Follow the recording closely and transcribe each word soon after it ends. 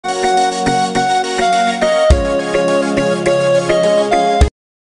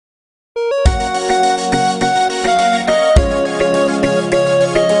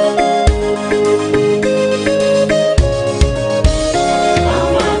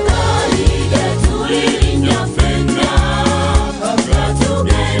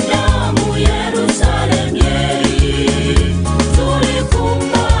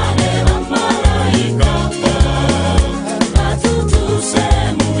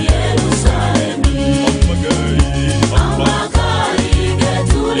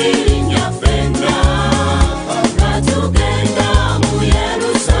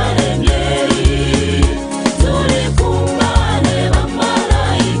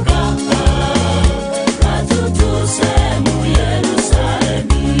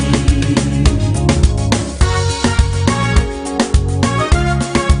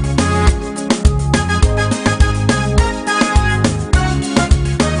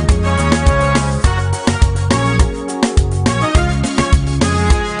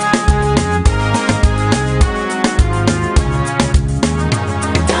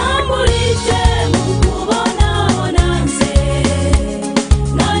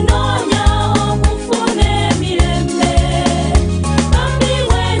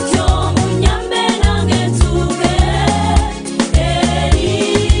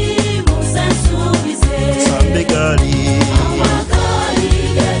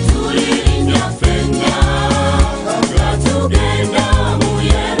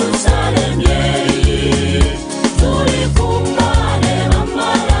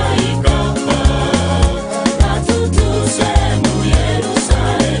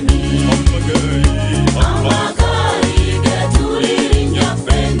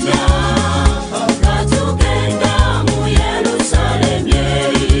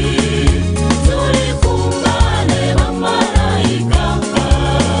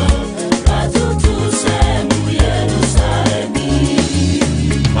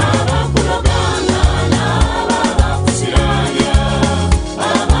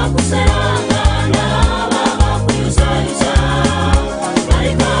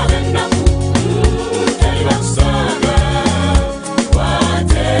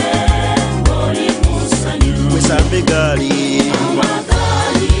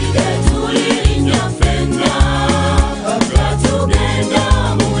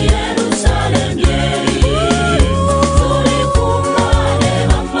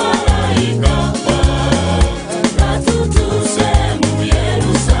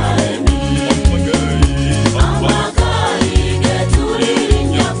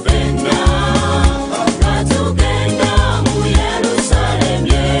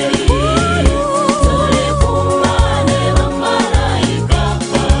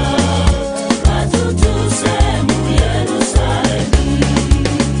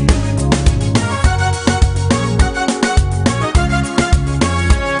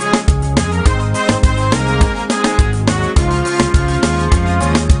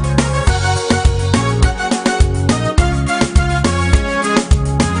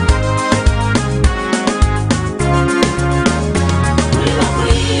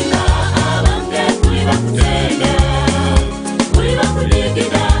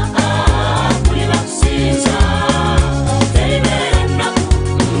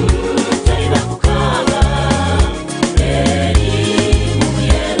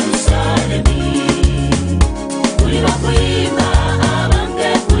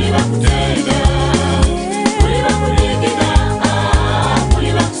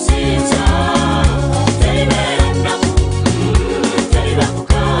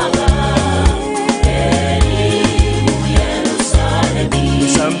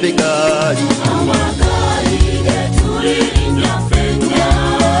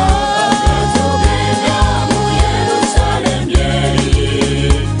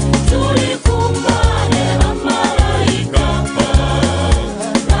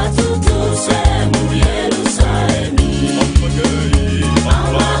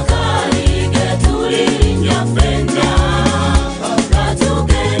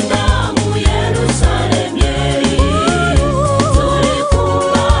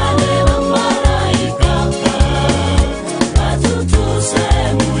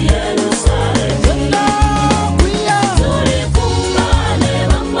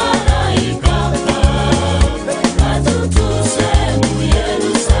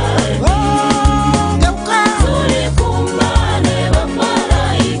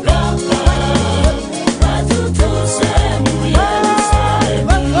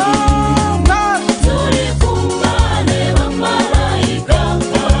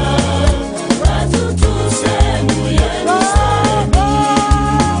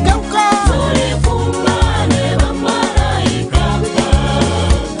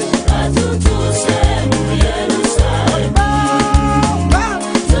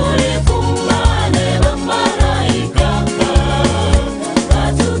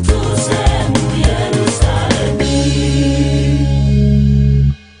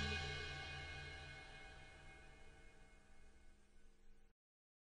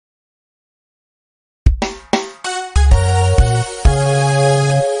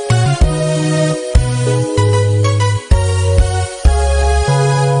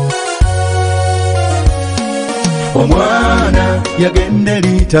yagenda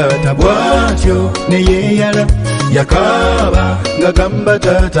eri taata bw'atyo ne yeeyala yakaaba ng'agamba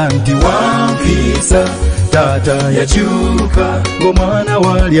taata nti wampiisa. Taata yakyuka ng'omwana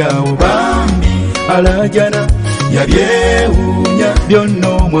waali awo bambi alajana yabyewuunya byonna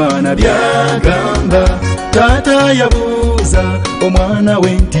omwana byagamba. Taata yabuuza omwana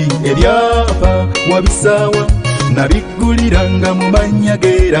we nti ebyapa wabisaawa? Nabiguliranga mu mannya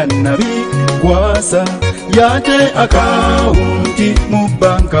geera nabikwasa. Yate akawunti mu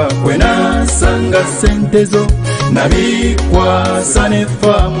banka kwe nasanga sente zo nabikwasa ne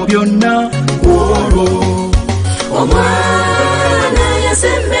faamu byonna olwo. Omwana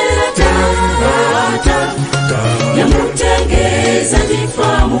yasembera taata yamutegeeza nti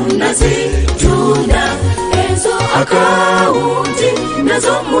faamu nazitunda ezo akawunti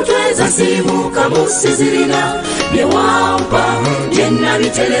nazo mutwe zasiimuka musizirina byewampa bye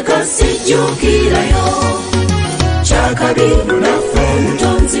nabitereka sijjukirayo. Kyakabiri naffe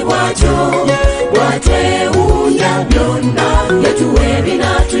obutonzi bwatyo bwatwewuunya byonna yatuwa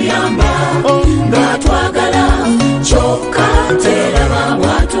ebinaatuyamba ng'atwagala kyokka teraba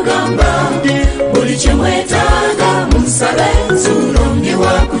bwatugamba buli kye mwetaaga munsabe nzuulo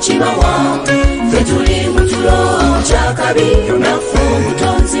ndiwa kukibawa ffe tuli mu tulo. Kyakabiri naffe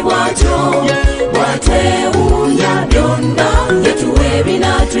obutonzi bwatyo bwatwewuunya byonna yatuwa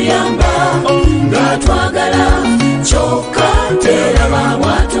ebinaatuyamba ng'atwagala kyokka teraba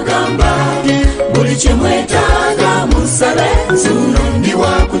bwatugamba buli kye mwetaaga munsabe nzuulo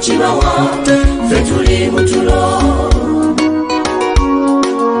ndiwa kukibawa ffe tuli mu tulo.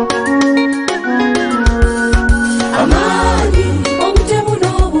 Amaanyi obutemu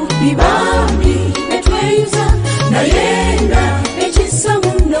n'obubbi bambi ne tweyuza naye nga ekissa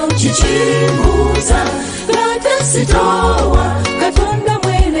muno kikimbuuza. Taata sitoowa Katonda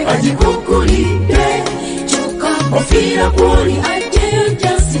mwene agikuggulidde kyokka ofiira kwoli ajjeyo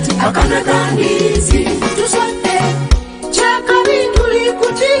jasiti akanagandiizi tuswadde. Kyakabi tuli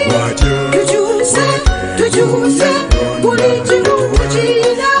kuti tukyuse buli kimu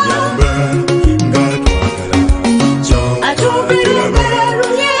mukirina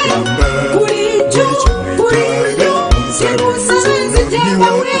atuberebererunye bulijjo simusabe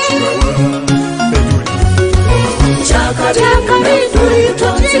nzitebawe. Kyakabi tuli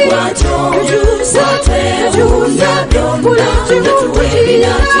tonzi bwatyo bwatwewuunya byonna yatuwa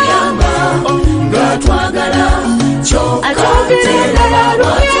ebinaatuyamba ng'atwagala kyokka teraba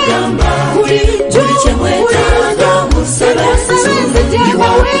bwatugamba buli kye mwetaaga musebe nzuulo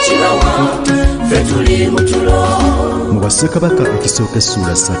okukibawa ffe tuli mu tulo. Mu Bassekabaka ekisooka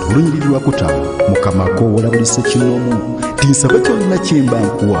essula 3 olunyiriri lwa 5 Mukama akoowola buli ssekinomu ti nsabe kyonna kyemba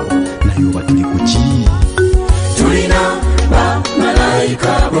nkuwa naye oba tuli ku ki? Tulina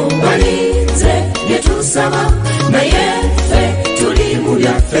bamalayika bo balinze bye tusaba naye ffe tuli mu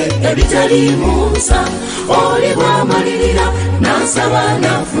byaffe ebitaliimu nsa. Oli bw'amalirira n'asaba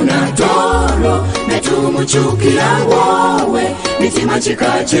n'afuna toolo ne tumukyukira woowe mitima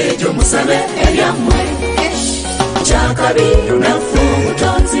kika ky'egyo musabe ebyammwe. Kyakabiri naffe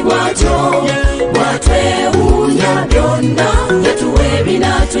obutonzi bwatyo bwatwewuunya byonna yatuwa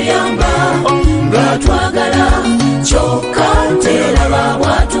ebinaatuyamba ng'atwagala kyokka teraba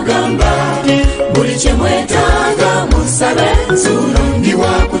bwatugamba buli kye mwetaaga munsabe nzuulo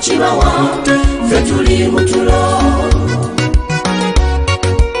ndiwa kukibawa ffe tuli mu tulo.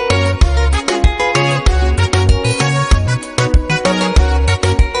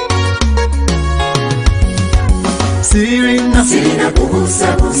 Sirina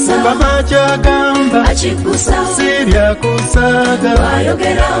kubuusabuusa Mukama kyagamba akikusa siryakusaaga.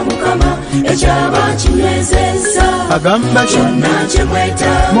 Bw'ayogera Mukama ekyaba kinywezezza Agamba kyonna kye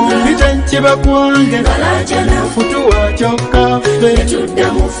mwetaaga mumpite nkiba kwange kalajana kutuwa kyokka ffe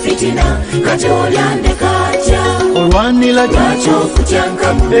netudda mu fitina kati olyandeka atya olwanira lwaki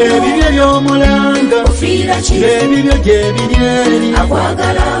okutyankamu ebibyo by'omulanga ofiira ki ebibyo gyebiryeri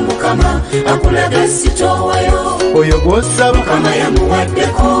akwagala Mukama akulaga sitoowayo oyo gw'osaba Mukama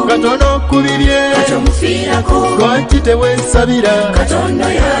yamuwaddeko katono okubirye kati omufiirako lwaki teweesabira Katonda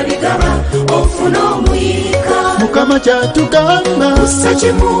yaligaba ofuna omuyiika Mukama kyatugamba kussa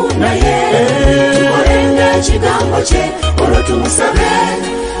kimu naye tukolenga ekigambo kye olwo tumusabe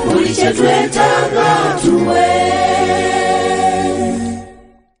buli kye twetaaga tuwe.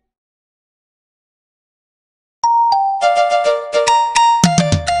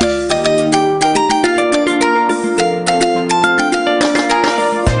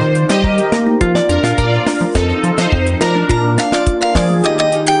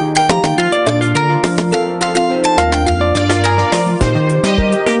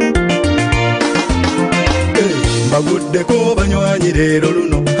 baguddeko banywa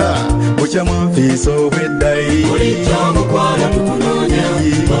butiisa obweddayi bulijjo mukwala tukunoonya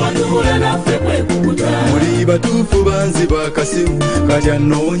bwatuula naffe kwekukuta muli batuufu banzi bakasimu kati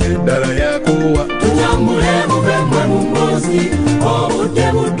annoonya eddala yakoowa tutambule muve mmwe mu mboozi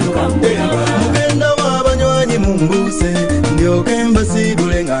obudde budduka mbulaba mugenda w'abanywanyi mu mbuuse ndyoke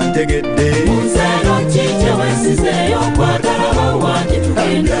mbasiibule nga ntegedde munseeno ki kyewesizeeyo kwatalaba wange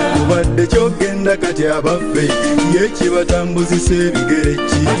tugenda mubadde kyogenda kati abaffe ye kibatambuzisa ebigere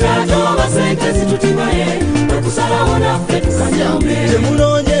ki kataate oba sente zitutimaye tekusalawo naffe tukanyambe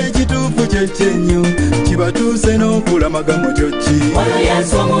temunoonya ekituufu kyekyenyo kibatuuse n'okulamaga mu kyo ki oyo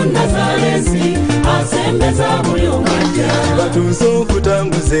yesu omunnazaalesi asembeza buli omajja kibatuuse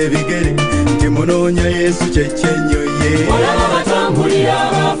okutambuza ebigere nti munoonya yesu kyekyenyo ye olaba batambulira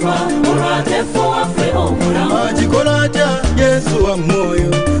abafa olwateffe waffe omulamu akikola atya yesu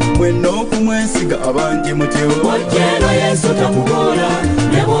wamwoyo mwenna okumwesiga abangi mutyo wajjeeno yesu tamugoola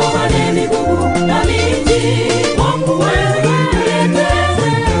ne bw'oba n'emigugu namingi wambuwe tulete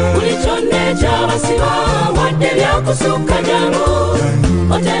buli kyonna ekyabasiba wadde byakusukka jangu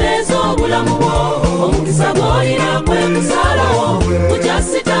otereza obulamu bwo omukisa gw'olina kwekusalawo kutya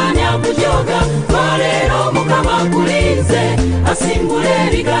sitaani akujooga lwaleero mukama akulinze asimbula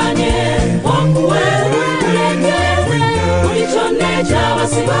ebiganye wambuwe tulete buli kyonna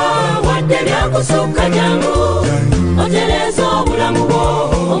ekyabasiba wadde byakusukka jangu otereza obulamu bwo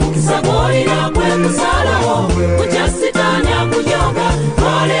omukisa gw'olina kwekusalawo kutya sitaani akujooga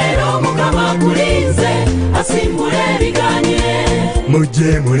lwaleero mukama akulinze asimbula ebiganye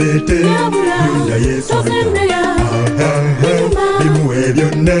mujje mulete yunda yesu bimuwe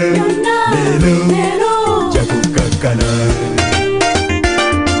byonna leero jakukakkana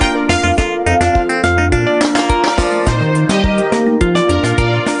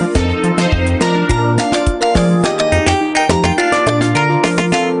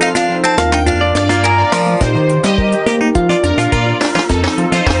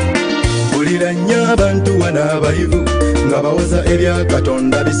abantu wanabayivu nga bawoza ebya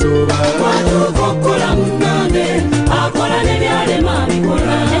katonda bisooba watuuka okukola munnange akola nebyalema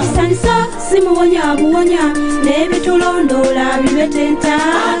bikola ekisanisa simuwonya buwonya n'ebitulondoola bibetenta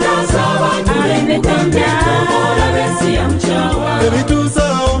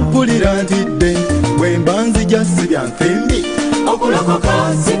ebituusaawo mpulira ntidde bwe mba nzija si bya nfimbi okulokoka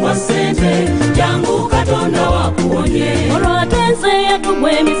si kwa ssente jangu katonda wakuwonye olwatense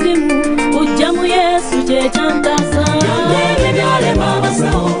yatugwa emizimu ujja mu yesu kyekyantasa byonna byalema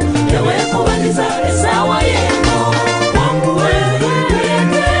abasawo teweekubaniza essaawa yeeko wanguwe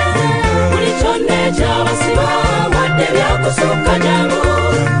tulete buli kyonna ekyabasiba wadde byakusukka jangu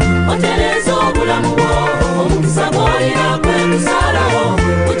otereza obulamu bwo omukisa gw'olina kwekusalawo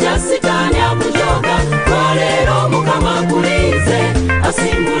kutya sitaani akujooga lwaleero mukama akulinze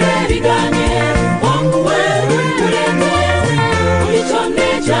asimbula ebiganye wanguwe tulete buli kyonna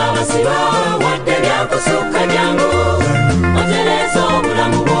ekyabasiba wadde byakusukka jangu otereza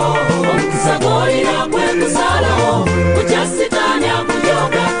obulamu bwo omukisa gw'olina kwekusalawo kutya sitaani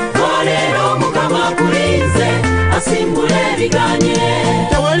akujooga lwaleero mukama akulinze asimbula ebiganye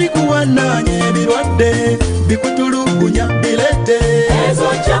tewali kuwanaanya ebirwadde bikutulugunya bilete ezo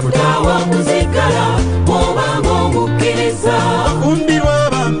kyakutaawa kuzigala bw'obanga omukkiriza bakumbirwa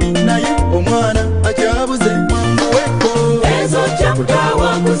bambi naye omwana akyabuze mwanguweko ezo kyakutaawa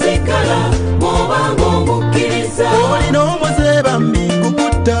kuzigala bw'obanga omukkiriza olina omuze bambi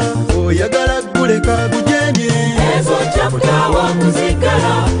kukutta oyagala guleka gujemye ezo kyakutaawa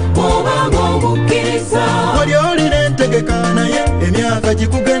kuzigala bw'obanga omukkiriza wali olina entegeka naye emyaka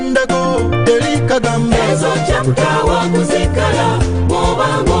gikugendako teri kagamba ezo kyakutaawa kuzigala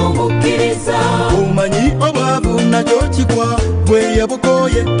bw'obanga omukkiriza omanyi obwavu nakyo kikwa bwe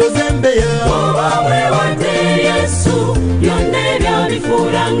yabukoye tozembeya oba weewadde yesu byonna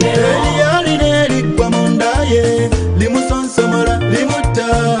ebyabifuula ngero eriyalina eriggwa munda ye limusonsomola limutta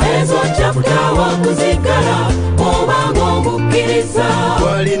ezo kyakutaawa kuzigala bw'obanga omukkiriza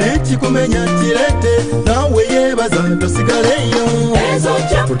walina ekikumenya kirete nawe yeebaza tosigaleyo ezo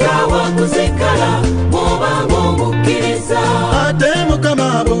kyakutaawa kuzigala bw'obanga omukkiriza ate mukama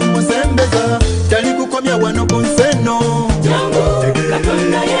bw'omusembeza talikukomya wano ku nseno jangu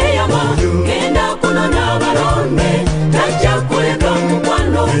katonda yeeyama genda kunona abalonde tajja kuleka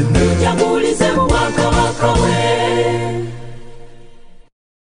mukwano jagulize mu bwakabaka bwe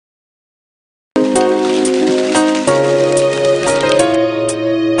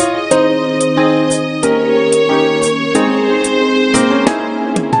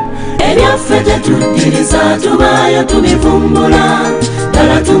ebyaffe tetuddiriza tubaayo tubivumbula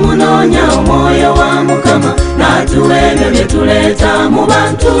ddala tumunoonya omwoyo wa mukama n'atuwa ebyo bye tuleeta mu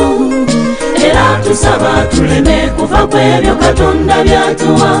bantu era tusaba tuleme kuva kwebyo Katonda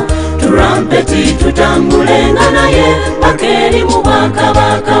byatuwa. Trumpet tutambulenga naye paka eri mu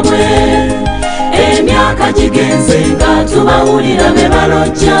bwakabaka bwe. Emyaka gigenze nga tubawulira be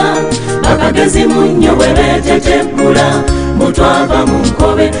balojja, bakagezi munnyo bwe beeteteggula, mutwava mu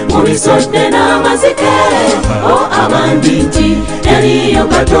nkobe mu bisodde n'amazike. Abandi nti eriyo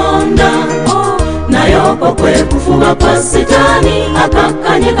Katonda, naye okwo kwe kufuba kwa Sitaani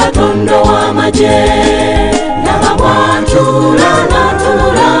akakkanye Katonda w'amagye. Laba bw'atuula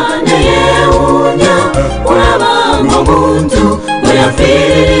n'atunula ne yeewuunya, kulaba ng'omuntu bwe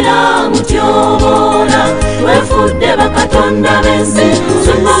yafiirira mu tyoboola. Twefudde bakatonda b'ensi,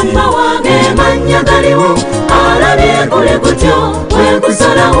 Mama wange mannya galiwo, alabye kule kutyo bwe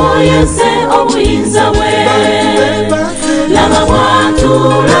kusalawo yense obuyinza bwe. Laba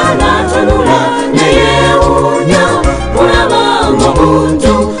bw'atuula n'atunula ne yeewuunya, kulaba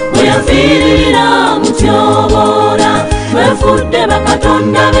ng'omuntu bwe yafiirira mu tyoboola. Twefudde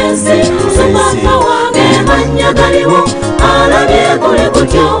bakatonda b'ensi, Mama wange mannya galiwo, alabye kule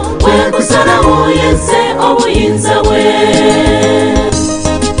kutyo bwe kusalawo yense obuyinza bwe.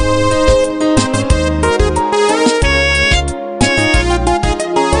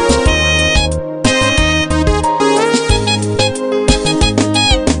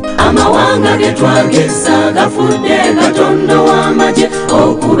 Amawanga ge twageza gafudde Katonda w'amagye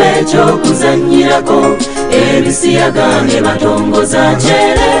okuba eky'okuzannyirako. Ebisiyaga ne batongoza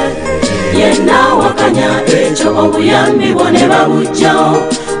kyere, yenna wakanya ekyo obuyambi bwo ne babugyawo.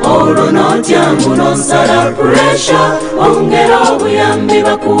 Olwo n'otya ng'onosala puresha, ongera obuyambi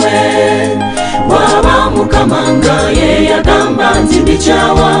bakuwe. Bw'aba Mukama nga ye yagamba nti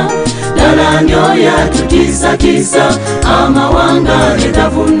mbikyawa, ddala ndyoyo atutiisatiisa, amawanga ne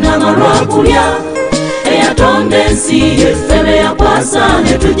gavunnama lwakulya. Eyatonda ensi yeffe be yakwasa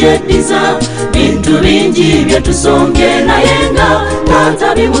ne tugyeddiza, bintu bingi bye tusombye naye nga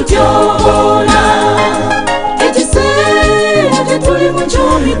taata bimutyoboola. Ekiseera kye tuli mu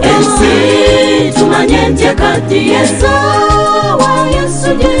ky'omikama, ensi tumanye nti ekaddiye, essaawa Yesu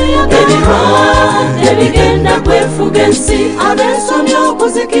gye yagamba. Ebirwadde bigenda kwefuga ensi, ab'ensonyi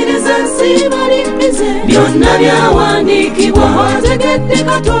okuzikiriza ensi balimbize. Byonna byawandiikibwa, otegedde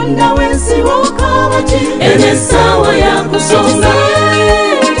Katonda w'ensi w'okaaba ki? Eno essaawa ya kusonga,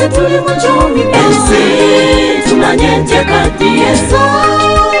 tuli mu ky'omikama, ensi tumanye nti ekaddiye,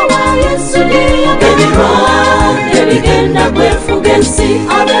 essaawa Yesu gye yagamba. Ebirwadde bigenda kwefuga ensi,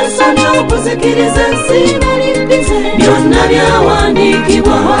 ab'ensonyi okuzikiriza ensi balimbize. Byonna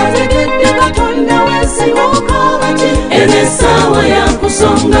byawandiikibwa, otegedde Katonda w'ensi w'okaaba ki? Eno essaawa ya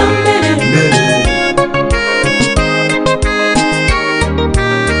kusonga mbere.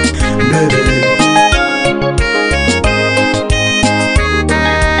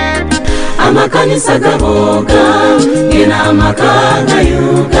 Amakanisa gaboga, gena amaka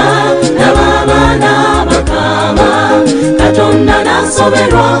gayuga, n'abaana bakaaba. Katonda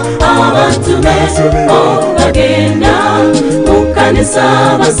n'asoberwa, abantu be bagenda mu kkanisa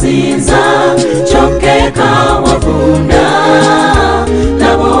basinza, kyokka eka wavunda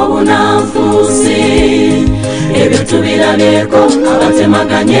laba obunanfuusi. Ebyo tubirabyeko,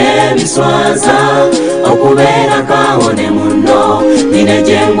 abatemaganye ebiswaza, okubeera kaawone munno. Nina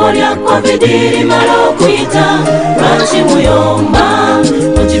ejjengo lya COVID limala okuyita, lwaki muyomba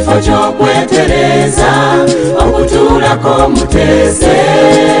mu kifo ky'okwetereza, okutuulako muteese.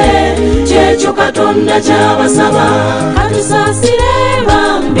 Kyekyo Katonda ky'abasaba, katusaasire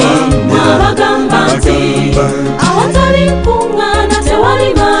bambi abagamba nti awatali nkuŋŋaana tewali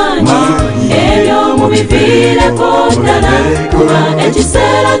maanyi. Ebyo mubiviireko ddala, kuba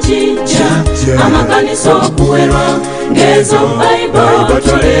ekiseera kijja amakanisa okuwerwa, ng'ezo Bayibuli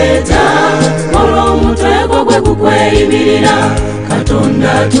toleeta, olwo omutwego gwe gukweyimirira.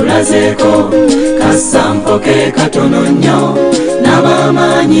 Katonda tulazeeko kasampo ke katono nnyo,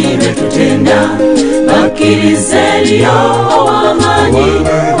 n'ab'amaanyi be tutenda bakkiriza eriyo ow'amaanyi.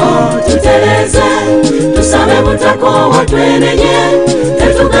 Otutereze tusabe butakoowa twenenye,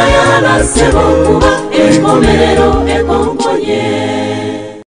 tetugayala ssebo kuba enkomerero ekonkonye.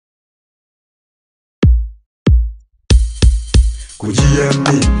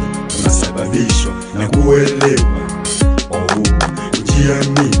 Kujiamini kunasababishwa na kuelewa.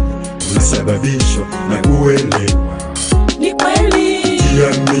 Kujiamini kunasababishwa na kuelewa. Ni kweli.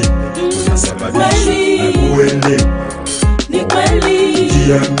 Kujiamini kunasababishwa na kuelewa. Ni kweli.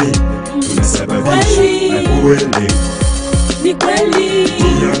 Kujiamini kunasababishwa na kuelewa. Ni kweli.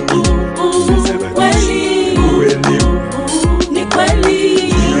 Kujiamini kunasababishwa na kuelewa. Ni kweli.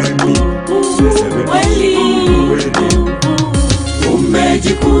 Kujiamini kunasababishwa na kuelewa.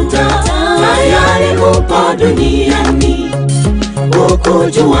 Umejikuta yalimupa duniani,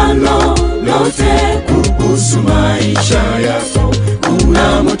 ukujua lolote kuhusu maisha yako.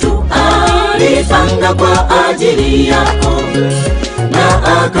 Kuna mtu alipanga kwa ajili yako na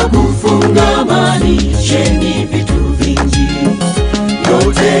akakufunga manisheni vitu vingi.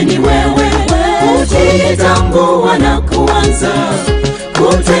 Yote ni wewe kujitambua na kuanza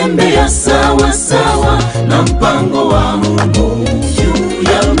kutembea sawa sawa na mpango wa Mungu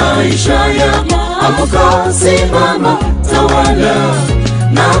juu ya maisha yako. Amka, simama, tawala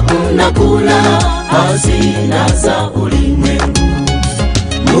na unakula hazina za ulimwengu.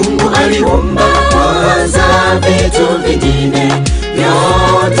 Mungu aliumba kwanza vitu vingine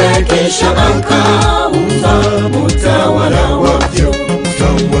vyote, kisha akaumba mtawala wavyo.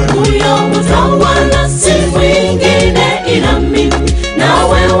 Huyo mtawala si mwingine ila mimi na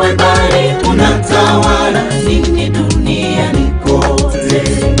wewe, bali unatawala nini duniani kote.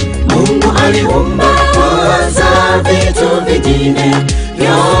 Mungu aliumba kwanza vitu vingine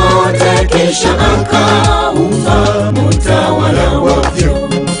vyote, kisha akaumba mtawala wavyo.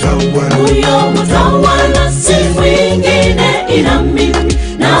 Huyo mtawala si mwingine ila mimi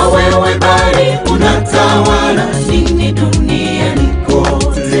na wewe, bali unatawala nini duniani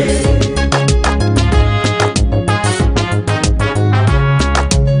kote.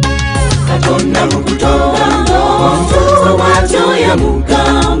 Katonda mukutoa mtoto wacho ya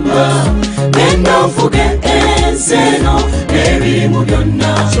mugamba, genda ofuge enseno n'ebirimu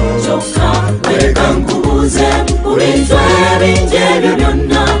byonna. Kyokka leka nkubuuze, kubintu ebingi ebyo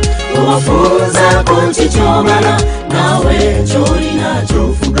byonna obafuuza ku kikyobala, nawe kyolina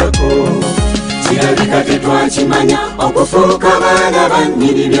kyofugako. Kirabika tetwakimanya okufuuka baana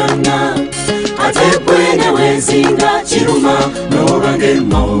bannyini byonna, ate gwe ne weezinga kiruma n'oba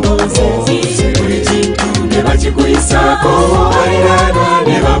ng'emmombozi. Buli kintu ne bakikuyisaako, baliraana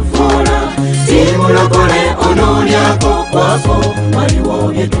ne bavoola. Timulokole onoolyako kwako, waliwo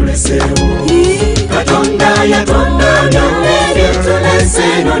bye tuleseewo. Katonda yatonda byonna ebitulese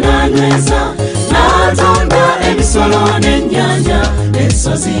eno n'anyweza, n'atonda ebisolo n'ennyanja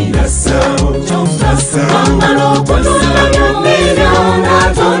n'ensozi n'assaawo. Wamala okutonda byonna ebyo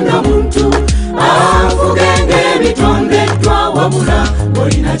n'atonda omuntu afuge ng'ebitondeddwa, wabula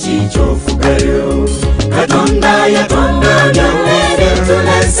olina kikyofugayo. Katonda yatonda byonna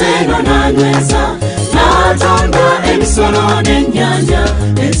ebitulese eno n'anyweza, n'atonda ebisolo n'ennyanja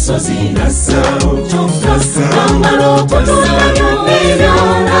n'ensozi n'assaawo. Wamala okutonda byonna ebyo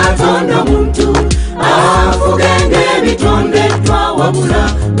n'atonda omuntu afuge ng'ebitondeddwa, wabula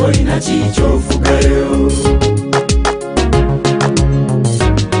olina kikyofugayo.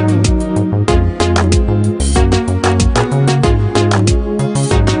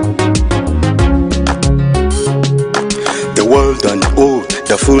 The world and all,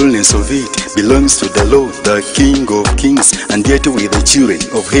 the fullness of it, belongs to the Lord, the King of kings, and yet we the children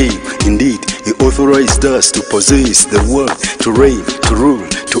of him. Indeed, he authorized us to possess the world, to reign, to rule,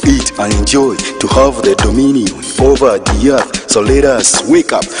 to eat and enjoy, to have the dominion over the earth. So let us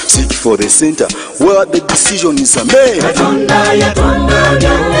wake up, seek for the center where the decision is made. Katonda yatonda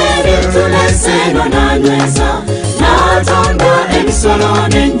byonna ebitulese eno n'anyweza, n'atonda ebisolo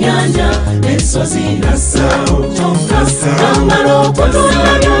n'ennyanja n'ensozi n'assaawo. Wamala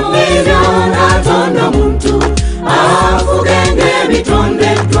okutonda byonna ebyo n'atonda omuntu afuge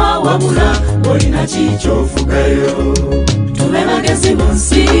ng'ebitondeddwa, wabula olina kikyofugayo. Tube bagezi mu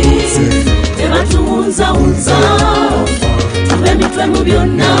nsi, tebatuwunzawunza, tube mitwe mu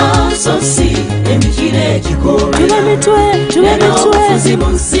byonna, so si emikire egikolwe. Lero obufuzi mu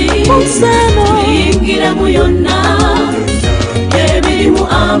nsi, tuyingire mu yonna, ebirimu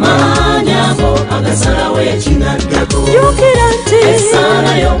amaanyi ago agasalawo ekinaddako.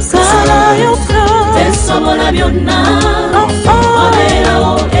 Esala yokka tesobola byonna,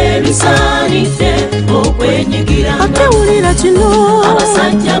 wabeerawo ebisaanidde okwenyigiranga.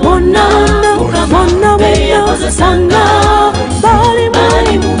 Abasajja bonna Mukama beyakozesanga,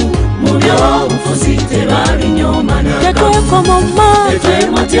 balimu mu by'obufuzi tebabinyoomana.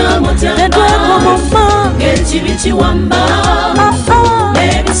 Tetwemotyamotya ng'ekibi kiwamba,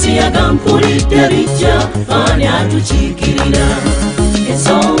 n'ebisiyaga mpulidde bijja, fani atukiikirira.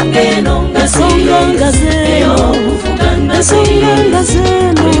 Ensonga eno ngazi, ey'obufuga ngazi,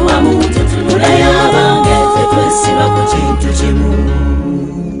 buli wamu tutunule abange, tetwesiba ku kintu kimu.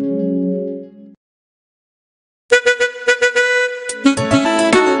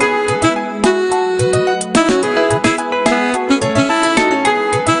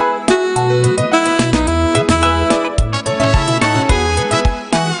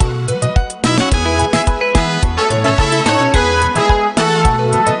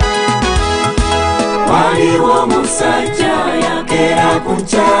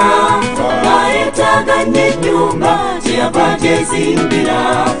 bukya ng'ayetaganye ennyumba kyeyava gyezimbira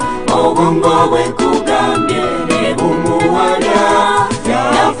obwongo bwe nkugambye ne bumuwalya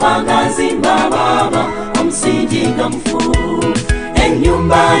yafa ng'azimba baaba omusingi nga mufu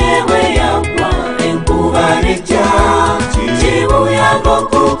ennyumba ye bwe yagwa enkuba nejja kibuyaga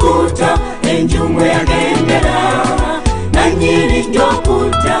okukuta enjumwe yagendera nanyini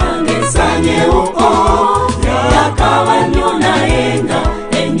nj'okutta ng'esanyewo yakaba nnyo naye nga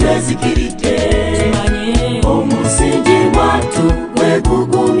enju ezikiridde omusingi mwatu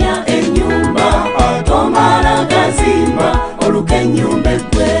gwegugumya ennyumba tomala gazimba oluka ennyumba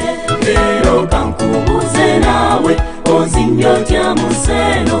eggwe leero kankubuuze naawe ozimya otya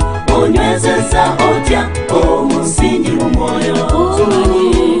museeno onywezezza otya omusingi mu mwoyo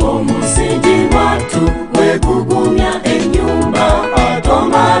omusingi mwatu gwegugumya ennyumba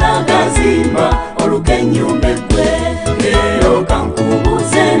tomala gazimba oluka ennyumba eggwe leero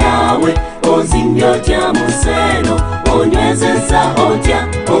kankubuuze naawe ozimya otya museeno onywezezza otya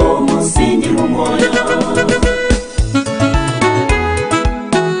omusingi mu mwoyo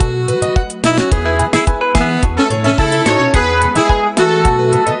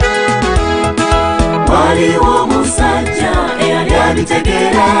waliwo omusajja eyali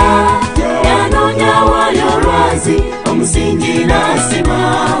abitegeera yanoonya wali olwazi omusingi n'asima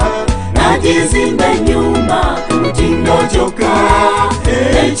n'agizimba ennyumba ku mutindo kyokka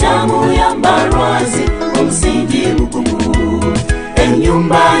ekyamuyamba lwazi omusingi mugumu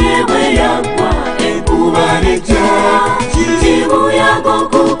ennyumba ye bwe yagwa enkuba nejja kibuyaga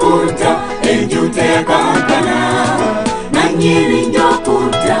okukunta enju teyakankana nanyini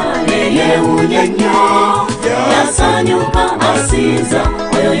nj'okutta neyewunya nnyo yasanyuka asinza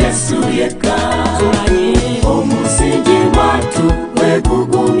oyo yesu yekka omusingi mwatu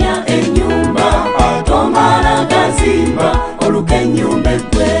gwegugumya ennyumba tomala gazimba oluka ennyumba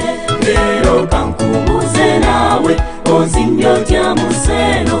eggwe leero kankubuuze naawe ozimya otya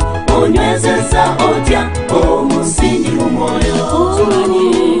museeno onywezezza otya omusingi mu mwoyo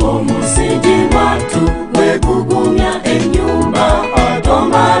omusingi mwatu gwegugumya ennyumba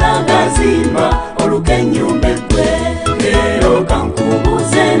tomala gazimba oluka ennyumba eggwe leero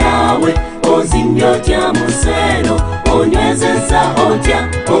kankubuuze naawe ozimya otya museeno onywezezza otya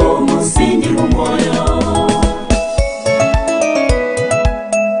omusingi mu mwoyo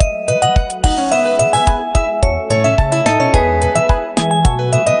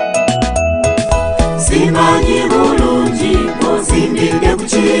simanyi bulungi ozimbidde ku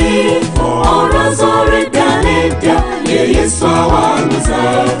ki olwazi olw'edda ye yesu awanguza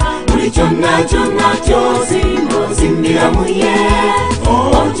buli kyonna kyonna ky'ozimba ozimbira mu ye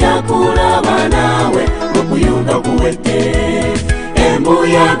ojja kulaba naawe okuyunga kuwedde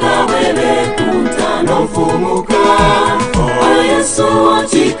embuyaga bwebeekunta n'ofumuka oyo yesu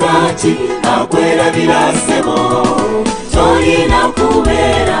wakikaki akwerabira ssebo tolina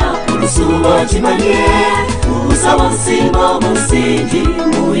kubeera ku lusuubo kimanye kusaba osimba omusingi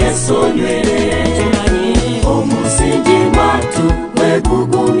mu yesu onywere omusingi mwatu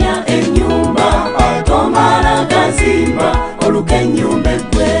gwegugumya ennyumba tomala gazimba oluka ennyumba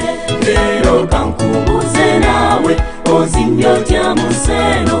eggwe leero kankubuuze naawe ozimya otya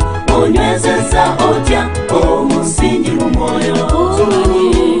museeno onywezezza otya omusingi mu mwoyo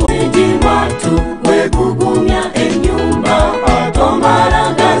omusingi mwatu gwegugumya ennyumba tomala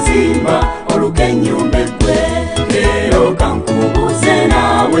gazimba oluka ennyumba eggwe leero kankubuuze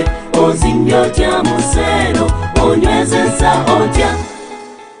naawe ozimya otya museeno onywezezza otya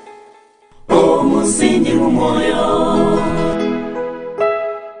omusingi mu mwoyo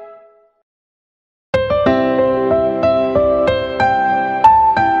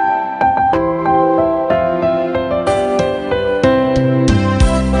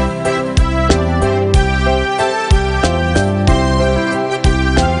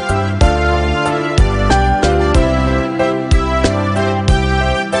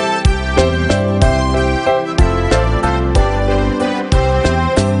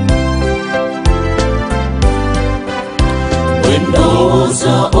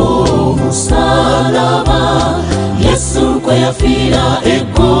ndowooza omusalaba yesu kwe yafiira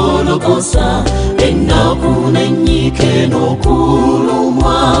eggologosa ennaku n'ennyike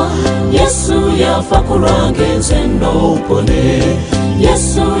n'okulumwa yesu yafa ku lwange nze ndopone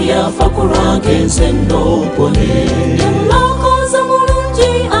yesu yafa ku lwange nze ndopone elokoza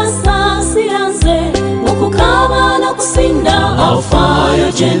mulungi asaasira nze okukaaba nakusinda afaayo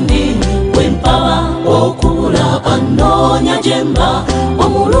gyendi kwempaba okubula anoonya gyemba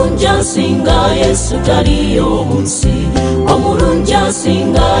omulungi asinga yesu taliyo mu nsi omulungi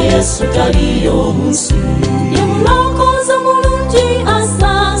asinga yesu taliyo mu nsi elokoza mulungi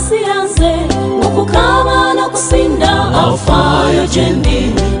afaayo gyendi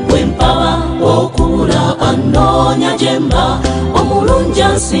bwempaba okula anoonya gyemba omulungi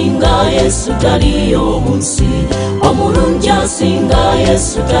asinga Yesu taliyo mu nsi omulungi asinga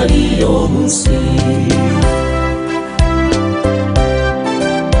Yesu taliyo mu nsi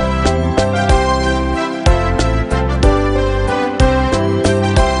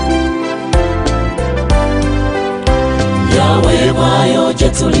Yaweebwayo gye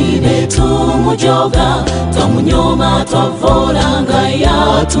tuli ne tumujoga twamunyoma twavoola nga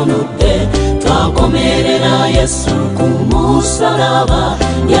yatunudde twakomerera Yesu ku musalaba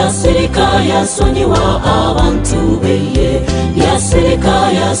yasirika yasonyiwa abantu beye yasirika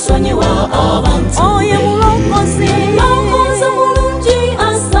yasonyiwa abantu oye mulokozi mulungi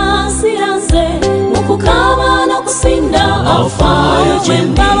asaasira nze mukukaaba n'okusinda afaayo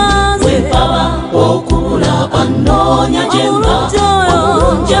gyendi bwempaba okula anoonya gyemba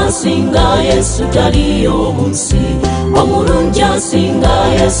omulungi asinga Yesu taliyo mu nsi omulungi asinga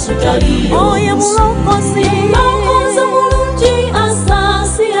Yesu taliyo oye mulokozi mulungi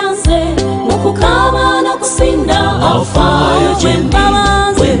asaasira nze mukukaaba n'okusinda afaayo gyendi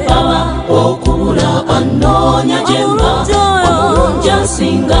bwempaba okula anoonya gyemba omulungi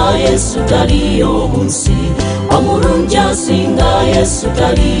asinga Yesu taliyo mu nsi omulungi asinga Yesu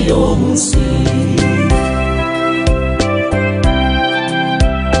taliyo mu nsi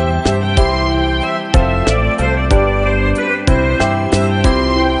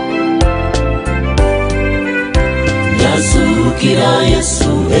Yazukira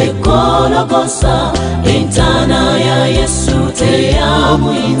Yesu ekologosa entana ya Yesu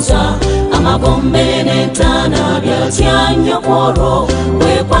teyamuyinza amagombe n'entana byatya nnyo kwolwo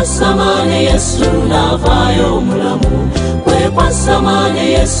kwekwasamane Yesu n'avaayo omulamu kwekwasamane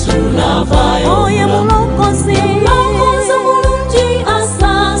Yesu n'avaayo oye mulokozi mulungi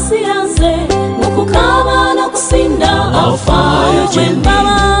asaasira nze mukukaaba n'okusinda afaayo gyendi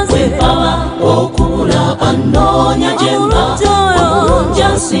bwempaba okula anoonya gyemba omulungi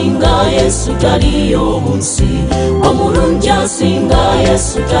asinga Yesu taliyo mu nsi omulungi asinga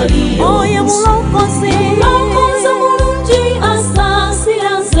Yesu taliyo oye mulokozi mulungi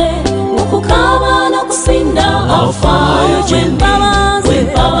asaasira nze mukukaaba n'okusinda afaayo gyendi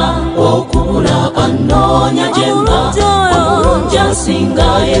bwempaba okula anoonya gyemba omulungi asinga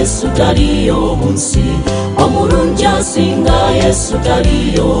Yesu taliyo mu nsi omulungi asinga Yesu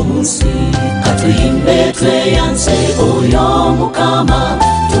taliyo mu nsi katuyimbe tweyanse oyo Mukama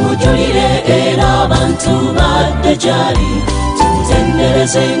tumujulire era abantu badde gyali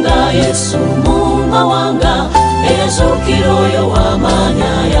tumutendereze nga Yesu mu mawanga eyazuukira oyo w'amaanyi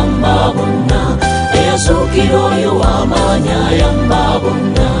ayamba bonna eyazuukira oyo w'amaanyi ayamba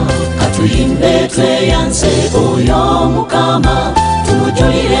bonna katuyimbe tweyanse oyo Mukama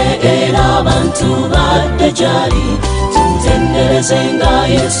tumujulire era abantu badde gyali tumutendereze nga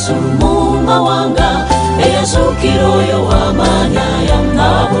Yesu mu mawanga eyazuukira oyo w'amaanyi ayamba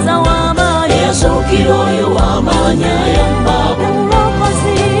bonna eyazuukira oyo w'amaanyi ayamba bonna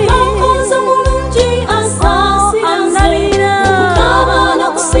mulungi asaasira nze mukukaaba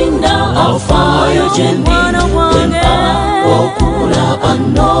n'okusinda afaayo gyendi bwempaba okula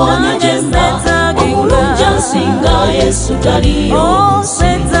anoonya gyemba omulungi asinga Yesu taliyo mu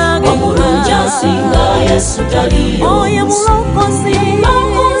nsi omulungi asinga Yesu taliyo oye mulokozi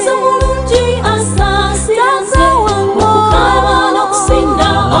mulungi asaasira nze mukukaaba n'okusinda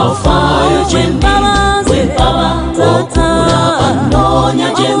afaayo gyendi bwempaba okula anoonya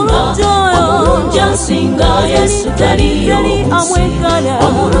gyemba omulungi asinga Yesu taliyo mu nsi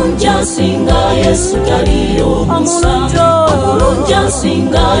omulungi asinga Yesu taliyo mu nsi omulungi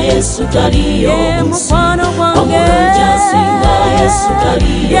asinga Yesu taliyo mu nsi omulungi asinga Yesu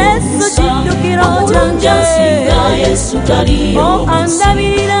taliyo mu nsi omulungi asinga Yesu taliyo mu nsi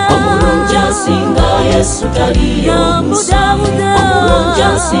omulungi asinga Yesu taliyo mu nsi omulungi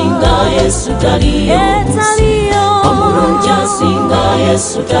asinga Yesu taliyo mu nsi omulungi asinga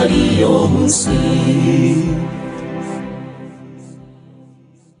Yesu taliyo mu nsi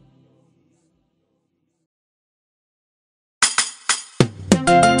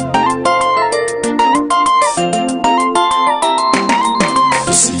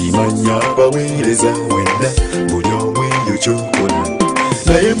simanya abaweereza wenna buli omu eyo kyokola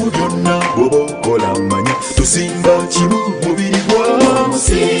naye mu byonna bw'oba okola manya tusimba kimu mubiri gwa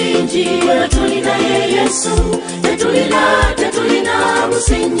omusingi tulina ye Yesu tetulina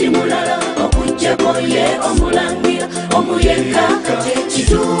musingi mulala okujjako ye omulangira omuyekka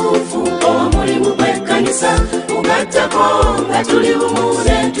kituufu omulimu gw'ekkanisa ugattako nga tuli bumu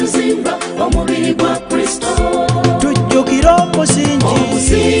ne tuzimba omubiri gwa Kristo tujjukira omusingi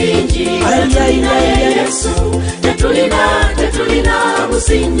tetulina ye Yesu tetulina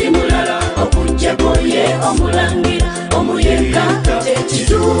musingi mulala okujjako ye omulangira omuyeka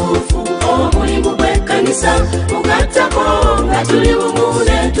tekituufu omulimu gw'ekkanisa mugattako nga tuli bumu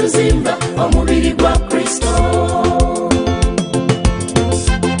ne tuzimba omubiri gwa Kristo.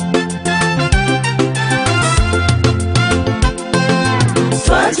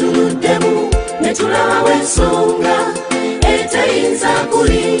 Twatuluddemu ne tulabawo ensonga etayinza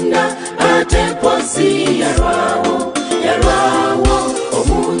kulinda ate mpozi yalwawo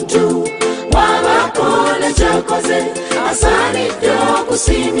omuntu wabako nekyakoze asaanidde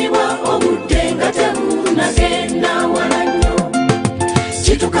okusiimibwa obudde nga tebunagenda wala nnyo.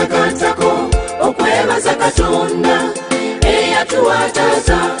 Kitukakatako okwebaza Katonda eyatuwa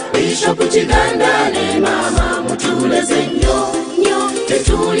taata Bishopu Kiganda ne maama mutuleze nnyo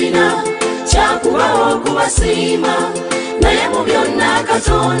tetulina kyakubawo okubasiima naye mu byonna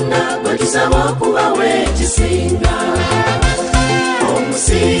Katonda gwe tusaba okubawo ekisinga.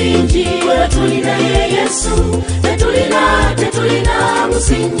 Omusingi gwe tulina ye Yesu tetulina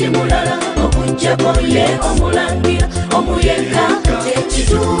musingi mulala okujjako ye omulangira omuyeka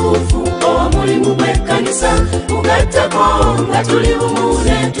tekituufu omulimu gw'ekkanisa mugattako nga tuli bumu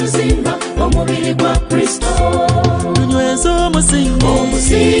ne tuzimba omubiri gwa Kristo. Tunyweza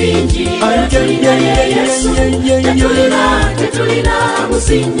omusingi tulina ye Yesu tetulina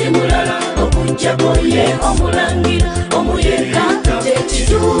musingi mulala okujjako ye omulangira omuyeka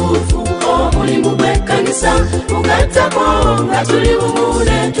tekituufu omulimu gw'ekkanisa mugattako nga tuli bumu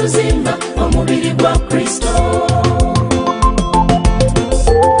ne tuzimba omubiri gwa Kristo.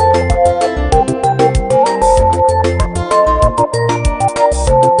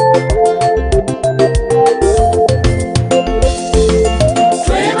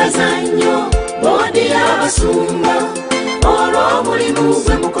 Abasumba olw'omulimu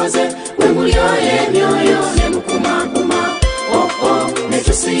gwe mukoze gwe mulyoyo emyoyo ne mukumaguma ne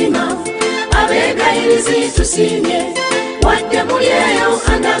tusiima abeegayirizi tusiimye wadde muli eyo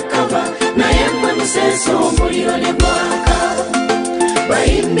andakava naye mmwe museeso omuliro ne gwaka.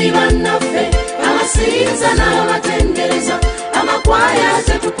 Bayimbi bannaffe abasinza n'abatendereza amakwaya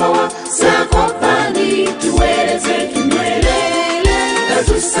tetukowa saako bandi tuweereze tunywere nga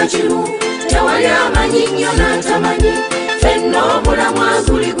tussa kiru tewali amanyi nnyo n'atamanyi ffenna omulamu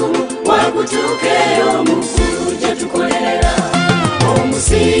aguli gumu wagutuukeyo omukulu gye tukolerera.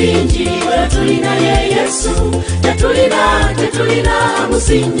 Omusingi gwe tulina ye Yesu tetulina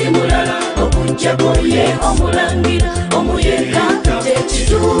musingi mulala okujjako ye omulangira omuyeka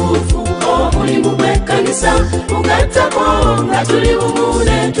tekituufu omulimu gw'ekkanisa mugattako nga tuli bumu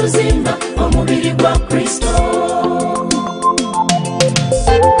ne tuzimba omubiri gwa Kristo.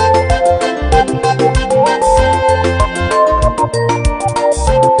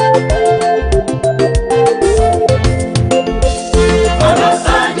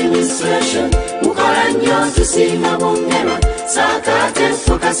 Tusiima bongerwa saakate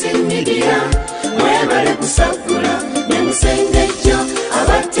fukasinyigira mwebale kusagula ne musengejjo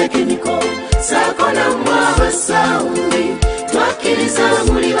abatekiniko saako nammwe abasawuli twakkiriza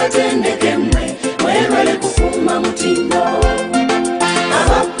muli batendeke mmwe mwebale kukuuma mutindo.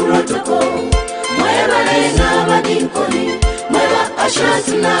 Abaprotoko mwebale n'abadinkoni mweba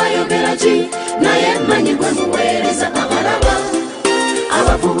ashatu n'ayogera ki naye mmanyi gwe muweereza abalaba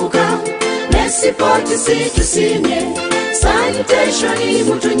abavubuka sipoti situsimye sanitation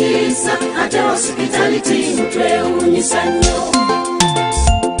mutunyiza ate hospitality mutwewunyisa nnyo.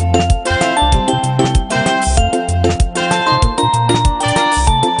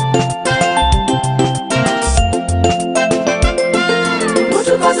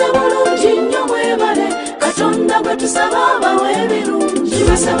 Mutukoze bulungi nnyo mwebale Katonda gwe tusaba abawe ebirungi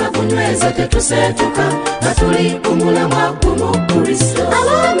tubasaba kunyweza tetuseetuka nga tuli ku mulamwa gumu Kristo.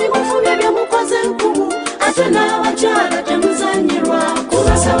 Abaami mufubye bye mukoze nkumu ate n'abakyala temuzanyirwa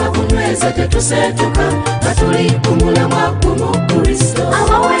kubasaba kunyweza tetuseetuka nga tuli ku mulamwa gumu Kristo.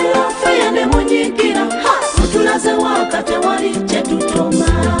 Abaweera ffeya ne munyiikira mutulaze waka tewali kyetutoma.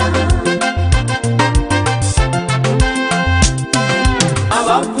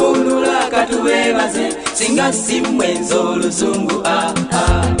 Abavunula katubeebaze singa si mmwe oluzungu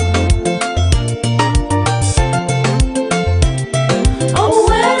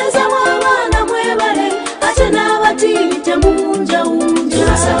obuweereza bw'abaana mwebale ate n'abatiini temuwunjawunja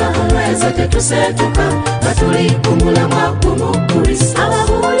tubasaba kunyweza tetuseetuka nga tuli ku mulamwa gumu Kristo.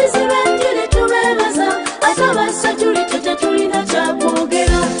 ababuulizi b'enjiri tubeebaza ate abasajulite tetulina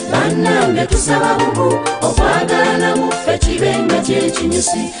kyakwogera. Bannange tusaba bumu okwagalana mu ffe kibenga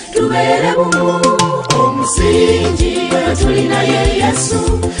ky'ekinyusi tubeere bumu. Omusingi gwe tulina ye Yesu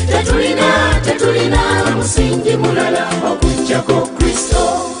tetulina musingi mulala okujjako Kristo.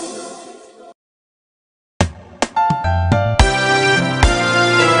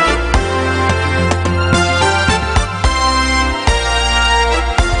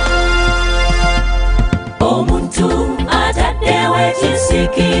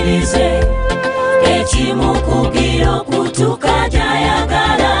 tugumiikirize ekimukugira okutuuka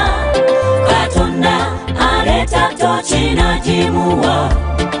gy'ayagala Katonda aleeta toki n'agimuwa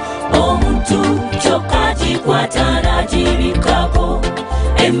omuntu kyokka gikwata n'agibikako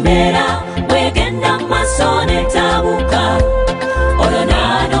embeera bwegenda mu maaso n'etabuka olwo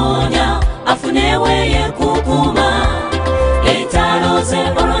n'anoonya afunewo yekukuma entalo ze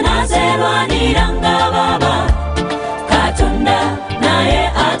olwo n'azerwanira nga baba Katonda naye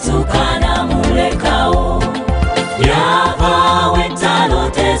atuuka n'amulekawo yavaawo entalo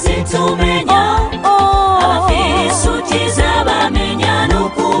tezitumenya abafirisuuti zabamenya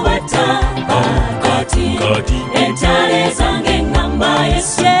n'okubata kati entalo zange ngamba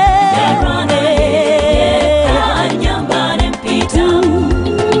Yesu yarwana yeka anyamba n'empitamu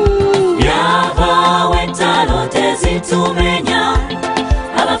yavaawo entalo tezitumenya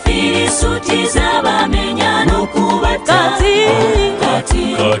abafirisuuti zabamenya n'okubata kati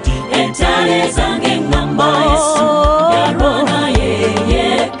entalo zange ngamba Yesu yarwana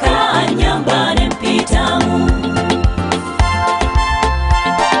yeka anyamba n'empitamu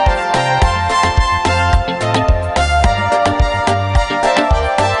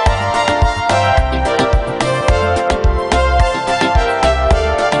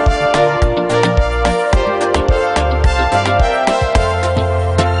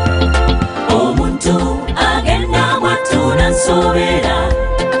sobera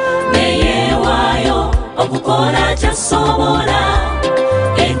neyewayo okukola kyasobola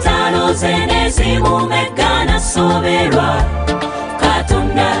entalo ze nezimumega nasoberwa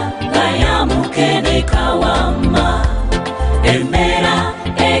Katonda nga yamukeneka wamma embeera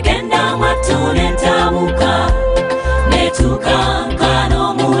egenda mwattu n'entabuka netukankana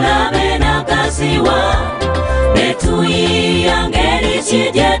omulabe n'agaziwa netuyiya ngeri ki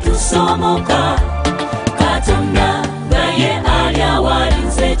gye tusomoka Katonda ye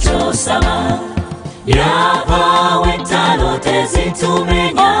alyawalinze kyosaba yavaawo entalo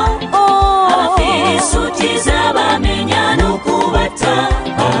tezitumenya abafirisuuti zabamenya n'okubata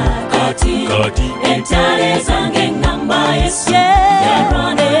kati entalo zange ngamba Yesu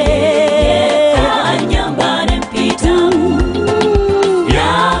yarwana yeka anyamba n'empitamu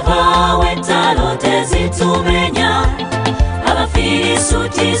yavaawo entalo tezitumenya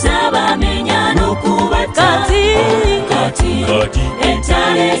abafirisuuti zabamenya n'okubata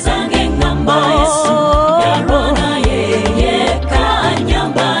entalo zange ngamba Yesu yarwana yeka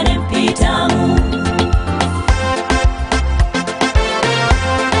anyamba n'empitamu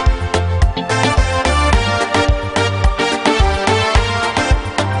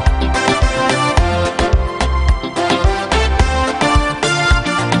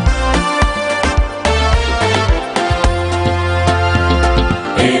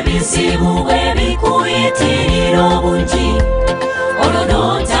ebizibu ebikuyitirira obungi olwo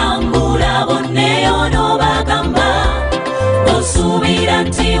n'otambula bonneyo n'obagamba osuubira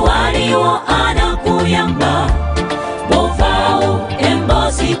nti waliwo anakuyamba bovaawo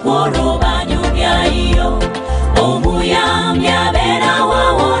emboozi kwolwo banyumyayo omuyambi abeera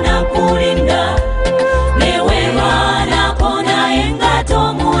wawona kulinda neweerwanako naye nga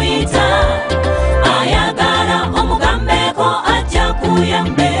tomuyita ayagala omugambeko ajja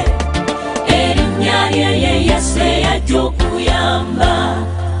kuyambe erinnya lye ye Yesu yajja okuyamba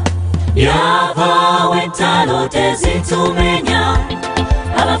yavaawo entalo tezitumenya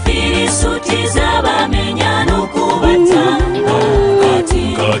abafirisuuti zabamenya n'okubata kati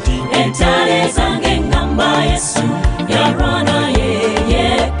entalo zange ngamba Yesu yarwana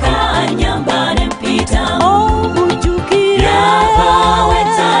yeka anyamba n'empitamu yavaawo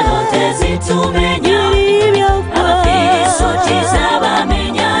entalo tezitumenya abafirisuuti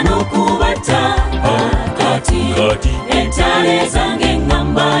zabamenya n'okubata kati entalo zange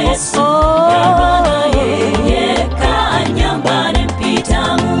ngamba Yesu yarwana yeka anyamba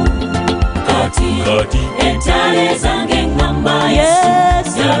n'empitamu kati entalo zange ngamba Yesu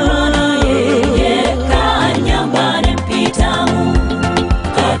yarwana yeka anyamba n'empitamu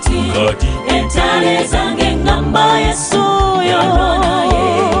kati entalo zange ngamba Yesu yarwana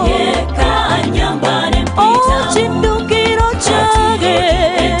yeka anyamba n'empitamu kindukiro kyange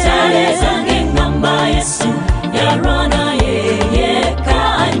entalo zange ngamba Yesu yarwana yeka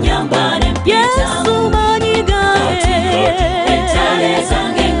anyamba n'empitamu Yesu manyi gange entalo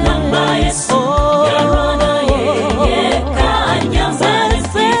zange ngamba Yesu yarwana yeka anyamba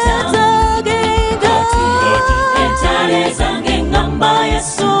n'empitamu entalo zange ngamba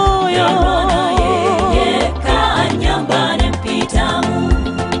Yesu yarwana yeka anyamba n'empitamu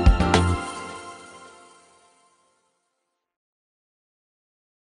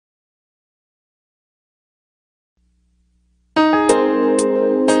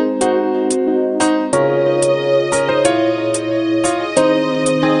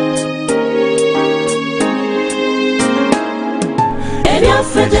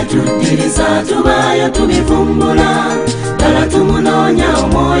ebyaffe tetuddiriza tubaayo tubivumbula ddala tumunonya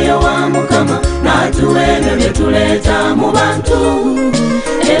omwoyo wa Mukama n'atuwa ebyo bye tuleeta mu bantu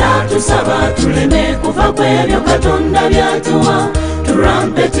era tusaba tuleme kuva ku ebyo Katonda byatuwa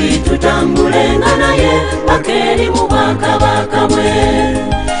turampeti tutambulenga naye paka eri mu bwakabaka bwe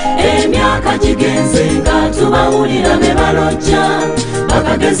emyaka gigenze nga tubawulira be balojja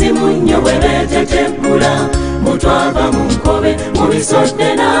bakagezi munnyo bwe beeteteggula mutwava mu nkobe mu bisodde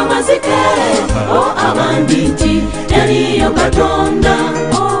n'amazike abandi nti eriyo Katonda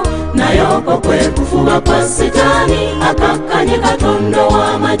naye okwo kwe kufuba kwa Setaani akakkanye Katonda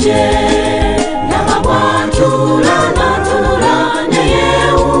w'amagye laba bw'atuula n'atunula ne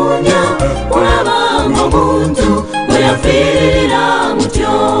yeewuunya kulaba ng'omuntu bwe yafiiririra mu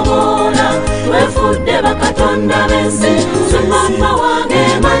tyoboola twefudde bakatonda b'ensi supapa wange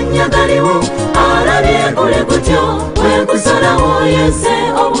mannya galiwo alabye gule gutyo bwe gusalawo yese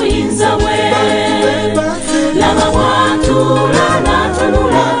obuyinza bwe laba bw'atuula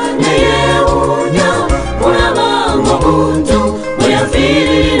n'atunula ne yeewuunya kulaba ng'omuntu bwe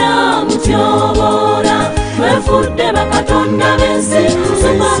yafiiririra mu tyoboola twefudde bakatonda b'ensi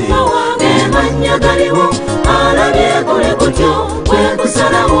supapa wange mannya galiwo alabye gule gutyo bwe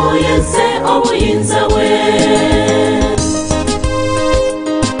gusalawo yese obuyinza bwe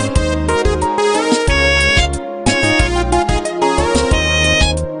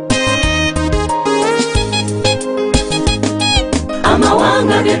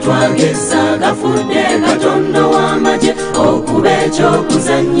amawanga ge twageza gafudde Katonda w'amagye okuba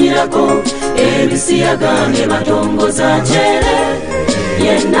ekyokuzannyirako ebisiyaga ne batongoza kyere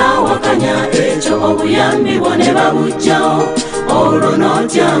yenna wakanya ekyo obuyambi bwo ne babujjawo olwo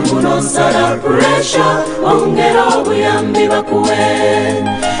n'otyangu n'osala puresha ongera obuyambi bakuwe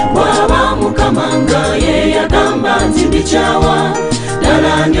bw'aba Mukama nga ye yagamba nti mbikyawa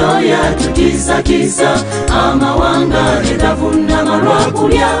ddala ndyoyo atutiisatiisa amawanga ne gavunnama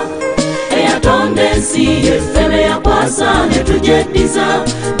lwakulya eyatonda ensi yeffe be yakwasa ne tugyeddiza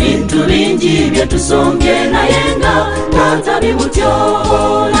bintu bingi bye tusombye naye nga taata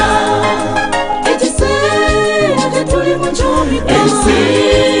bimutyoola ekiseera tetuli mu kyomika ensi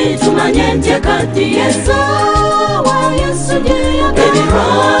tumanye nti ekaddiye essaawa Yesu gyeyagala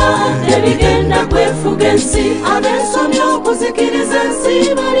ebirwadde bigenda kwefuga ensi ab'ensonyi okuzikiriza ensi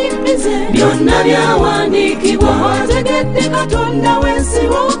balimbize byonna byawandiikibwa wategedde Katonda w'ensi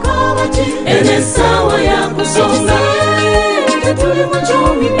wokaaba ki eno essaawa yakusonga tetuli mu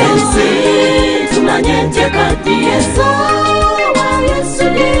kyomika ensi tumanye nti ekaddiye essaawa Yesu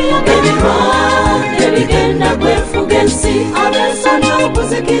gyeyagala ebirwadde bigenda kwefuga ensi ab'ensonyi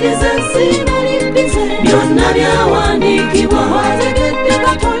okuzikiriza ensi balimbize byonna byawandiikibwa wategedde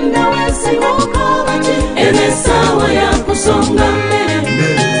Katonda w'ensi wokaaba ki eno essaawa yakusonga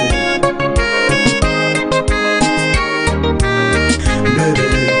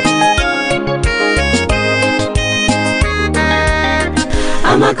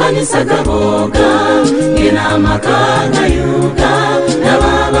amakanisa gabooga ngena amaka gayuuga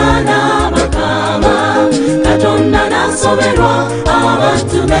n'abaana bakaaba Katonda n'asoberwa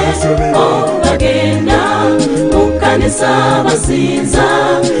abantu be bagenda mu kkanisa basinza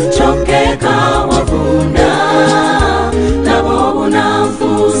kyokka eka wavunda nabo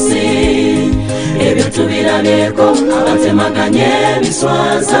obunanfuusi ebyo tubirabyeko abatemaganye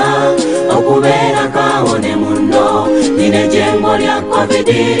ebiswaza okubeera kawone muno nine jengo lya COVID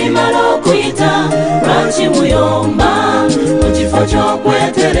limala okuyita lwaki muyomba mu kifo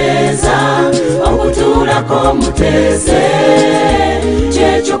ky'okwetereza okutuulako muteese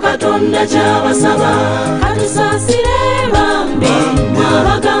kyekyo Katonda kyabasaba katusaasire bambi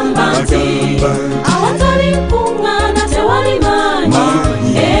mwabagamba nti awatali kuŋŋaana tewali maanyi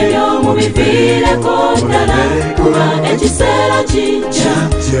ebyo mubiviireko ddala kuba ekiseera kijja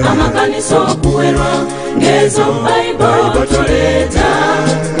amakanisa okuwerwa ng'ezo Bayibuli tuleeta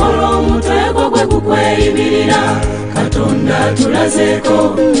olw'omutwe gwo gwe gukweyibirira Katonda tulazeeko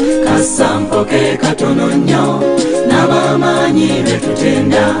kasampo ke katono nnyo n'ab'amaanyi be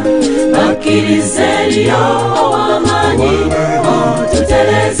tutenda bakkirize eriyo ow'amaanyi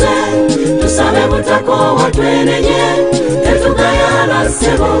otutereze tusabe butakoowa twenenye tetugayala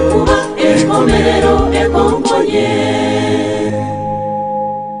ssebo kuba enkomerero ekonkonye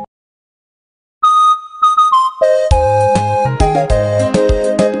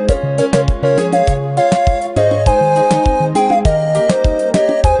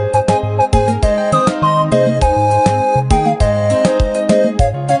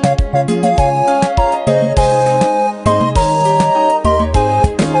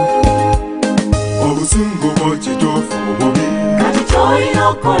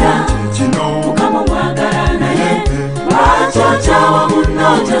kyolinokola mukama mwagala naye lwakyocawa munno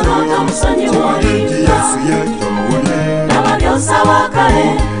kyonotamusonyiwa olimba naba byosaba kale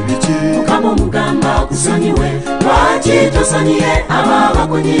mukama omugamba kusonyiwe lwaki tosonyiye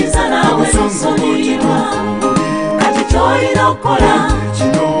ababakunyiza nawe nosonyiyibwa kati kyolinokola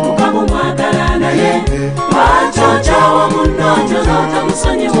mukama omwagala naye lwakyocawa munno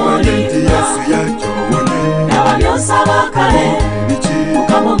kyonotamusonyiwa olimba naba byosaba kale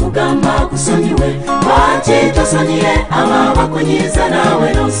mukama omugamba kusonyiwe lwaki tosonyiye ababakunyiza nawe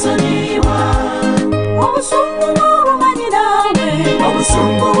nosonyiyibwa obusungu bw'obumanyi nawe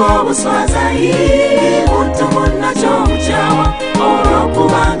obusungu bw'obuswazayi muntu munnakyo mukyawa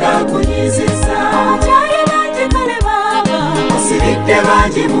olw'okubanga kunyiziza abakyayi bangi kale baaba osibidde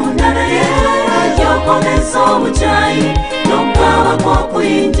bangi munda naye gyokomeza obukyayi n'okwaba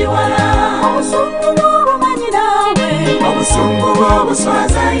kw'okuyingiwala obusungu bw'obumanyi nawe obusungu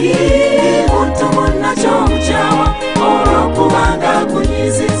bw'obuswazayi muntu munnakyo mukyawa olw'okubanga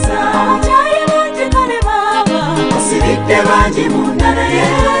kunyiziza abakyayi bangi kale baaba osibidde bangi munda naye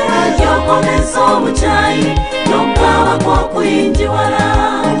gyokomeza obukyayi n'okwaba kw'okuyingiwala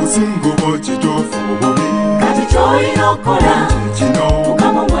obusungu bw'okituufu bubi kati kyolina okukola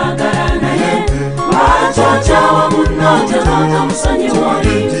mukama mwagala naye lwakyocawa munno kyonotamusonyiwa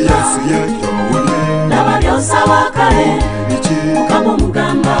olimba naba byosaba kale mukama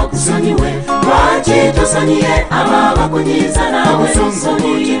omugamba kusonyiwe lwaki tosonyiye ababakunyiza nawe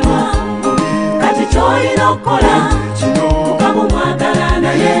nosonyiyibwa kati kyolina okukola mukama omwagala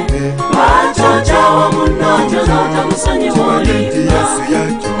naye lwakyocawa munno kyonotamusonyiwa olimba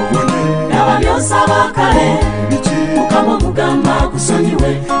naba byosaba kale mukama omugamba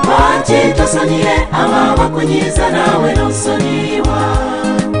kusonyiwe lwaki tosonyiye ababakunyiza nawe nosonyiyibwa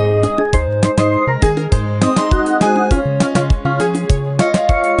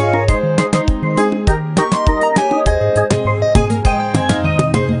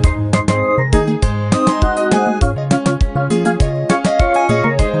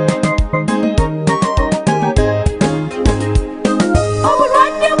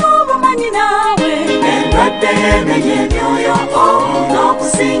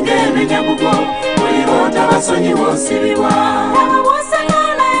sonyiwa osibibwa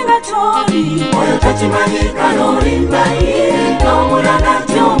ababwosagala nga kyoli oyo takimanyika n'olimbayi n'omulaga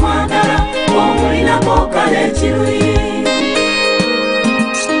gy'omwagala omulinako kale ekiruyi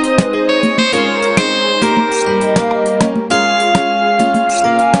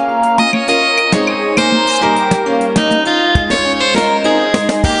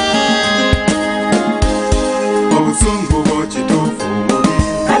obusungu bw'okituufu bubi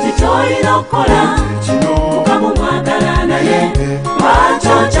kati kyolina okukola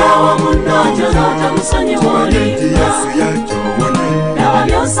lwakyocawa munno kyonotamusonyiwa olimba naba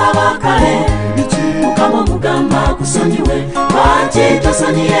byosaba kale mukama omugamba kusonyiwe lwaki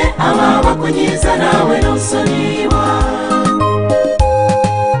tosonyiye ababakunyiza nawe nosonyiyibwa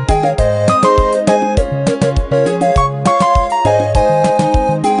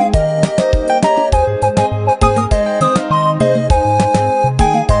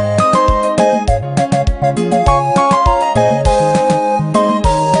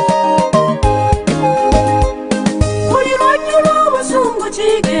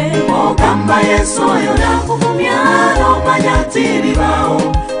Yesu oyo nakuvumya n'omanya nti bibaawo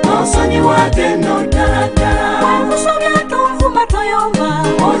n'osonyiwa gendo ddala wakusobya tonvuma toyomba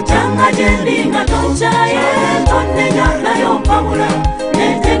otyanga gyendi nga tonkyaye tonnenya nayo mpabula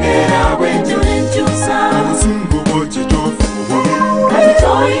nentegeera bwentyo nenkyusa obusungu bw'okituufu bubi kati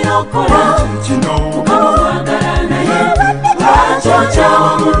kyolina okukola mukama mwagala naye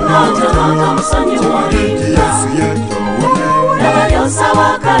lwakyocawa munno kyonotamusonyiwa olimba naba byosaba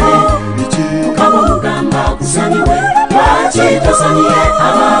kale mukama omugamba kusonyiwe lwaki tosonyiye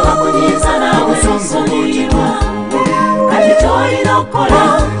ababakunyiza nawe nosonyiyibwa kati kyolina okukola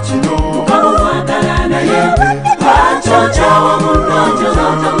mukama omwagala naye lwakyocawa munno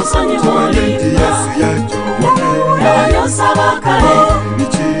kyonotamusonyiwa olimba naba byosaba kale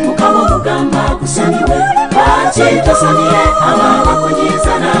mukama omugamba kusonyiwe lwaki tosonyiye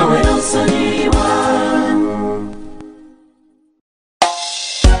ababakunyiza nawe nosonyiyibwa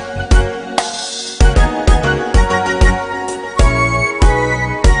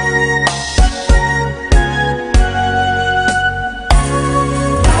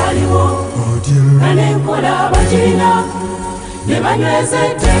ne banyweza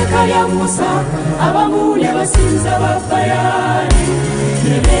etteeka lya Musa abamu ne basinza Babaali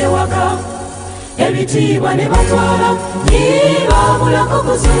ne beewaka ebitiibwa ne batwala nibaabulako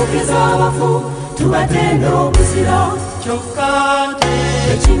kuzuukiza abafu tubatenda obuzira kyokka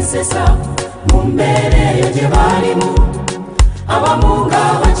ekinsesa mu mbeera eyo gye baalimu abamu nga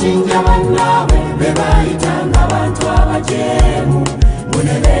bakinja bannaabwe be bayita ng'abantu abajeemu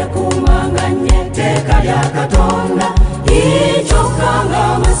mune beekuumanga nnyo etteeka lya Katonda kyokka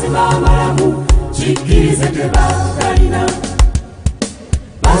ng'amazima amalamu kikkirize tebagalina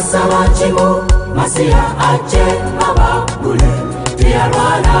basaba kimu Masiya ajje abaggule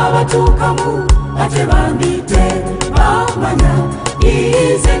teyalwana abatuukamu ate bambiite bamanya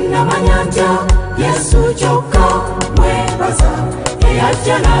ize namanya ntya Yesu kyokka mwebaza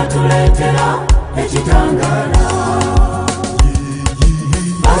eyajja n'atuleetera ekitangaala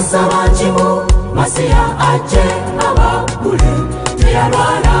basaba kimu Masiya ajje abaggule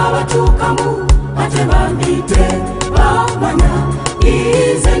teyalwana abatuukamu ate bambiite bamanya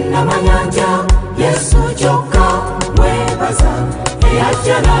ize namanya ntya Yesu kyokka mwebaza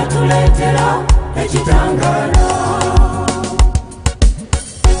eyajja n'atuleetera ekitangaala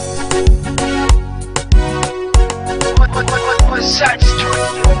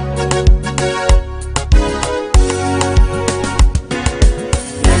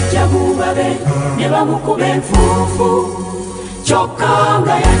yajja mubabe ne bamukuba enfuufu kyokka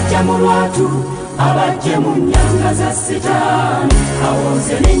nga yajja mu lwatu abajje mu nnyanga za Sitaani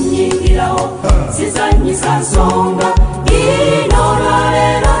awoze n'ennyingirawo zizannyisa nsonga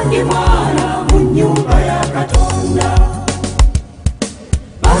olwaleero ndi mwana mu nnyumba ya Katonda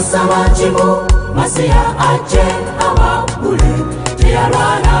basaba kimu Masiya ajje abaggule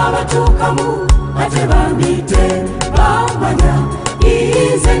teyalwana abatuukamu ate bambiite bamanya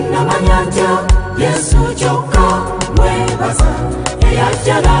ize namanya ntya Yesu kyokka mwebaza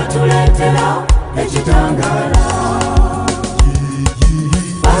eyajja n'atuleetera ekitangaala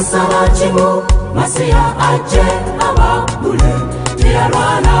basaba kimu Masiya ajje abaggule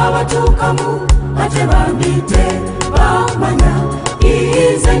teyalwana abatuukamu ate bambiite bamanya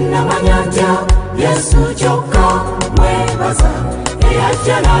ize namanya ntya Yesu kyokka mwebaza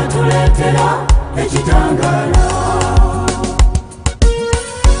eyajja n'atuleetera ekitangaala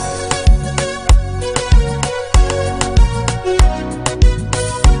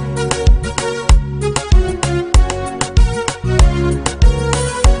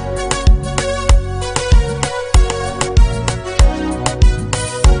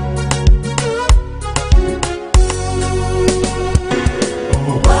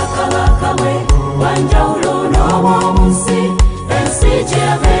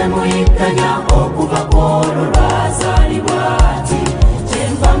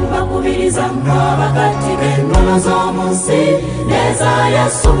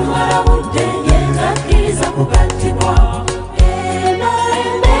Yesu mwalabudde yentakkiriza kugattibwa eno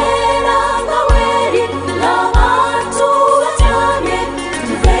embeera nga weeri n'abantu batyamye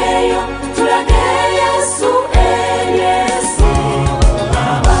tuveeyo tulage Yesu Yesu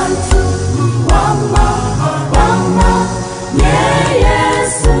abantu wamma ne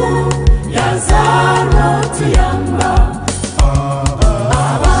Yesu yazaalwa otuyamba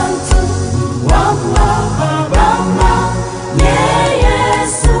abantu wamma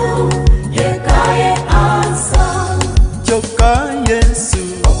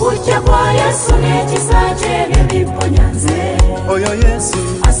Yesu n'ekisa kye bimponya nze oyo Yesu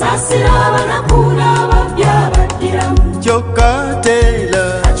asaasira abanaku n'ababbi abaddiramu kyokka teera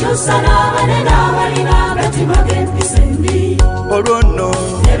akyusa n'abanene abalina agatima g'empisa embi olwo nno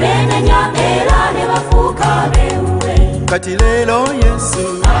ne beenenya era ne bafuuka ab'ewuwe kati leero Yesu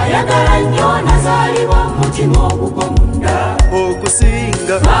ayagala nnyo nazaalibwa mu mutima ogugomunda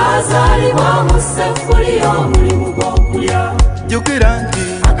okusinga baazaalibwa mu seffuliya omulimu gw'okulya jjukira nti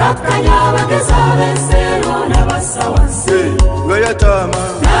akakkanya abagezi ab'enseero n'abasawansi nga yataama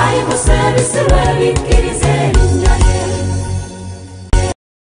n'ayimusa ebisiru ebikkiriza erinnya lye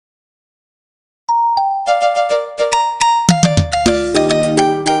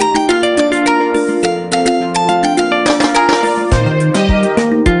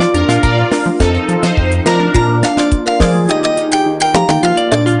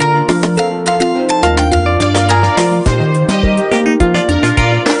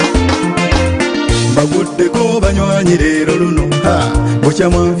leero luno bukya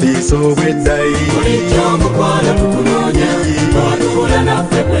mwanfiisa obweddayi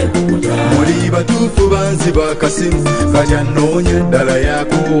muli batuufu banzi bakasimu kati annoonya ddala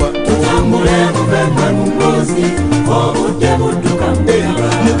yakuwa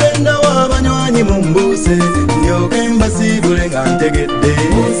mugenda w'abanywanyi mu mbuuse ndyoke mbasiibule nga ntegedde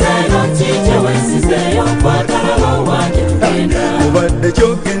mubadde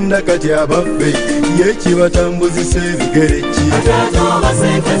kyogenda kati abaffe ye kibatambuzisa ebigere ki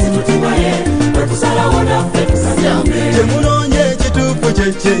kyemunoonya ekituufu kye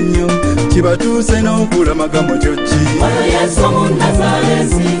kyekyenyo kibatuuse n'okulamaga mu kyoki oyo Yesu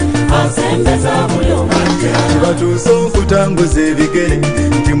Omunnazaaleesi asembeza buli omwajja kibatuuse okutambuza ebigere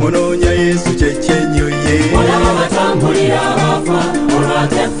nti munoonya Yesu kyekyenyo ye olaba batambulira abafa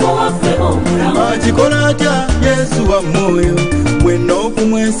olwateffe waffe omulamu akikola atya Yesu wa mwoyo mwenna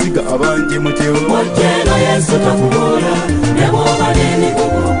okumwesiga abangi mutyo mujjeeno Yesu takuboola ne bw'oba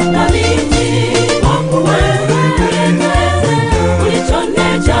n'emigugu na bingi onkuwe buli kyonna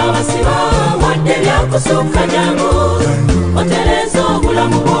ekyabasiba wadde byakusukka jangu otereza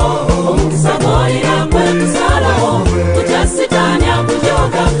obulamu bwo omukisa gw'olina kwe kusalawo kutya sitaani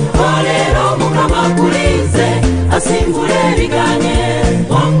akujooga olwaleero Mukama akulinze asimbula ebiganye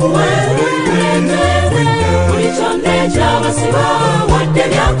onkuwe buli kyonna ekyabasiba wadde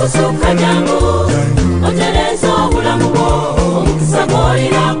byakusukka jangu otereza obulamu bwo omukisa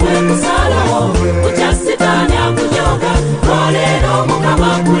gw'olina kwe kusalawo kutya sitaani akujooga olwaleero Mukama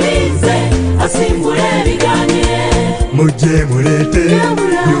akulinze asimbula ebiganye mujje muleete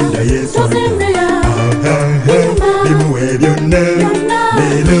yunda Yesu bimuwe byonna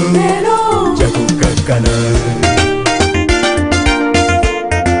leero jakukakkana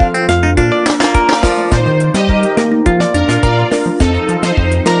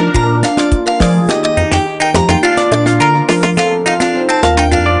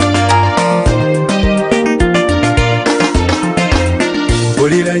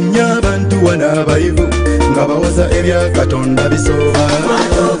oliranya abantu wana abayivu nga bawoza ebya Katonda bisooba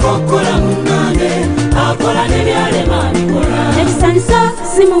okola munange akola nebyalema bikola ekisanisa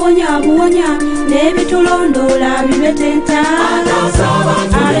simuwonya buwonya n'ebitulondoola bibetenta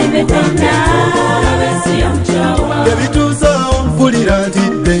abibetenta ebituusaawo mpulira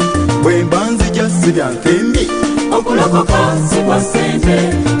ntidde bwe mba nzija si byanfembi okulokoka si kwa ssente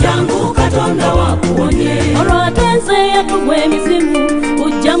jangu Katonda wakuwonye olwate nze yatugwa emizimu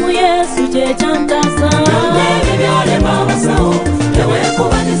ujja mu Yesu kyekyantaasa nebyo byalema abasawo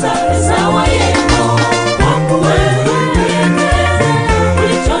teweekubaniza esaawa yeeno wakuwe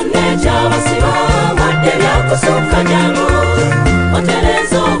buli kyonna ekyabasiba wadde byakusukka jangu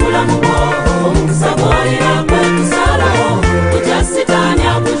otereza obulamu bwo omukisa gw'olina kwe kusalawo kutya sitaani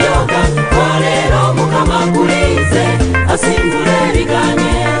akujooga olwaleero Mukama akulinze asimbula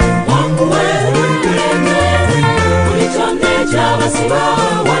ebiganye wakuwe buli kyonna ekyabasiba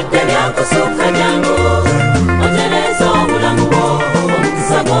wadde byakusukka jangu otereza obulamu bwo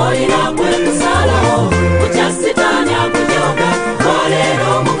omukisa gw'olina kwe kusalawo kutya sitaani akujooga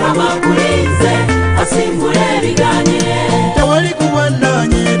olwaleero Mukama akulinze asimbula ebiganye tewali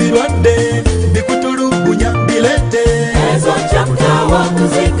kuwannaanya ebirwadde bikutulugunya bilete ezo kyakutaawa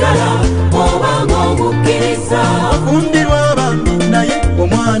kuzigala obanga omukkiriza okundirwa abambi naye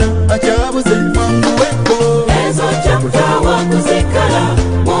omwana akyabuze manguwekko ezo kyakutaawa kuzigala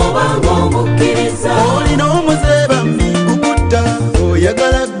obanga omukkiriza olina omuze bambi gukutta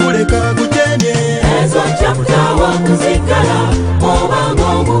oyagala guleka gutemye ezo kyakutaawa kuzigala obanga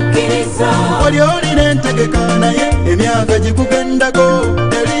omukkiriza oli olina entegeka naye emyaka gikugendako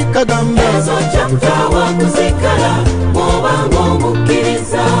teri kagamba ezo kyakutaawa kuzigala obanga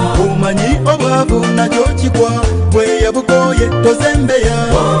omukkiriza omanyi obwavu nakyo kikwa bwe yabukoye tozembeya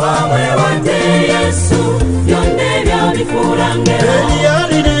oba weewadde Yesu byonna ebyabifuula ngero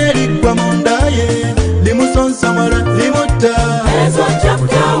eriyalina eriggwa munda ye limusonsomola limutta ezo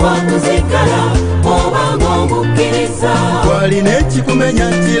kyakutaawa kuzigala obanga omukkiriza twalina ekikumenya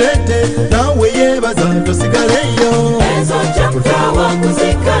kirete nawe yeebaza tosigaleyo ezo kyakutaawa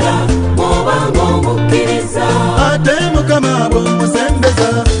kuzigala obanga omukkiriza ate Mukama bw'omusembeza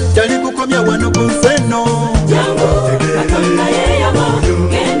kyalikukomya wano ku nseno jangu Katonda yeeyama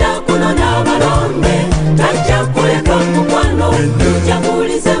genda kunona abalombe tajja kuleka mukwano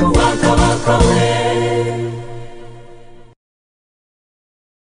jagulize mu bwakabaka bwe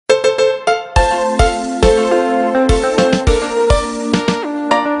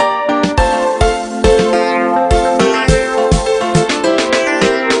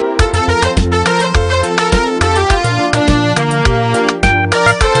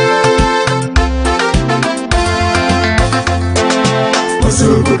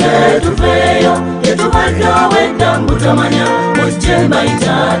tuveeyo yetubadde owedda mbutamanya mujje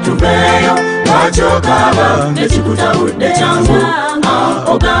mbayita tuveeyo lwaki okaaba nekikutabudde kyangu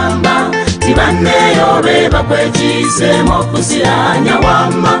ogamba tibanneeyo be bakwekiiseemu okusiranya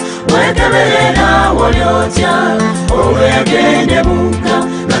wamma wekeberera wolyotya olwo yagende mukka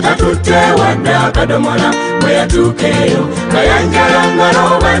nga tatutte wadde akadomola bwe yatuuka eyo kayanjalanga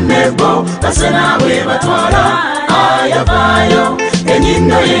n'obannebo basenaabwe batwala ayavaayo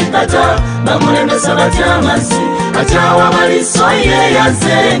enyindo yenkata bamulemesa batya amazzi akyawa maliso ye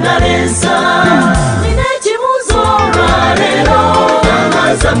yazenga lesa nina ekibuuzo olwaleero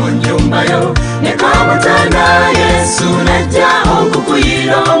tangaza mu nnyumba yo ne kamutanda Yesu najja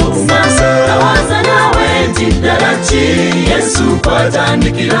okukuyira omufasa tawaza nawe nti ddala ki Yesu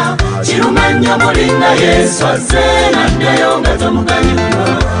kwatandikira kiruma nnyo mulinda Yesu azze naddayo nga tomuganyulwa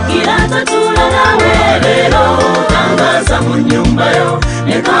gira tatula nawe leero tangaza mu nnyumba yo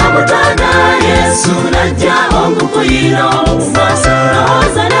ne kamutanda Yesu najja okukuyira omufasa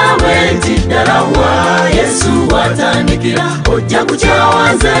tawaza nawe nti ddala wa Yesu watandikira ojja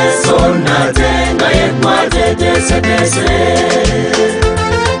kukyawanze sonnate nga yekwateteesetese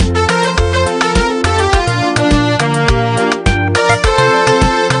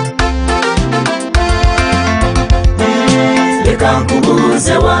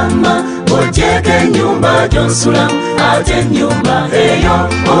kankubuuze wamma ojjeko ennyumba gy'onsulamu ate ennyumba eyo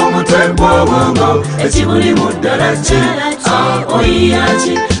omutwe gw'obwongo ekibulimu ddala ki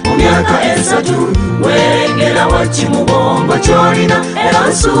oyiyaki mu myaka 3 weerengera waki mu bwongo ky'olina era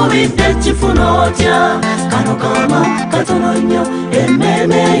nsuubidde kifuna otya kano kaama katono nnyo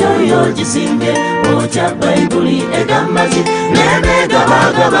emmeeme eyo y'ogisimbye otya bayibuli egamba ki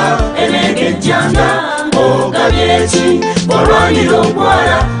n'eneegabagaba eneegejjanga ogabye eki olwanira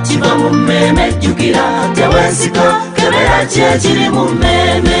okwala kiva mu mmeeme ejjukira tewensika kebera ki ekiri mu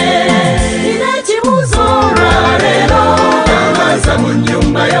mmeeme nina ekibuuzo olwaleero tangaza mu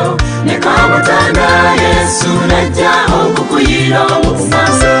nnyumba yo ne kamutanda Yesu najja okukuyira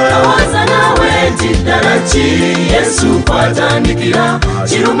omufasa tawaza nawe nti ddala ki Yesu kwatandikira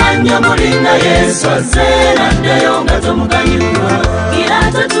kiruma nnyo mulinda Yesu azze naddayo nga tomuganyulwa gira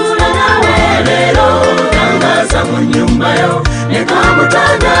tatula nawe leero tangaza mu nnyumba yo ne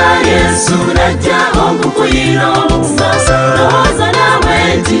kamutanda Yesu najja okukuyira omufasa tawaza nawe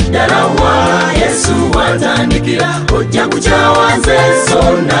nti ddala wa Yesu watandikira ojja kukyawanze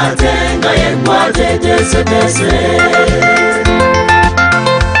sonnate nga yekwateteesetese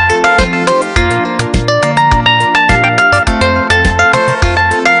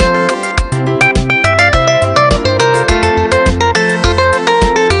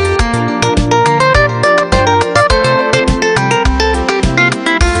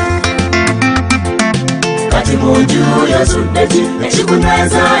munju yosuddeki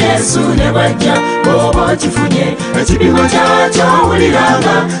ekikunyweza Yesu ne bwajja bw'oba okifunye ekipimo kyakyo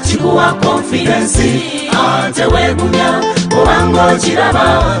owuliranga kikuwa konfidensi ate weegumya obanga okiraba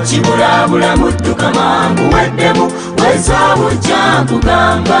kibulabula mudduka mangu weddemu weza bujja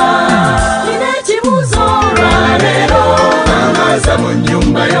nkugamba nina ekibuuzo olwaleero tangaza mu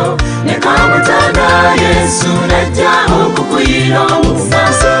nnyumba yo ne kamutanda Yesu najja okukuyira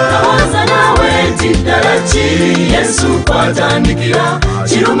omufasa tawaza nawe nti ddala ki Yesu kwatandikira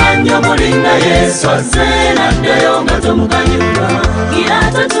kiruma nnyo mulinda Yesu azze naddayo nga tomuganyulwa gira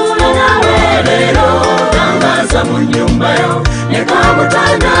tatula nawe leero tangaza mu nnyumba yo ne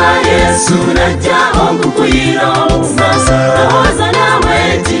kamutanda Yesu najja okukuyira omufasa tawaza nawe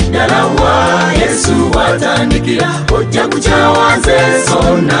nti ddala wa Yesu watandikira ojja kukyawanze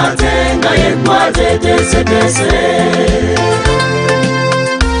sonnate nga yekwateteesetese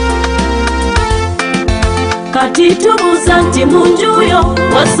kati tubuuza nti mu nju yo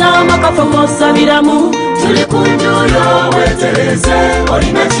wasama kafo kosabiramu tuli ku nju yo weetereze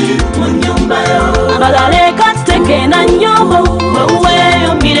olina ki mu nnyumba yo abalala katekena nnyombo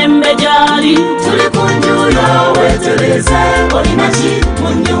wewuweeyo mirembe gyali tuli ku nju yo weetereze olina ki mu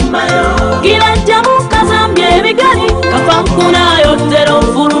nnyumba yo gira jjamu kazambye ebigali kafa nkunayo ddera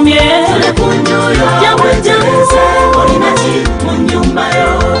ofulumye tuli ku nju yo weetereze olina ki mu nnyumba yo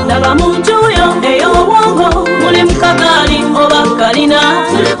laba mu nju yo ey'obwongo muli mukagaali oba kalina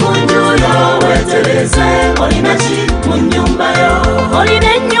tuli ku nju yo weetereze olina ki mu nnyumba yo olina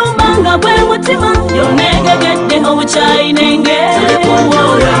ennyumba nga gwe mutima yonna egegedde obukyayinenge tuli ku nju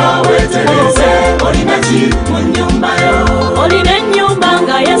yo weetereze olina ki mu nnyumba yo olina ennyumba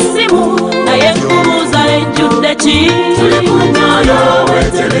nga yessimu naye kubuuza ejjudde ki tuli ku nju yo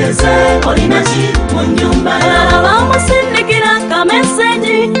weetereze olina ki mu nnyumba yo abamusindikira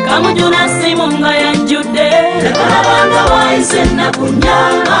kameseji kamujuna simu nga yajjudde tekalabanga wayise ennaku nnya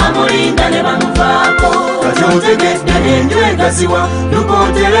amulinda ne bamuvaako kati otegedde enju egaziwa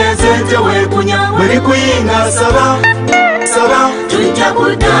lukontereze teweekunya bwe likuyinga saba tujja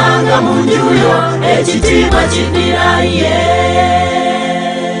kuddanga mu nju yo ekitiibwa kiddiraye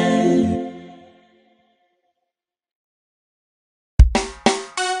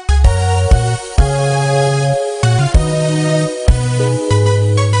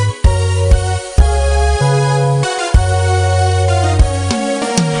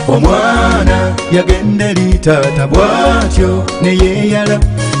omwana yagenda eri taata bw'atyo ne yeeyala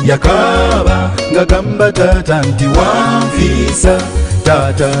yakaaba ng'agamba taata nti wanfiisa.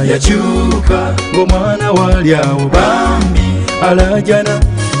 Taata yakyuka ng'omwana waali awo bambi alajana,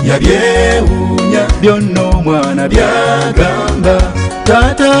 yabyewuunya byonna omwana byagamba.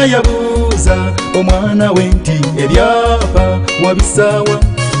 Taata yabuuza omwana we nti ebyapa wabisaawa?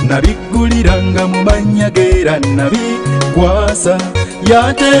 Nabigguliranga mu mannya geera nabikwasa.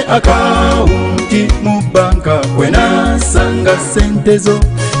 Yate akawunti mu banka kwe nasanga sente zo,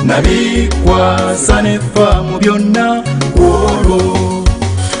 nabikwasa n'effaamu byonna kwolwo.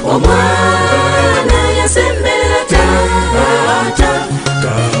 Omwana yasemberera taata,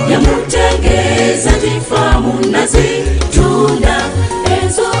 yamutegeeza nti ffaamu nazitunda,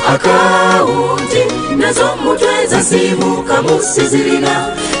 ezo akawunti nazo mutwe zasiimuka musi zirina,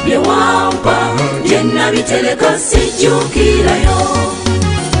 bye wampa bye nabitereka sijjukirayo.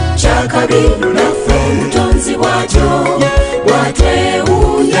 Kyakabi naffe obutonzi bwatyo,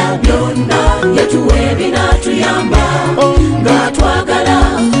 bwatwewuunya byonna yatuwa ebinaatuyamba, ng'atwagala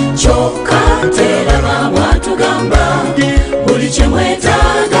kyokka teraba bwatugamba. Buli kye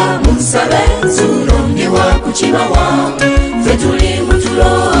mwetaaga munsabe nzuuno ndi wa kukibawa, ffe tuli mu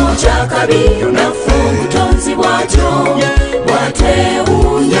tulo. Kyakabi naffe obutonzi bwatyo,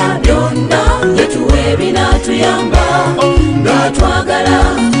 bwatwewuunya byonna yatuwa ebinaatuyamba, ng'atwagala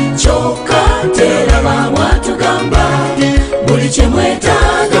kyokka teraba bwatugamba. Buli kye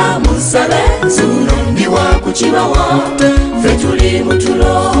mwetaaga munsabe nzuuno ndi wa kukibawa, ffe tuli mu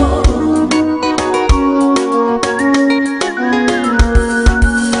tulo.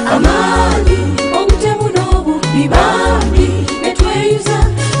 Amaanyi obutemu n'obubbi bambi ne tweyuza,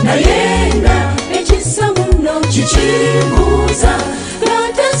 naye nga ekissa muno kikimbuuza.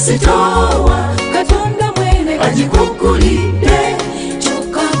 Taata sitoowa Katonda mwene agikuggulidde,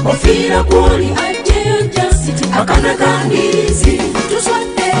 kyokka ofiira kwoli ajjeyo jasiti akanakandiizi.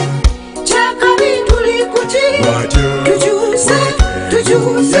 Tuswadde Kyakabi tuli kuti,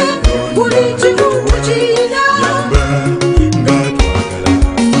 tukyuse buli kimu tukirina.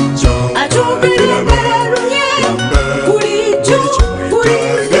 Atuberebererunye bulijjo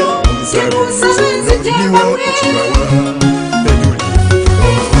temusabe nzijewamwe.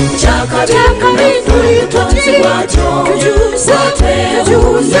 Kyakabi tuli tonzi bwatyo,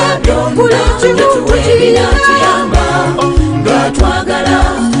 bwatwewuunya byonna yatuwa ebinaatuyamba, ng'atwagala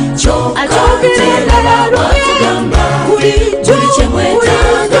kyokka teraba bwatugamba. Buli kye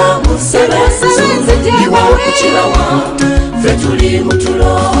mwetaaga munsabe nzuuno ndi wa kukibawa, ffe tuli mu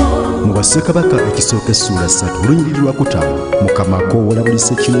tulo. Mu Bassekabaka ekisooka essula 3 olunyiriri lwa 5, Mukama akoowola buli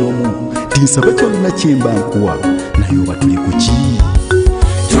ssekinomu ti nsabe kyolina kyemba nkuwa, naye oba tuli ku ki?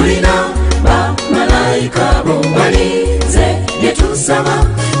 Tulina bamalayika bo balinze bye tusaba,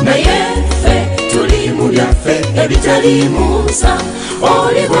 naye ffe tuli mu byaffe ebitaliimu nsa.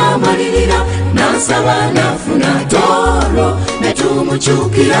 Oli bw'amalirira n'asaba n'afuna toolo, ne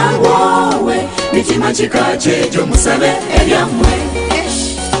tumukyukira woowe, mitima kika kyekyo musabe ebyammwe.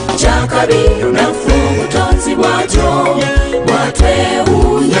 Kyakabi naffe obutonzi bwatyo,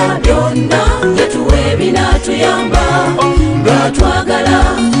 bwatwewuunya byonna yatuwa ebinaatuyamba, ng'atwagala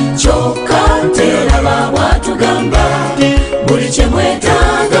kyokka teraba bwatugamba. Buli kye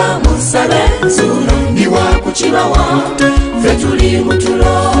mwetaaga munsabe nzuuno ndi wa kukibawa, ffe tuli mu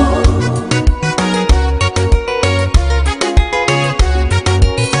tulo.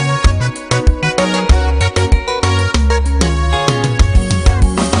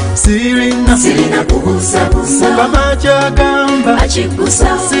 Sirina kubuusabuusa, Mukama kyagamba akiggusa,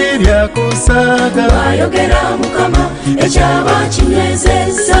 siryakusaaga. Bw'ayogera Mukama ekyaba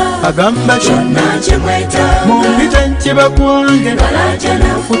kinywezezza, Agamba kyonna kye mwetaaga mumpite nkiba kwange,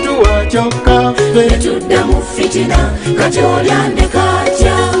 kalajana kutuwa kyokka ffe. tetudda mu fitina, kati olyandeka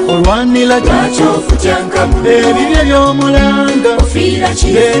atya? Olwanira Lwaki ofutya nkamu? ebibyo by'omulanga, Ofiira ki?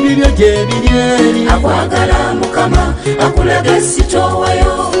 ebibyo gye biri eri. Akwagala Mukama akulaga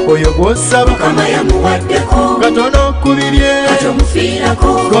sitoowayo, Oyo gw'osaba Mukama yamuwaddeko, katono ku bibye, kati omufiirako.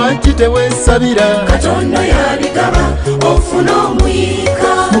 lwaki teweesabira? Katonda yabigaba ofuna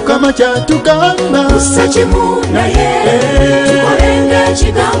omuyiika, Mukama kyatugamba kussa kimu naye tukolenga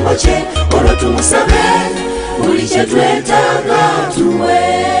ekigambo kye, olwo tumusabe buli kye twetaaga tuwe.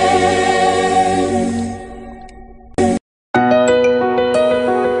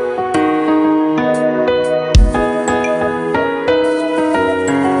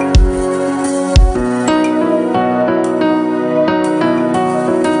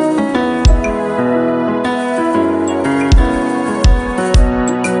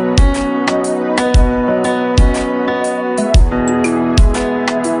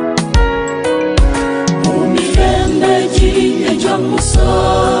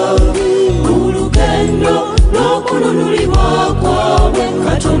 musa ku lugendo lw'okununulibwa kwabwe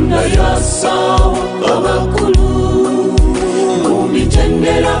Katonda yassaawo abakulu mu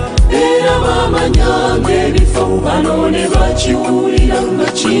mitendera era bamanyanga ebifo bano ne bakiwulira nga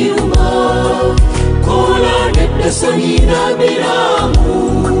kiruma kola n'eddesani n'abiramu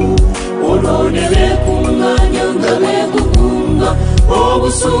olwo ne beekuŋŋaanya nga beegugunga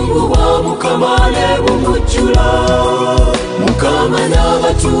obusungu bwa Mukama ne bumujjula Mukama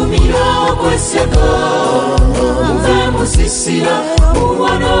n'abatumira okweseka muve musisira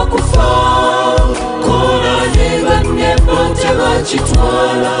muwa n'okufa kola ne banne bo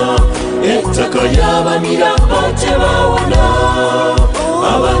tebakitwala ettaka ly'abamira bo tebawona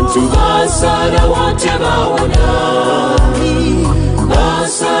abantu baasalawo tebawona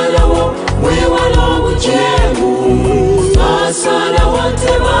baasalawo mwewala obujeemu baasalawo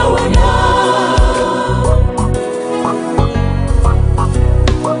tebawona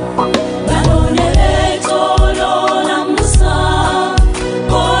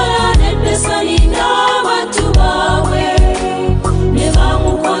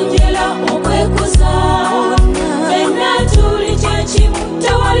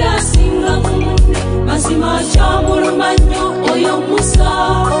Chamulumanyo oyo musa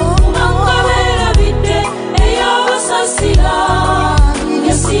mumangabera bidde eyabasasira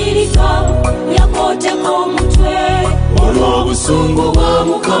yasirika yakoteka omutwe olw'obusungu bwa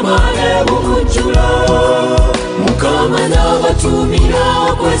Mukama ne bumujjula Mukama n'abatumira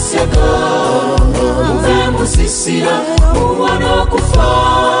okweseka muve musisira muwa n'okufa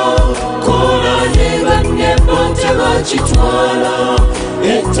kola ne banne bo tebakitwala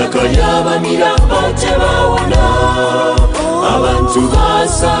ettaka ly'abamira bo tebawona abantu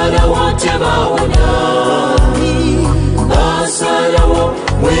baasalawo tebawona baasalawo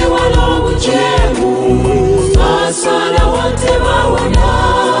mwewala obujeemu baasalawo tebawona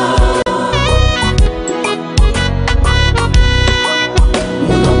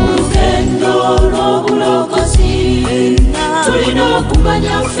muno mu lugendo lw'obulokozi tulina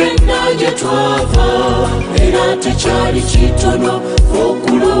okumanya ffenna gye twava era tekyali kitono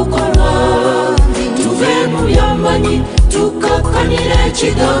okulokolwa tuve mu byamanyi tukakkanira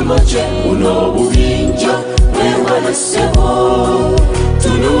ekigambo kye buno obubinja mwewale ssebo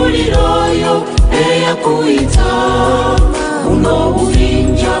tunuulira oyo eyakuyita buno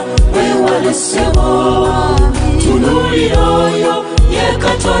obubinja mwewale ssebo tunuulira oyo ye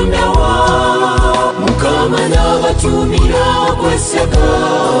Katonda wa Mukama n'abatumira okweseka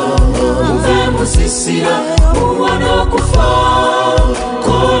muve musisira muwa n'okufa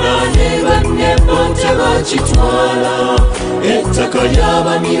kola ne banne bo tebakitwala ettaka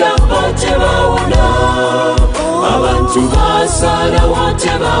ly'abamira bo tebawona abantu baasalawo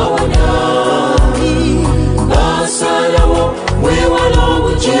tebawona baasalawo mwewala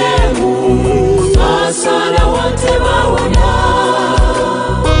obujeemu baasalawo tebawona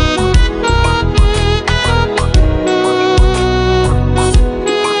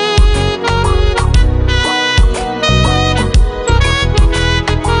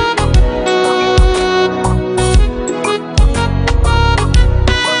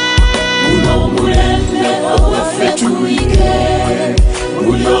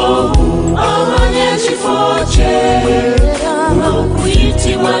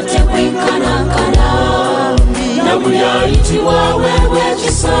okuyitibwa tekwenkanakana na buli ayitibwa weebwa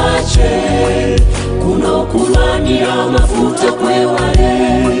ekisa kye kuno okulwanira amafuta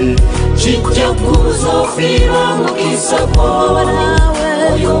kwewale kijja kuza ofiirwa mukisa gwo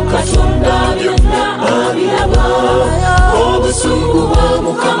oyo Katonda byonna abiraba obusungu bwa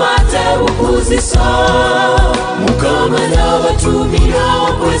Mukama tebukuzisa Mukama n'abatumira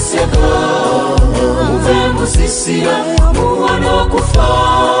okweseka muve musisira muwa n'okufa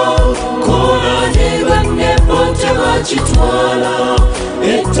kola ne banne bo tebakitwala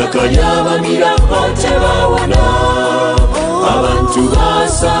ettaka ly'abamira bo tebawona abantu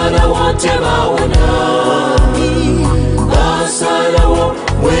baasalawo tebawona baasalawo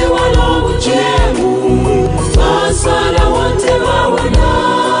mwewala obujeemu baasalawo tebawona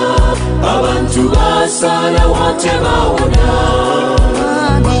abantu baasalawo tebawona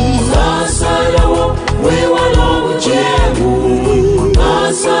baasalawo mwewala obujeemu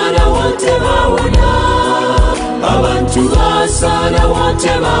baasalawo tebawona abantu baasalawo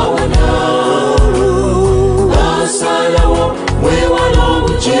tebawona baasalawo mwewala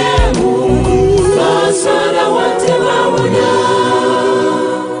obujeemu baasalawo tebawona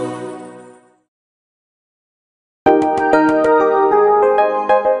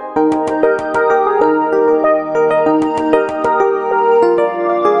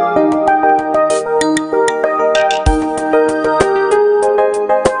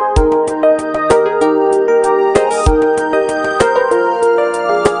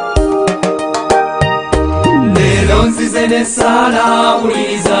sala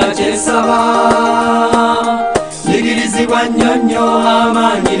uliriza kyesaba nyigirizibwa nnyonnyo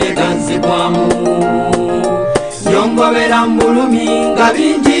amaanyi ne ganzibwamu nyongobera mbulumi nga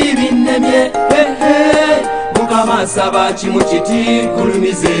bingi binnemye mukama asaba kimu kiti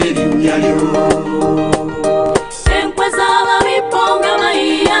gulumiza erinnya lyo enkwe z'ababipo nga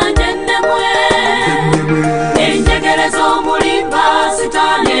bayiyanja ennemwe enjegere z'omulimba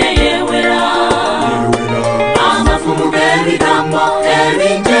sitaani eyewera amafumu g'ebigambo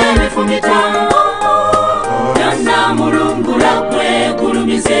ebingi ebifumita byonna mulungula gwe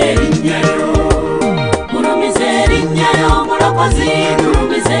gulumiza erinnya lyo gulumiza erinnya lyo mulokozi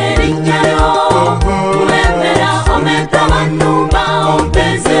gulumiza erinnya lyo mulembera omeka bannumba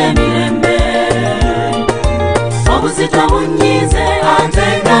ompeza emirembe obuzito bunyize ate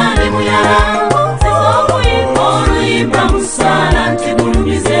nga ne muyala oluyimba musaala nti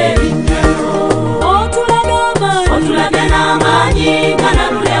gulumiza erinnya lyo otulage n'amaanyi nga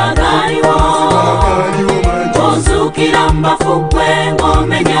nalule agaliwo ozuukira mbafu gwe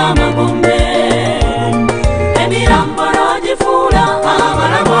ng'omenya amagombe emirambo n'ogifuula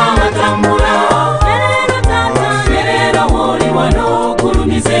abalamu abatambula ne leero w'oli wano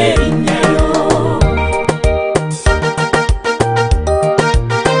gulumiza erinnya lyo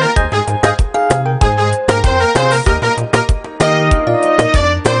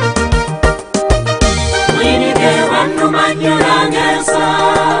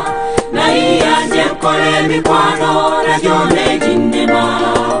mikwano nagyo neginnema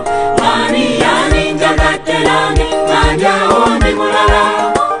ani yaninjagatterange nanjawo ndi mulala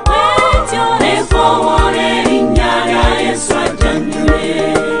etyo nekowoola erinnya lya yesu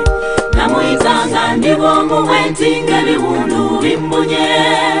ajjanjule namuyitanga ndi bwongu bwentinga ebiwundu bimbunye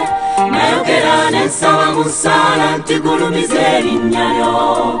nayogera nensaba mu ssaala nti gulumiza erinnya lyo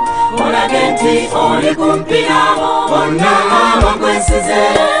olage nti oli kumpi abo bonna abagwesize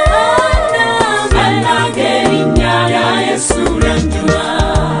erinnya lya yesu lyanjula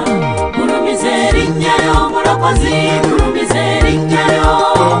gulumiza erinnya lyo mulokozi gulumiza erinnya lyo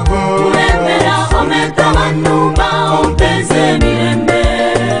mulembera omeka bannumba ompeza emirembe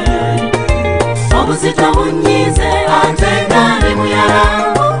obuzito bunyize ate nga ne muyala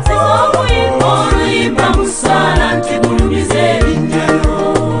oluyimba musaala nti gulumiza erinnya lyo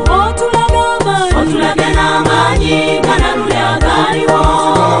otulage n'amaanyi nga nalule agaliwo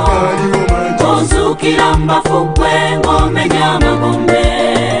ozuukira mbafu gwe ng'omenya amagombe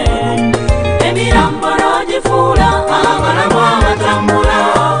emirambo n'ogifuula abalamu abatambula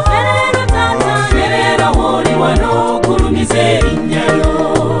ne leero w'oli wano gulumiza erinnya lyo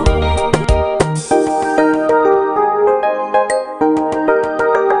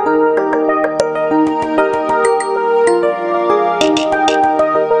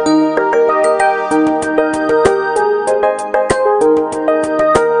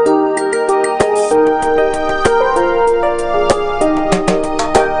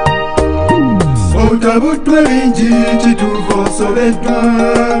otabuddwa bingi kituufu osobeddwa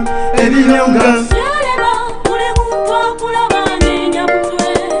ebinyonga yaleba buli muntu akulaba n'enyabutwe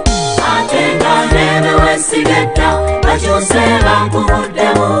ate nga nebewesigetta bakyuse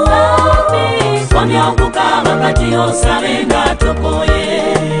bankubuddemu komya okukaaba kati osabe nga tokoye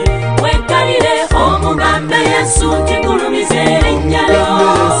wekkalire omugambe yesu nti gulumiza erinnya lyo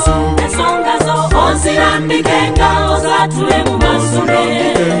ensonga zo ozirambike nga ozatule mu maaso ge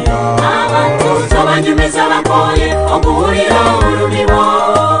abantu tobanyumiza bakoye okuwulira obulumi bwo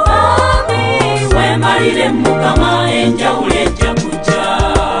wemalire mukama enjawulo ejja kujja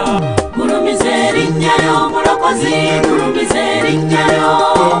gulumiza erinnya lyo mulokozi gulumiza erinnya lyo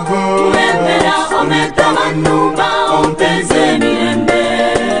mulembera omeka bannumba ompeza emirembe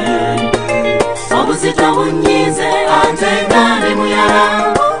obuzito bunyize ate nga ne muyala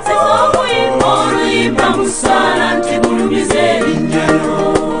oluyimba musaala nti gulumiza erinnya lyo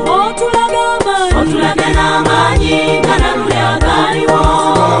otulage n'amaanyi nga nalule agaliwo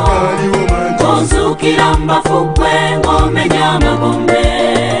ozuukira mbafu gwe ng'omenya amagombe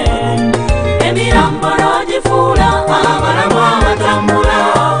emirambo n'ogifuula abalamu abatambula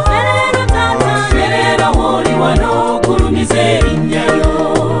ne leero w'oli wano gulumiza erinnya lyo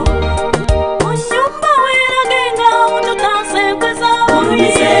mu nnyumba weerage nga otutaasa enkwe zaabwe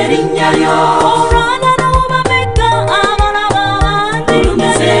gulumiza erinnya lyo olwana n'obameka abalaba bangi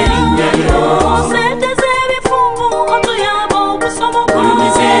gulumiza erinnya lyo sente z'ebifunvu otuyamba okusoboka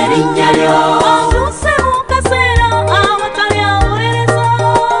gulumiza erinnya lyo atuuse mu kaseera awatali awolereza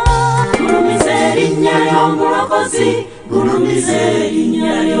gulumiza erinnya lyo mulokozi gulumiza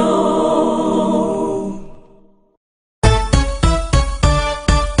erinnya lyo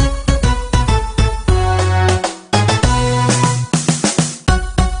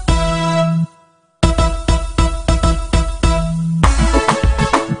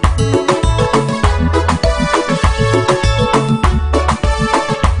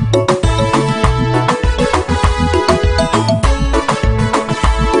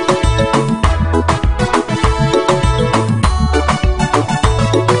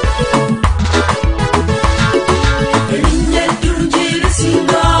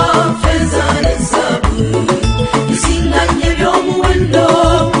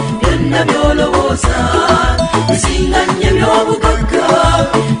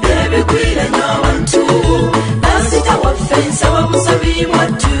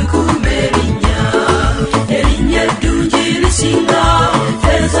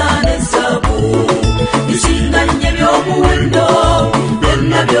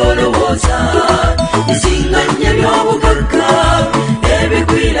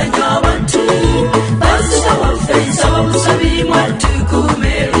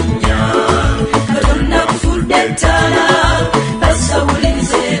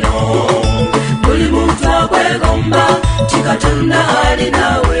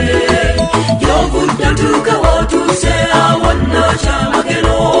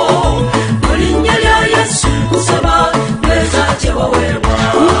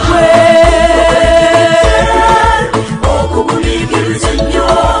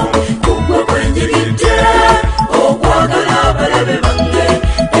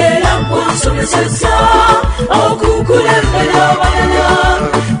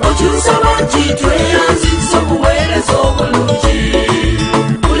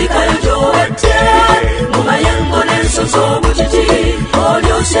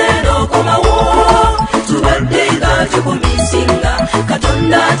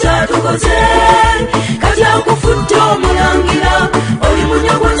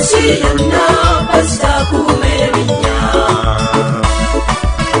yonna pasita kuuma ebinnya.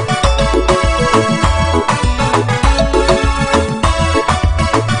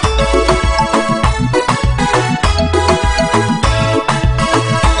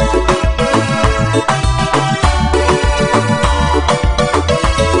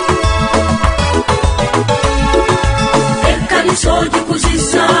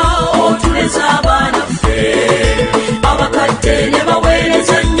 Sojikuzisa otuleza abaana ffe abakadde ne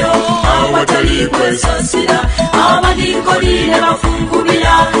baweereza nnyo awatali kwesasira abadiikoni ne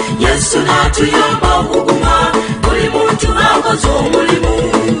bafungubira Yesu n'atuyamba okuguma buli muntu akoze omulimu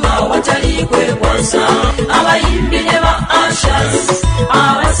awatali kwekwasa abayimbi ne ba ashas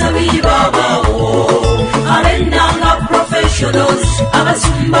abasabi babaawo ab'ennanga professionals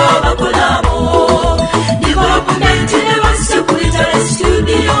abasumba abakolabo development ne basekulitale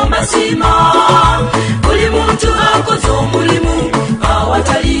studio masima buli muntu akoze omulimu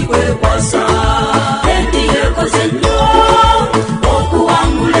awatali kwekwasa endi yekoze nnyo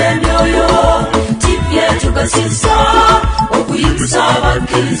okuwangula emyoyo tivi etugasiza okuyimusa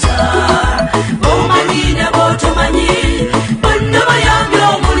abakkiriza bomanyi ne botomanyi bonna bayambye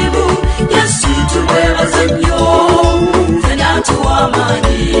omulimu Yesu tumwebaza nnyo fena tuwa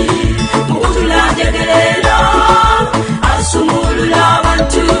amaanyi mukutulanjegerera asumulula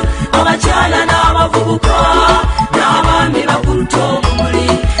abantu abakyala n'abavubuka n'abaami bakutte omumuli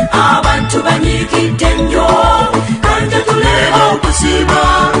abantu banyiikidde nnyo kanje tuleeba okusiima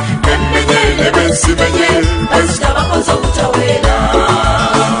bemmenye ne bensimenye basita bakoze obutaweera.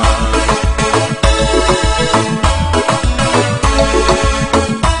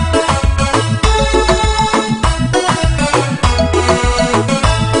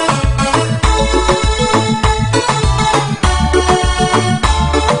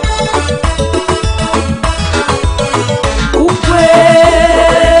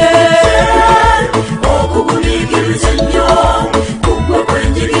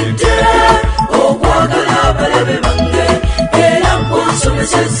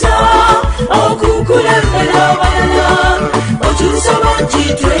 Okukulembera abalala okyusa bangi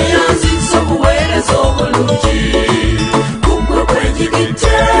tweyanziza okuweereza obulungi kugwe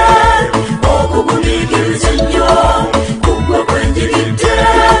kwenjigidde okugumiikiriza ennyo kugwe kwenjigidde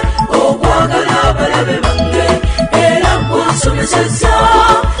okwagala abalabe bange era gwonsomesezza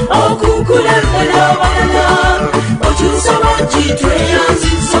okukulembera abalala okyusa bangi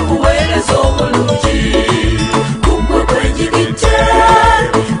tweyanziza okuweereza obulungi kugwe kwenjigidde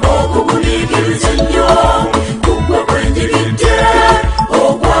okugumiikiriza ennyo kugwe kwenjigidde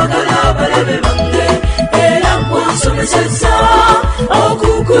okwagala abalabe bange era gwonsomesezza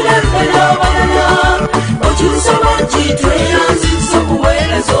okukulembera abalala okyusa bangi tweyanziza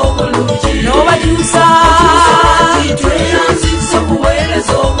okuweereza obulungi n'obakyusa tweyanziza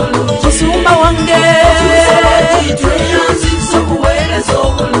okuweereza obulungi musumba wange tweyanziza okuweereza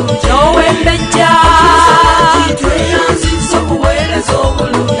obulungi n'owembejja tweyanziza okuweereza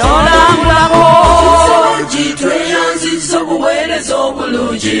obulungi n'olambulabo tweyanziza okuweereza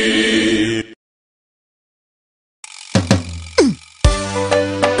obulungi.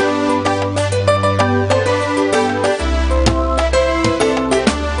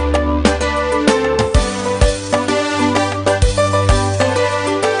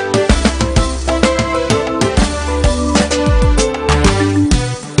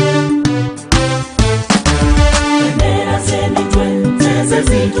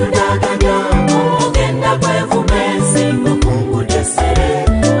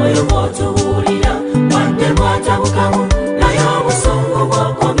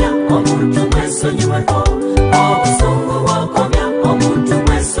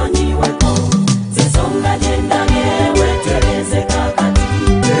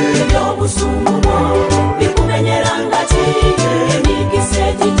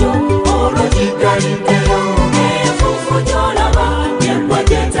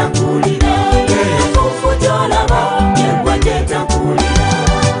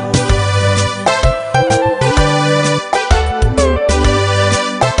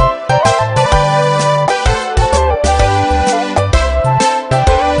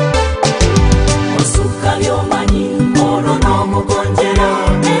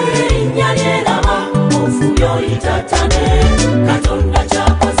 Katonda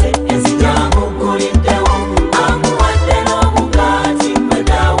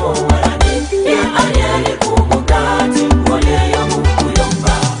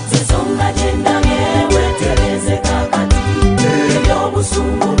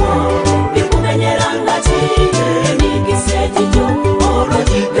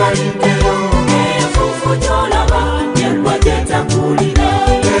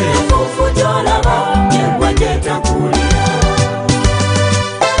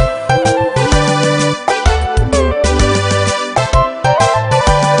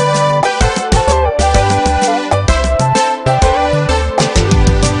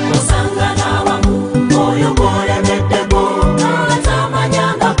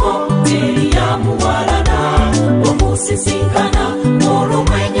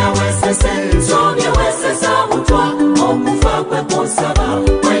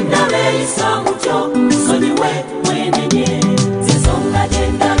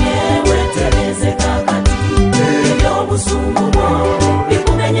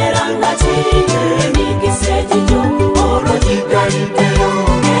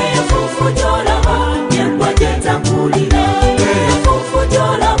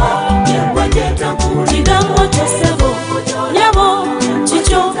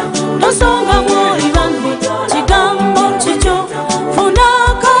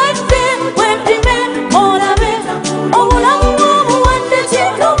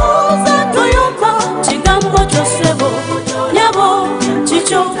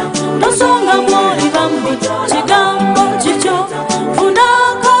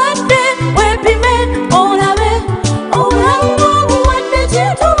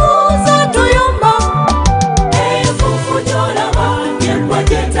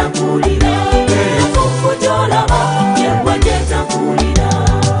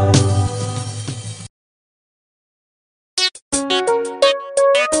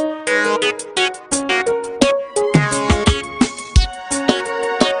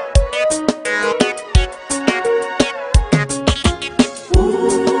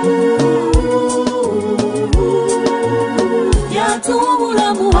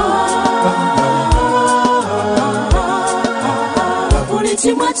buli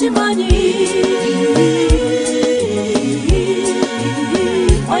kimwe kimanyi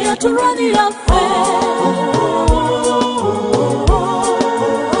oyatulwanira ffe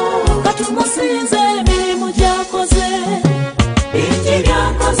katumusinze emirimu gyakoze bingi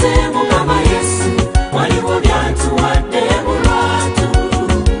byakoze Mukama Yesu waliwo byatuwadde bulwatu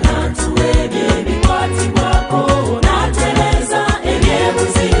n'atuwa ebyebikwatibwako n'atereza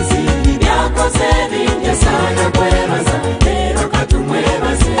ebyebuzizi byakoze bingi asaana kwebaza leero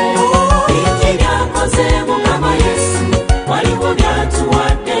katumwebaze bingi byakoze Mukama Yesu waliwo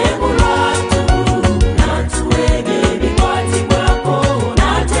byatuwadde bulwatu n'atuwa ebyebikwatibwako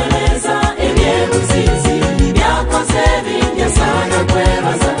n'atereza ebyebuzizi byakoze bingi asaana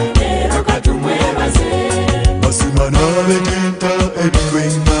kwebaza leero katumwebaze Masima n'abegenta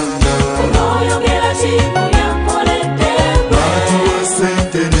ebitwenganga olw'oyogera kimu yakoledde batuwa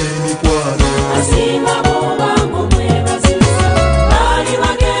ssente n'emikwano asinga bw'obanga omwebaziza baali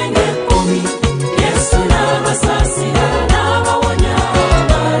bagenge 10 Yesu n'abasaasira n'abawonya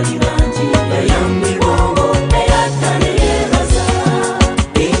baali bangi yayambibwongo eyadda ne yeebaza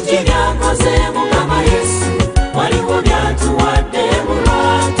bingi byakoze Mukama Yesu waliwo byatuwadde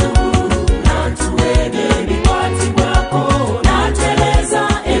bulwatu n'atuwa ebyebikwatibwako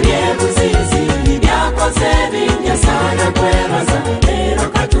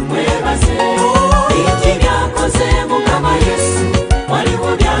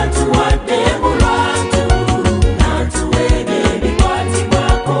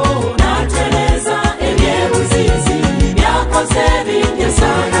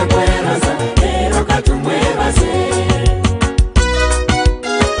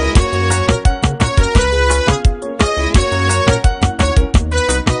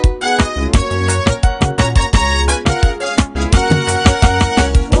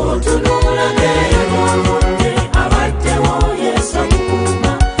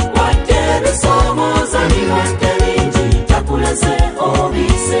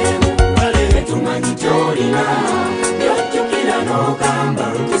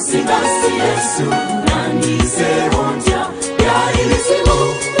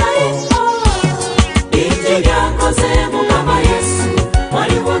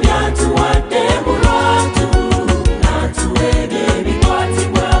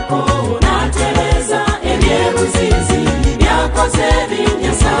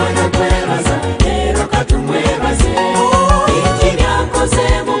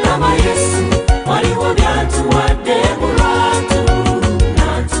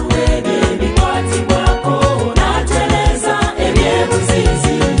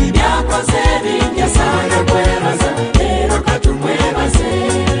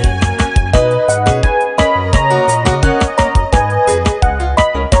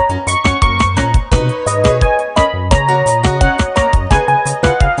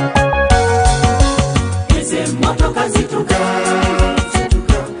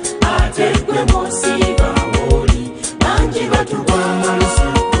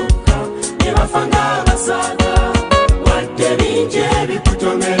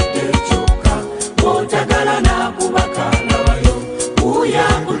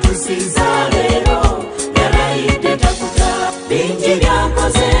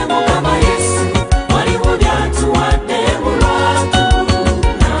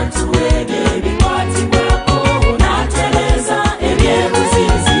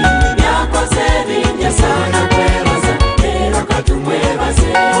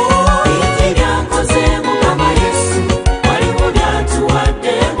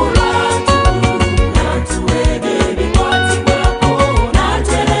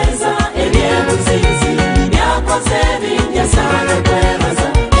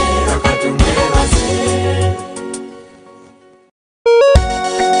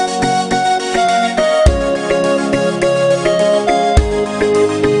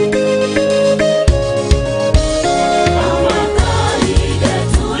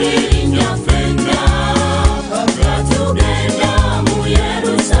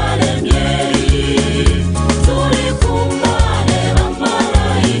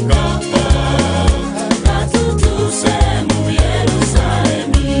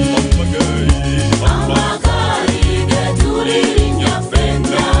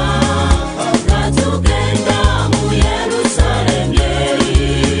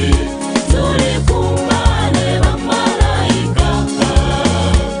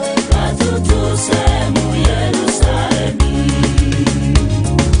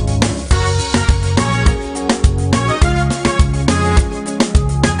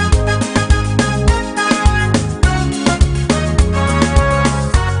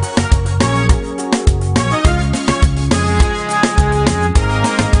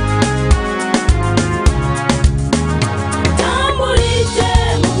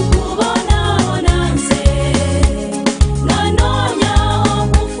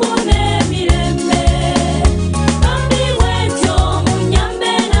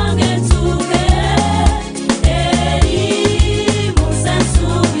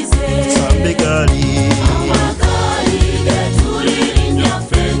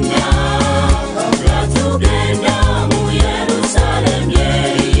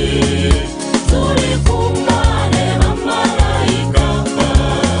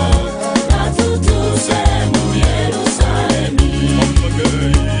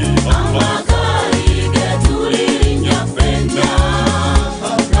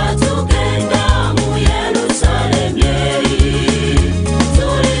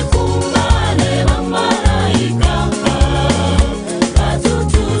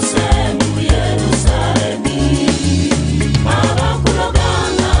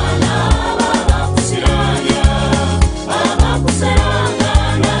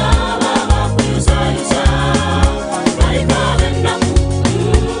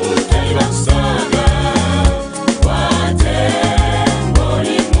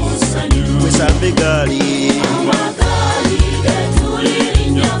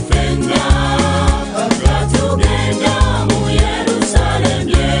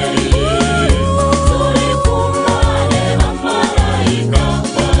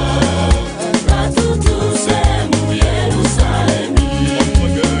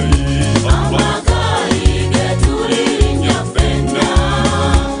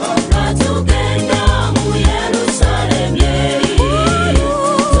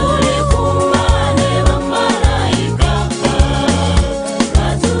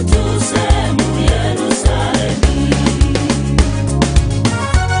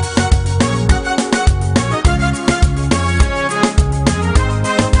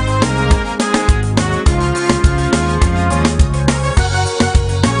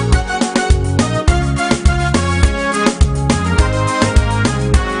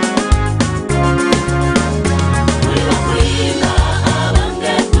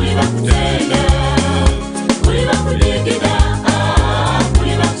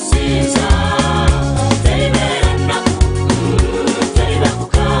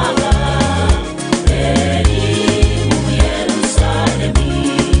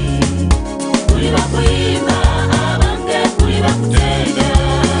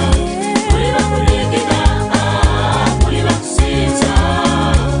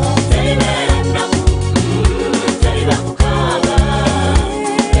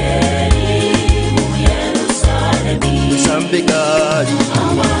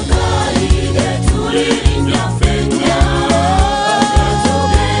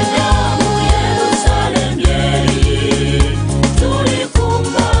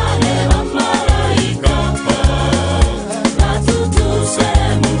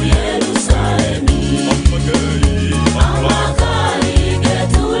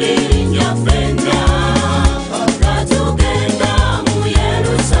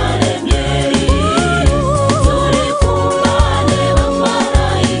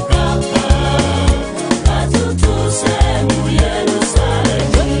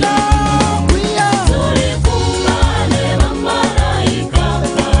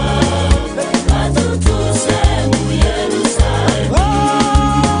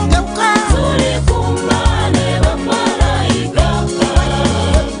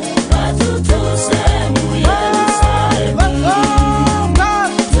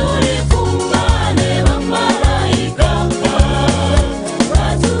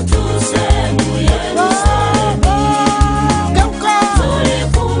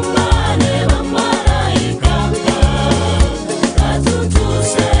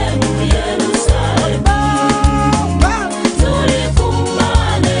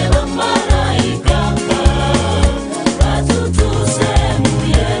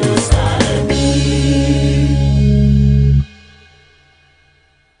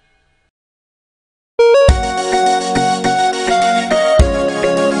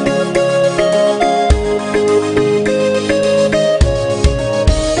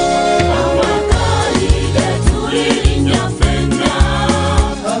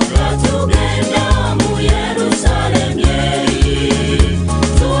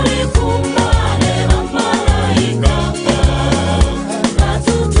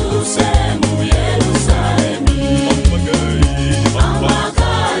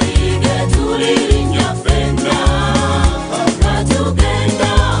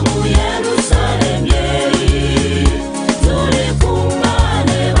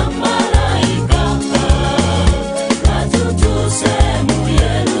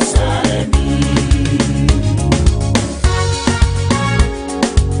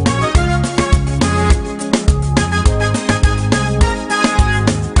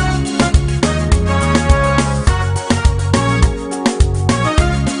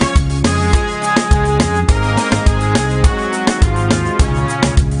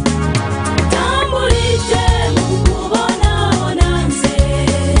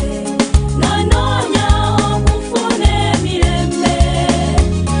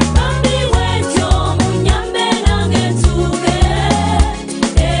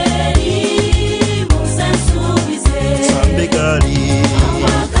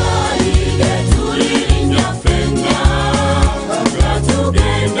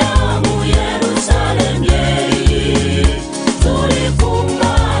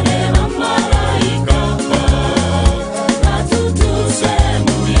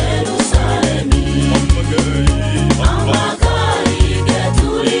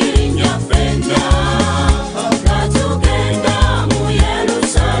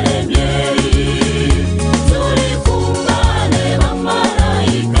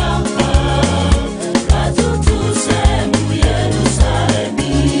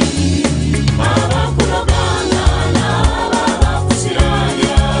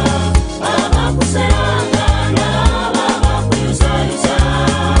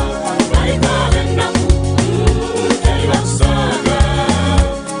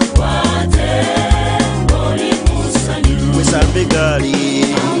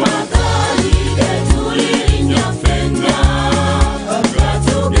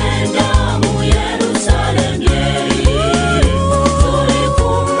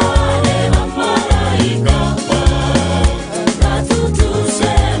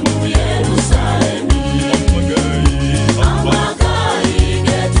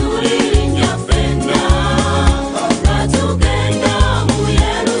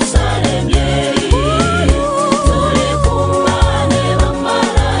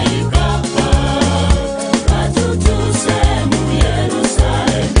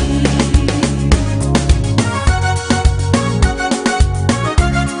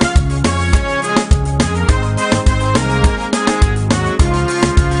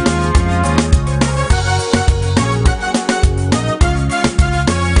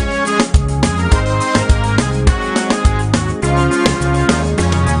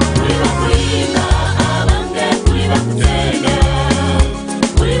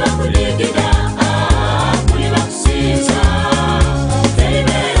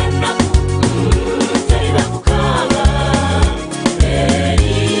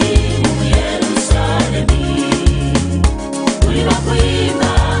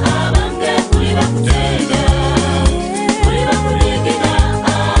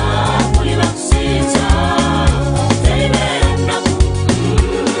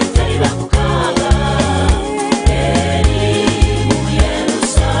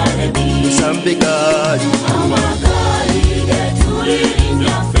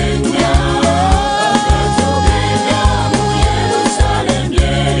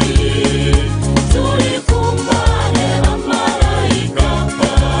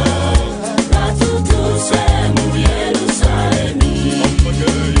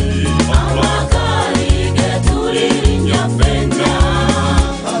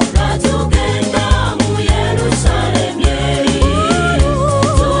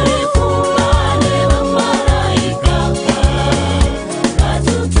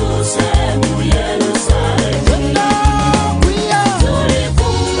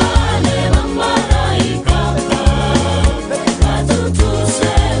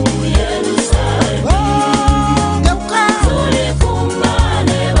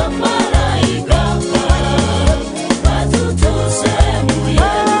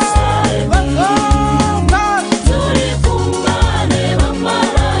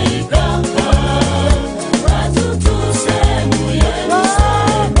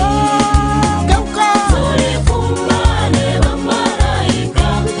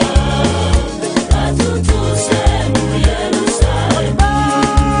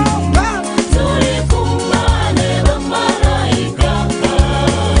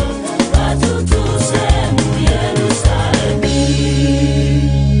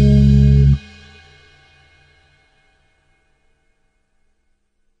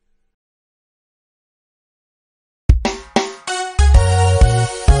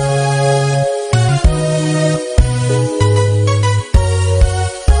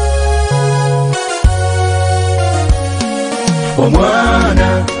omwana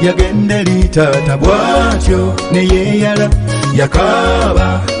yagenda eri taata bw'atyo ne yeeyala yakaaba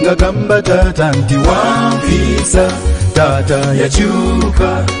nga gamba taata nti wampiisa. Taata yakyuka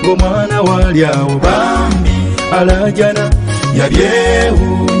ng'omwana waali awo bambi alajana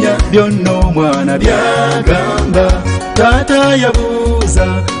yabyewuunya byonna omwana byagamba. Taata yabuuza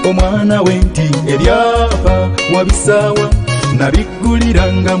omwana we nti ebyapa wabisaawa?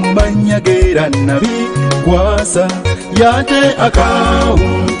 Nabiguliranga mu mannya geera nabikwasa. Yate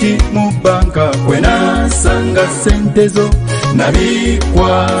akawunti mu banka kwe nasanga sente zo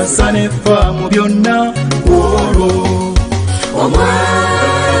nabikwasa n'effaamu byonna olwo.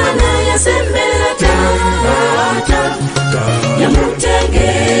 Omwana yasemberera taata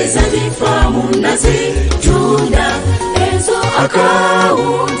yamutegeeza n'effaamu nazitunda. Ezo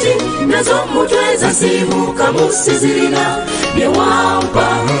akawunti nazo mutwe zasiimuka musizirina. Bye wampa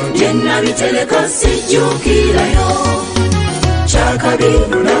bye nabitereka sijjukirayo.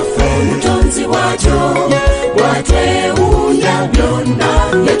 Kyakabiri naffe omutonzi bw'atyo bw'atwewuunya byonna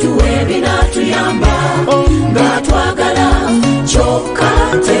yatuwa ebinaatuyamba ng'atwagala kyokka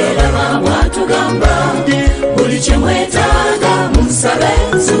teraba bw'atugamba buli kye mwetaaga munsabe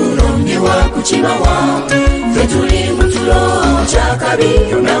nzuuno ndiwa kukibawa. Ffe tuli mu tulo.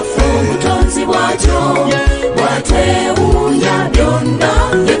 Kyakabiri naffe omutonzi bw'atyo bw'atwewuunya byonna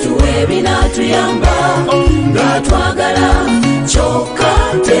yatuwa ebinaatuyamba ng'atwagala kyokka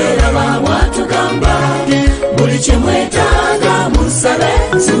teraba bw'atugamba buli kye mwetaaga munsabe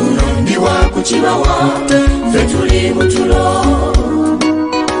nzuuno ndiwa kukibawa. Ffe tuli mu tulo.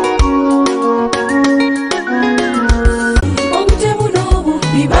 Obutemu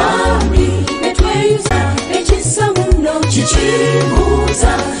n'obubbi bambi betweyuza ekissa muno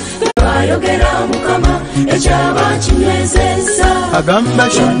kikimbuuza. Bayogera Mukama ekyaba kinywezezza. Agamba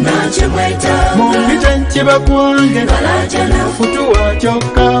kyonna kye mwetaaga mumpite nkibagwange kalajana futuwa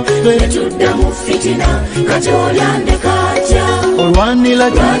kyokka ffe tuddamu fitina kati olyandeka atya. olwanira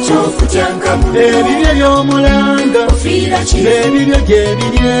lwaki okutyankamu ebibyo by'omulanga ofiira ki ebibyo gye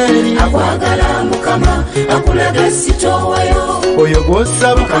biryeri. akwagala Mukama akulaga sitowayo. Oyo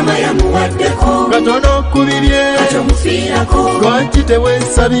gw'osaba Mukama yamuwaddeko katono ku bibyeri. kati omufiirako Lwaki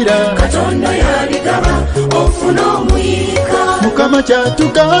teweesabira Katonda yaligaba ofuna omuyiika. Mukama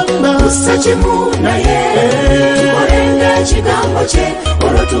kyatugamba tussa kimu naye tukolenga ekigambo kye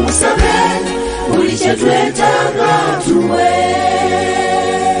olwo tumusabe buli kye twetaaga tuwe.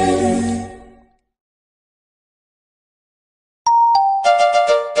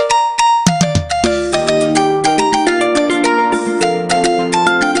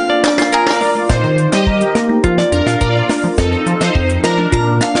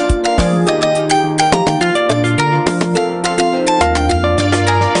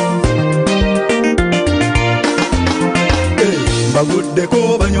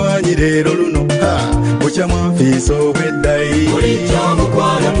 Baguddeko banywanyi leero luno bukya mwanfiisa obweddayi. bulijjo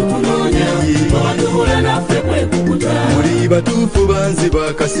mukwala tukunoonya bawatubula naffe kwekukuta. Muli batuufu banzi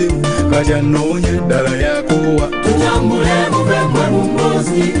bakasimu kati anoonya ddala yakoowa. tutambule muve mwe mu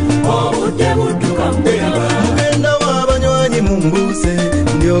mboozi obudde budduka mbulaba. Mugenda w'abanywanyi mumbuuse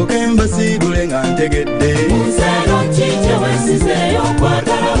ndyoke mbasiibule nga ntegedde. muzeero ki kye weesizeeyo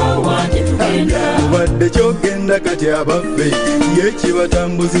kwagala wange tugenda. Kubadde kyogenda kati abaffe ye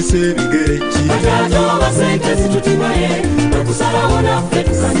kibatambuzisa ebigere ki. Bataata oba sente zitutimaye okusalawo naffe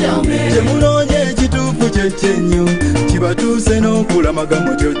tukanyambe. Temunoonya ekituufu kyekyenyo kibatuuse n'okulamaga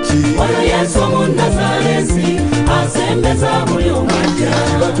mutyo ki. Oyo Yesu Omunnazaaleesi asembeza buli omwajja.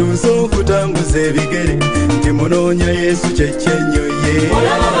 Batuuse okutambuza ebigere nti munoonya Yesu kyekyenyo ye.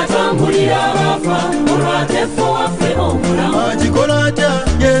 olaba batambulira abafa olwateffe waffe omulamu. Akikola atya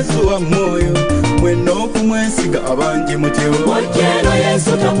Yesu wa mwoyo mwenna okumwesiga abangi mutyo. Ojjeeno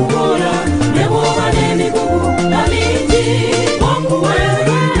Yesu takugoola ne bw'oba n'emigugu namingi wanguwe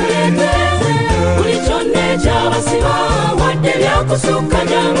tuleete buli kyonna ekyabasiba wadde byakusukka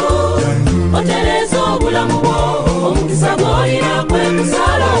jangu otereeza obulamu bwo omukisa gw'olina kwe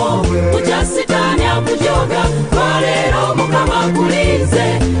kusalawo kukya sitaani akujooga lwaleero Mukama akulinze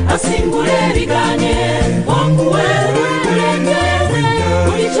asingula ebiganye wanguwe tuleete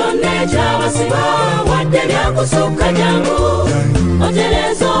buli kyonna ekyabasiba wadde byakusukka jangu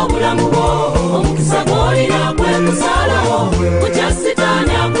otereeza obulamu bwo omukisa gw'olina kwe kusalawo kukya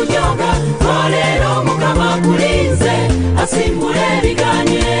sitaani akujooga lwaleero Mukama akulinze asimbula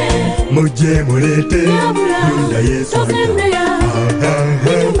ebiganye. Mujje muleete yunda Yesu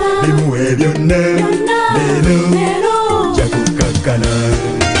bimuwe byonna leero jakukakkana.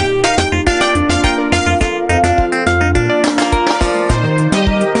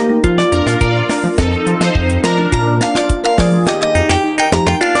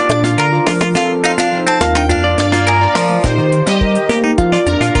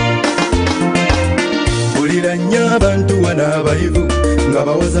 nga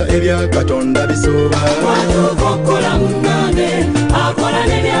bawoza ebya Katonda bisooba. Watukokola munange akola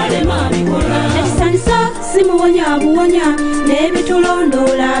nebyalema bikola. Ekisanisa simuwonya buwonya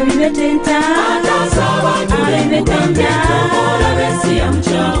n'ebitulondoola bibetenta. Ataasa abantu b'emugambe tokola b'ensi ya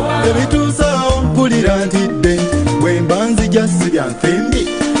mukyawa. Ebituusaawo mpulira ntidde bwe mba nzija si bya nfembi.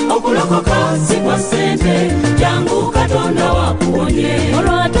 Okulokoka si kwa ssente jangu Katonda wakuwonye.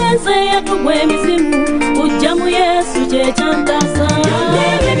 Olwo ate nze yatugwa emizimu kujja mu Yesu kyekyantasa. Byonna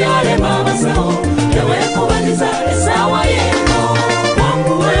ebyo byalema abasawo teweekubaniza essaawa y'eno.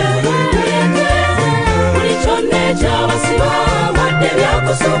 Wanguwe mulete buli kyonna ekyabasiba wadde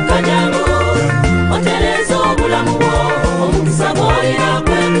byakusukka jangu. Otereeza obulamu bwo omukisa gw'olina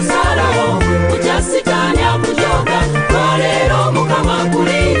kwekusalawo kutya sitaani akujooga. Lwaleero Mukama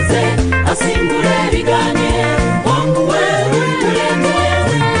akulinze asimbula ebiganye. Wanguwe mulete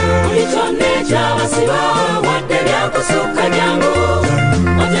buli kyonna ekyabasiba wadde byakusukka jangu.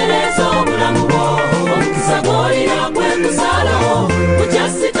 Otereeza obulamu bwo omukisa gw'olina kwekusalawo kutya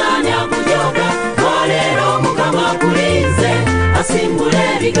sitaani akujooga. Lwaleero Mukama akulinze asimbula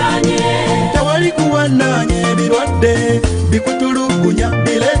ebiganye. Tewali kuwanaanya ebirwadde bikutulugunya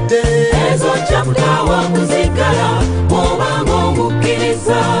bilete. Ezo kyakutaawa okuzigala bw'obanga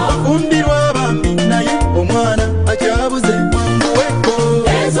omukkiriza. Afumbirwa abambi naye omwana akyabuze mwanguweko.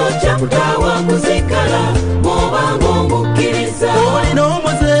 Ezo kyakutaawa okuzigala bw'obanga omukkiriza. Olina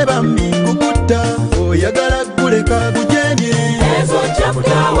omuze bambi kukutta oyagala guleka gujemye. Ezo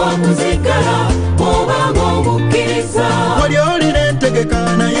kyakutaawa okuzigala bw'obanga omukkiriza. Wali olina entegeka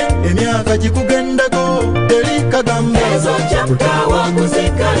naye emyaka gikugendako teri kagamba. Ezo kyakutaawa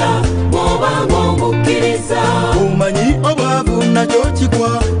okuzigala bw'obanga omukkiriza. Omanyi obwavu nakyo kikwa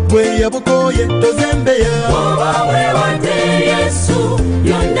bwe yabukooye tozembeya. Bw'oba weewadde Yesu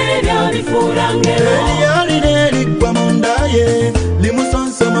byonna ebyabifuula ngero. Eryalina eriggwa munda ye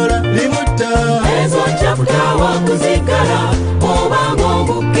limusonsomola limutta. Ezo kyakutaawa okuzigala bw'obanga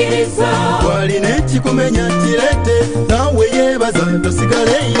omukkiriza. Walina ekikumenya kirete nawe yeebaza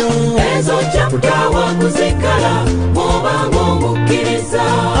tosigaleyo. Ezo kyakutaawa okuzigala bw'obanga omukkiriza.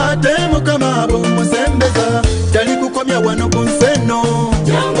 Ate Mukama bw'omusembeza talikukomya wano ku nseno.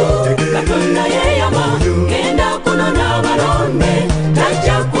 Jangu Katonda yeeyama genda kunona abalonde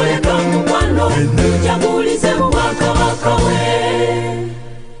tajja kuleka mukwano jagulize mu bwakabaka we.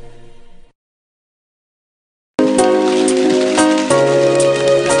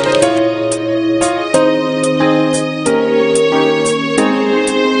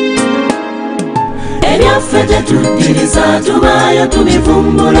 Ebyaffe tetuddiriza tubaayo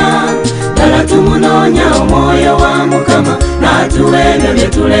tubivumbula. Ddala tumunoonya omwoyo wa Mukama n'atuwa ebyo bye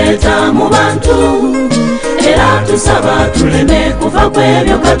tuleeta mu bantu. Era tusaba tuleme kufa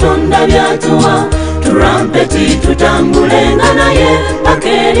kw'ebyo Katonda by'atuwa. Trumpeti tutambulenga naye paka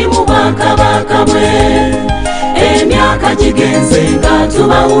eri mu bwakabaka bwe. Emyaka gigenze nga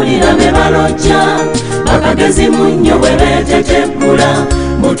tubawulira be balojja. Bakagezi munnyo bwe beeteteggula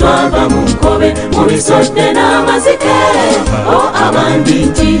mutwava mu nkobe mu bisodde n'amazike. Abandi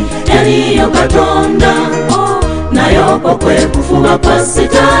nti eriyo Katonda naye okwo kwe kufuba kwa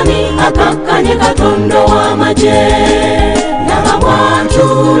sitaani akakkanye Katonda ow'amagye. Laba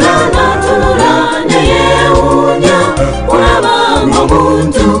bw'atuula n'atunula ne yeewuunya kulaba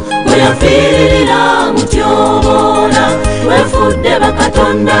ng'omuntu gwe yafiiririra mu tyoboola. Wefudde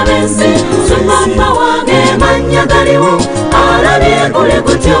bakatonda b'ensi Supapa wange mannya galiwo alabye gule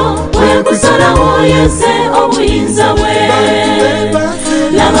gutyo bwekusalawo yese obuyinza bwe.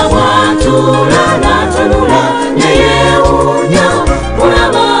 Laba bw'atuula n'atunula ne yeewuunya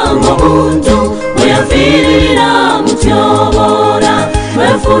kulaba ng'omuntu bwe yafiiririra mu tyoboola.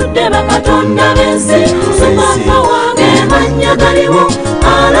 Wefudde bakatonda b'ensi Supapa wange mannya galiwo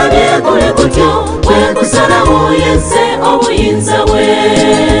alabye gule gutyo bwekusalawo yese obuyinza bwe.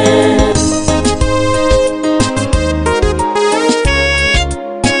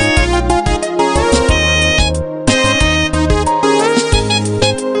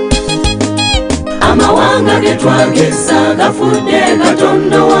 Amawanga ge twageza gafudde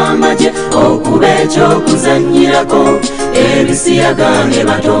Katonda w'amagye okuba ekyokuzannyirako. Ebisiyaga ne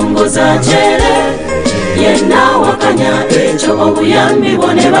batongoza kyere yenna wakanya ekyo obuyambi bwo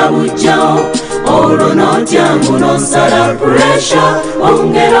ne babugjawo. Olwo n'otyangu n'osala puresha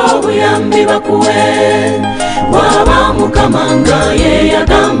ongera obuyambi bakuwe. Bw'aba Mukama nga ye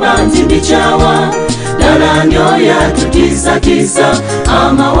yagamba nti ndikyawa. Ddala ndyoyo atutiisatiisa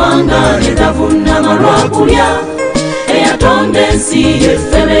amawanga ne gavunnama lwakulya. Eyatonda ensi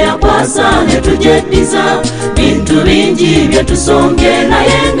yeffe be yakwasa ne tugyeddiza. Bintu bingi bye tusombye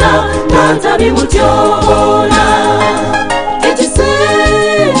naye nga taata bimutyoboola. Ekiseera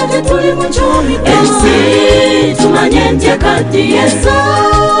tumanye ntya kati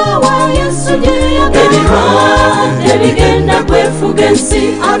yesawa Yesu ebirwa ebigenda kwefuga ensi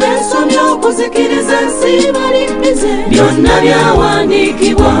ab'ensonyi okuzikiriza ensi balimbize byonna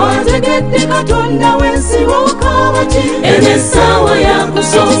byawandiikibwa wategedde Katonda w'ensi bw'okaaba ki eb'essaawa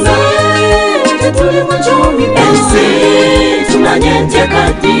yakusonga tetuli mu kyumi ensi tumanye ntya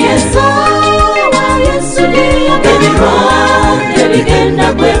kati yesawa Yesu ebirwa ebigenda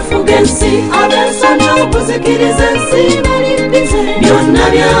kwefuga ensi ab'ensonyi okuzikiriza ensi balimbize byonna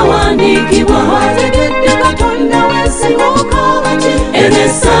byawandiikibwa wategedde Katonda w'ensi bw'okaaba ki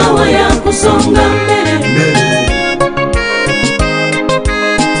eb'essaawa yakusonga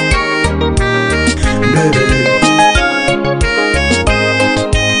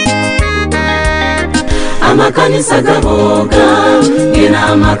amakanisa gaboga gena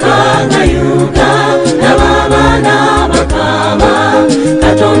amakanga yuga n'abaana bakaba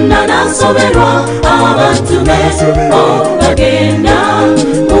Katonda nasoberwa abantu be bagenda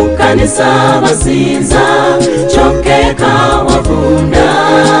mu kanisa basinza kyokeka wavunda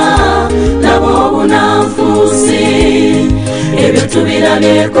nabo bunanfuusi ebyo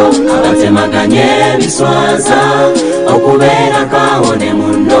tubirabyeko abatemaganye biswaza okubeera kawone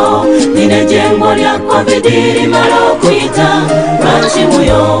muno nine jengo lya COVID limala okuyita lwaki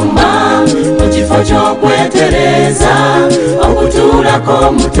muyomba mu kifo ky'okwetereza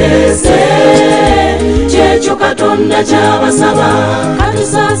okutuulako muteese kyekyo Katonda kyabasaba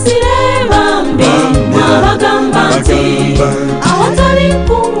katusaasire bambi abagamba nti awatali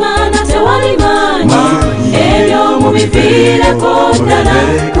kuŋŋaana tewali maanyi ebyo mubiviireko ddala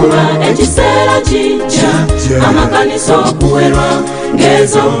kuba ekiseera kijja amakanisa okuwerwa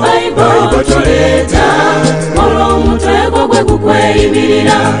ng'ezo bayibolo toleeta olw'omutwe gwo gwe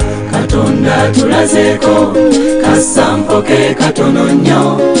gukweyimirira Katonda tulazeeko kasampo ke katono nnyo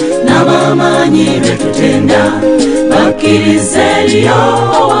n'abamaanyi be tutenda bakkirize eriyo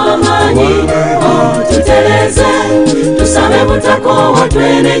ow'amaanyi otutereze tusabe butakoowa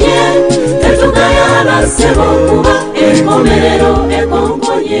twenenye tetugayala ssebo kuba enkomerero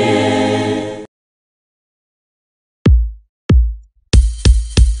ekonkonye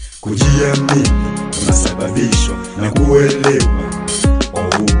kujiamini unasababishwa na kuelewa.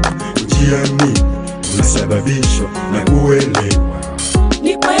 Kujiamini unasababishwa na kuelewa.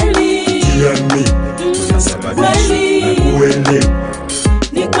 Ni kweli. Kujiamini unasababishwa na kuelewa.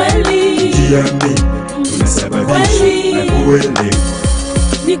 Ni kweli. Kujiamini unasababishwa na kuelewa.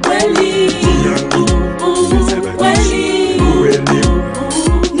 Ni kweli. Kujiamini unasababishwa na kuelewa.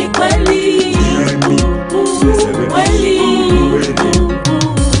 Ni kweli. Kujiamini unasababishwa na kuelewa.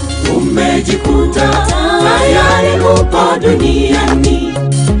 Umejikuta tayari upo duniani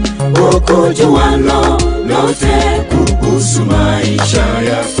ukujua lolote kuhusu maisha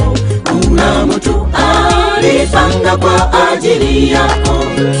yako. Kuna mtu alipanga kwa ajili yako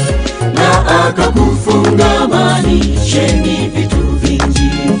na akakufunga manisheni vitu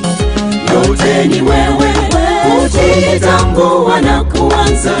vingi. Yote ni wewe kujitambua na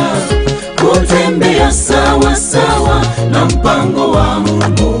kuanza kutembea sawa sawa na mpango wa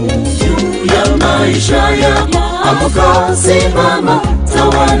Mungu juu ya maisha yako. Amka, simama,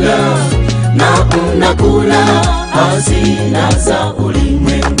 tawala na unakula hazina za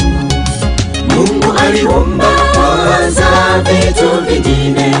ulimwengu. Mungu aliumba kwanza vitu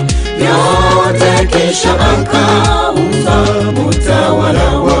vingine vyote, kisha akaumba mtawala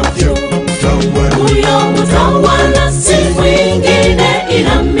wavyo. Huyo mtawala si mwingine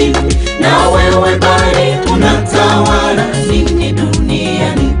ila mimi na wewe, bali unatawala nini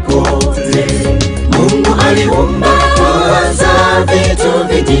duniani kote. Mungu aliumba kwanza vitu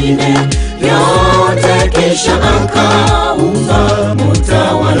vingine vyote, kisha akaumba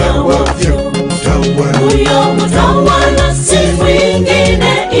mtawala wavyo. Huyo mtawala si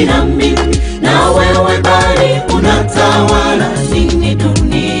mwingine ila mimi na wewe, bali unatawala nini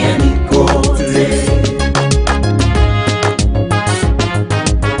duniani kote.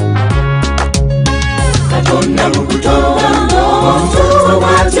 Katonda mukutoa mtoto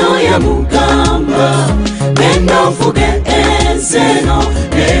wajo ya mugamba genda ofuge enseno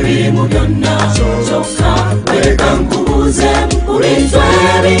n'ebirimu byonna kyokka leka nkubuuze kulitwa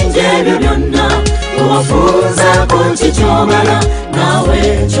ebingi ebyo byonna owafuuzaako kikyobala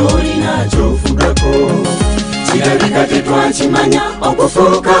nawe kyolina kyofugako. Kirabika tetwakimanya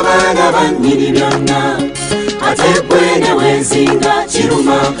okufuuka baana bannyini byonna, ate gwe ne weesinga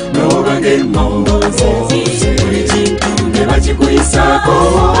kiruma n'oba ng'emmombozi. Buli kintu ne bakikuyisaako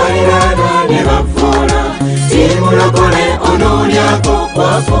baliraana ne bavoola, timulokole onoolyako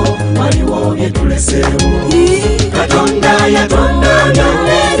kwako waliwo bye tuleseewo. Katonda yatonda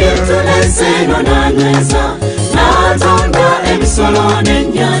byonna ebyo tulese eno n'anyweza emisolo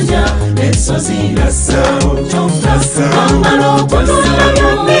n'ennyanja ensozi nassaawo amala okutonda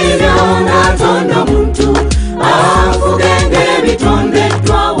byonnebyo n'atonda omuntu afuge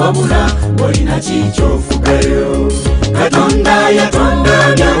ng'ebitondeddwa wabula olina kikyofugayo katonda yatonda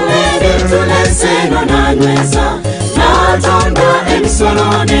byonnebyo n'enseeno n'anyweza n'atonda emisolo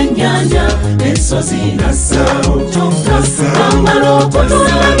n'ennyanja ensozi nassaawo amala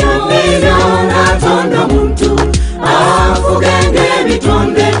okutonda byonnebyo n'atonda omuntu afuge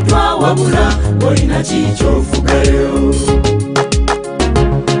ng'ebitondeddwa wabula olina kikyofugayo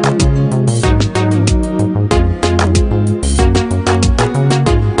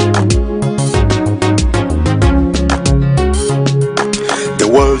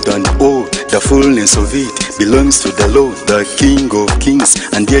And all the fullness of it belongs to the Lord, the King of kings,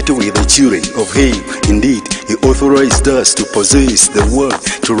 and yet we the children of him. Indeed, he authorized us to possess the world,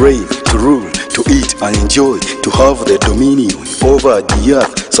 to reign, to rule, to eat and enjoy, to have the dominion over the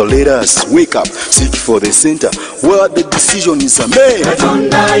earth. So let us wake up, seek for the center where the decision is made.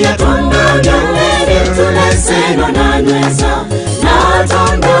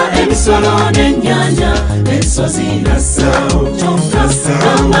 emisolo n'ennyanja ensozi nassaawo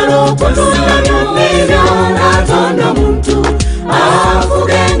amala okutonda byonnebyo n'atonda omuntu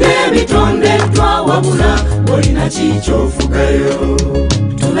afuge ng'ebitondeddwa wabula olina kikyofugayo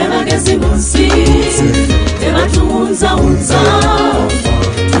tube bagezi mu nsi tebatuwunzawunza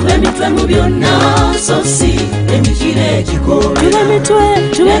tube mitwe mu byonna so si emikiro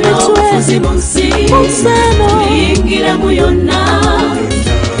egikooleobufuzi mu nsi tuyingire mu yonna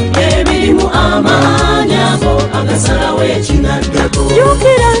emirimu amaanyi ago agasalawo ekinaddako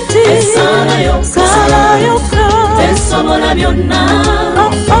esaala yokka tesobola byonna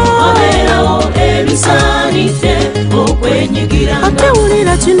abeerawo ebisaanidde okwenyigiranga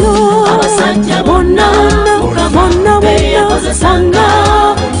abasajja bonna mukama beyakozesanga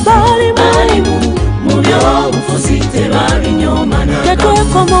balimu mu byobufuzi tebabinyomana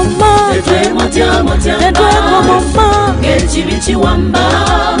tetwemotyamotyanga ng'ekibi kiwamba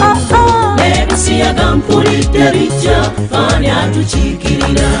n'ebisiyaga mpulidde bijja ani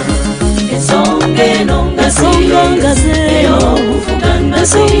atukiikirira ensonga eno ngazi ey'okufuga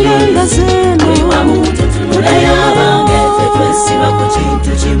ngazi buli wamu tutunuleyo abange tetwesiba ku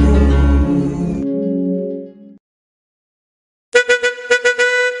kintu kimu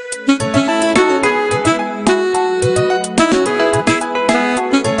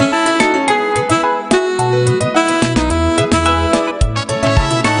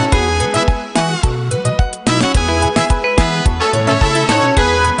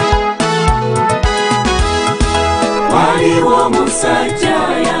omusajja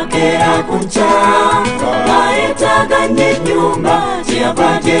yakeera ku nkyanga ng'ayetaganye ennyumba kyeyava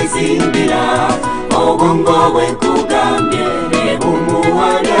gyezimbira obwongo bwe nkugambye ne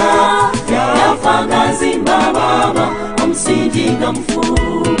bumuwalya yafa ng'azimba baaba omusingi nga mufu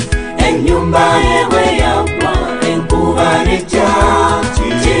ennyumba ye bwe yagwa enkuba nejja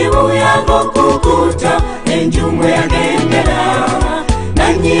kibuyaga okukuta enjumwe yagendera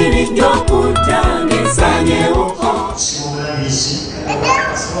nanyini nnyo okutta ng'esanyewo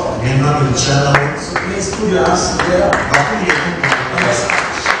So please put your hands together.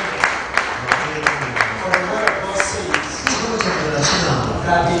 For the word of God says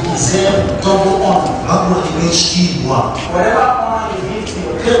that they deserve double honor. Whatever honor you give to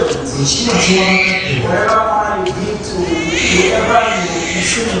your parents, whatever honor you give to whoever you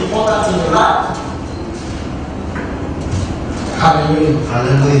seem important in your life.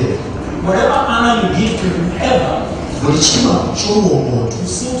 Hallelujah. Whatever honor you give to whoever you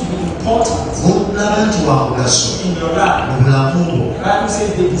seem to be important in your life. The Bible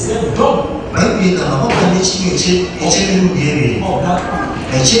says they deserve double of that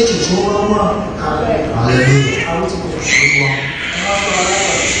honor. Hallelujah.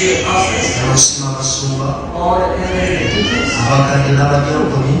 All the elders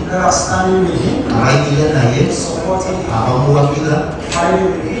that are standing with him, supporting him, fighting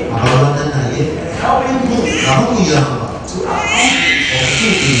with him, helping him to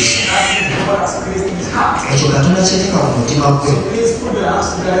accomplish everything God has placed in his heart. So please put your hands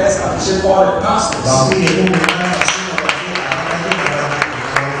together. Let's appreciate all the pastors.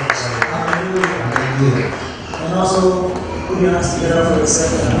 And also put your hands together for a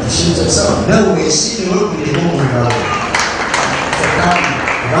second and appreciate yourself. For coming.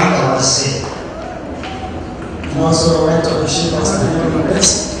 And also I want to appreciate Pastor Henry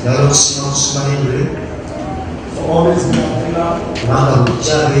for always be popular.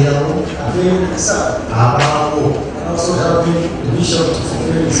 And also helping the bishop to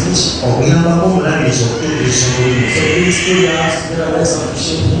fulfill his mission. So these prayers, let's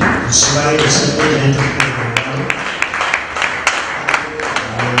appreciate him.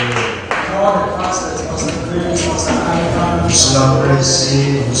 All the pastors, Pastor Grace, Pastor Ivan,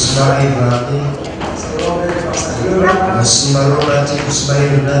 Pastor Robert, Pastor Yola,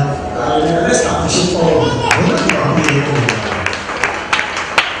 let's appreciate all of them.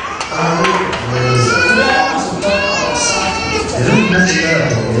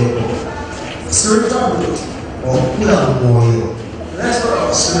 Spiritual growth. Let's talk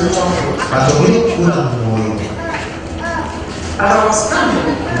about spiritual growth. As I was coming,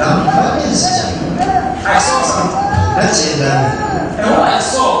 I saw something. And what I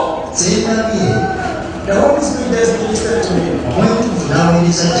saw, the Holy Spirit just ministered to me.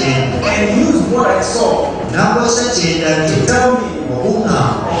 And used what I saw to tell me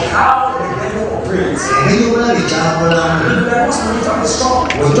how the devil operates. And the devil spiritually strong.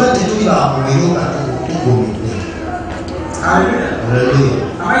 Hallelujah.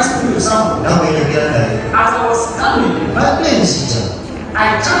 Am I speaking to someone? As I was coming,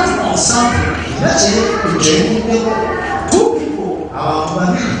 I chanced on something. Two people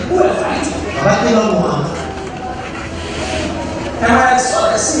who were fighting. And when I saw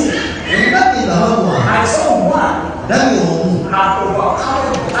the scene, I saw one had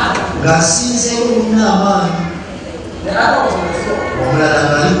overpowered the other. The other was on the floor.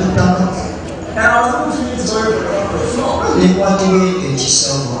 And I was able to feel sorry for the one on the floor.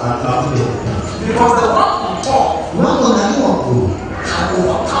 Because the one on top had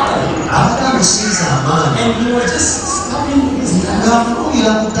overpowered him. And he was just stabbing his hand.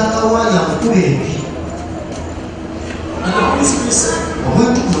 And the Holy Spirit said,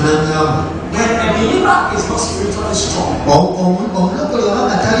 when a believer is not spiritually strong,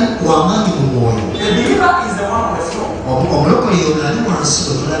 the believer is the one on the floor.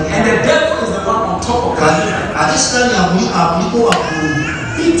 And the devil is the one on top of the believer.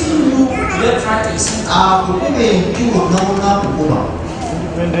 Beating you left, right, and center.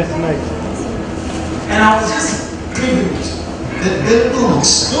 And I was just privileged.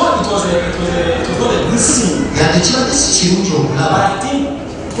 No, it was not a good scene. But I think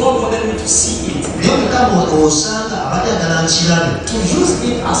God wanted me to see it. To use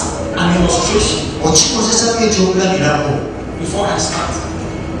it as an illustration before I start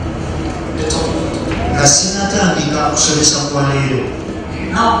the topic.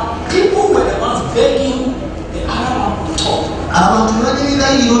 Now, people were the ones begging the other one to talk.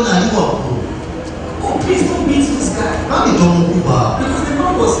 Oh, please don't beat this guy. Because the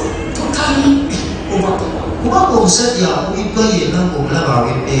man was totally overpowered.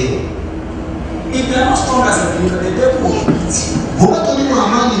 If they are not strong as a believer, the devil will beat you.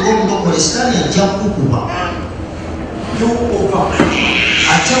 You overpower.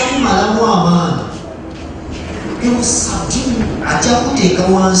 He will subdue you.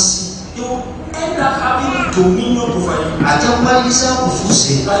 You will end up having dominion over you.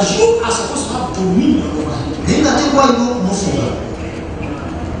 But you are supposed to have dominion over him.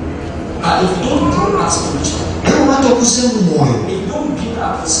 But if you don't grow as spiritual, if you don't build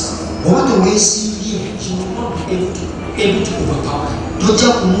up yourself, you will not be able to overpower him.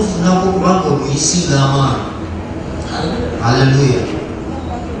 Hallelujah.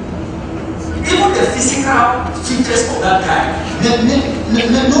 Even the physical features of that guy,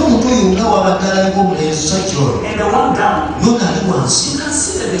 and the one down, you can see that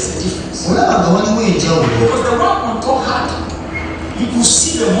there's a difference. Because the one on top had, you could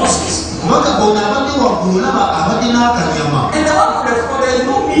see the muscles. And the one on the floor, there is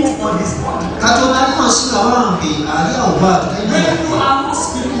no meat on his body. When you are not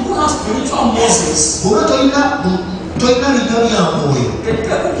spiritual, you have spiritual muscles. The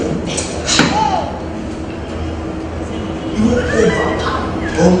devil you overpower.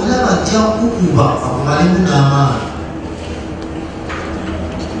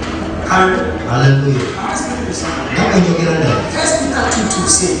 Hallelujah. First Peter 2:2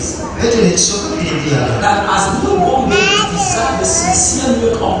 says that as newborn babies desire the sincere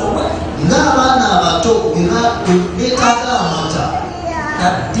milk of the word,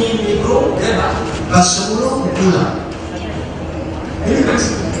 that they may grow thereby.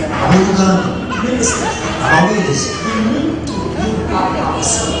 We need to build up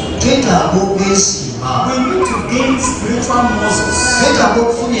ourselves. We need to gain spiritual muscles.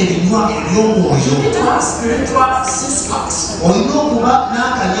 You need to have spiritual six packs.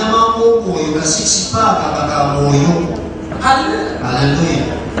 Hallelujah.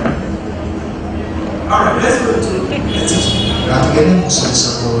 Alright, let's go to the teaching.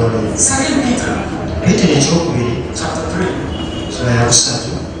 Second Peter chapter 3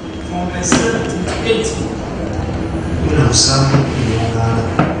 from verse 17 to 18.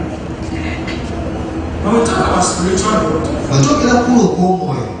 When we talk about spiritual growth,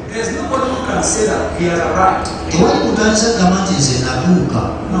 there's nobody who can say that he has arrived.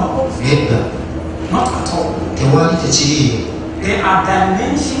 No, not at all. There are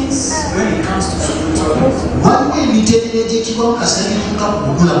dimensions when it comes to spiritual growth.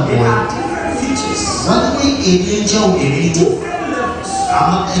 There are different features, different levels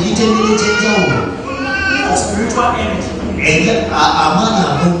of spiritual energy.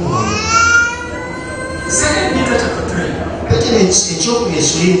 Second Peter chapter 3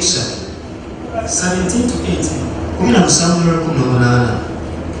 17 to 18.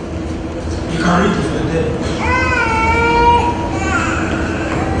 You can read it from there.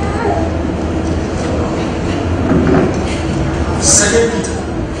 Second Peter.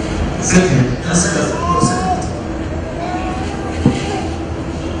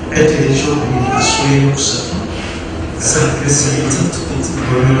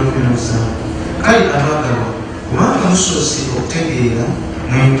 Kale abagalwa kubanga musoose okutegeera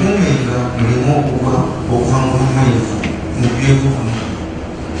mwenkuumenga mulimu okuva mu bumanyifu mu byebugumu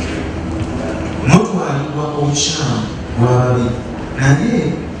mutwalibwa obukyamu bw'ababi naye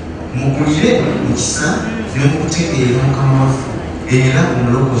mugulire mu kisa ne mu kutegeera mukama waffe era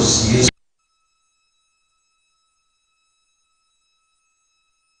omulokozi Yesu.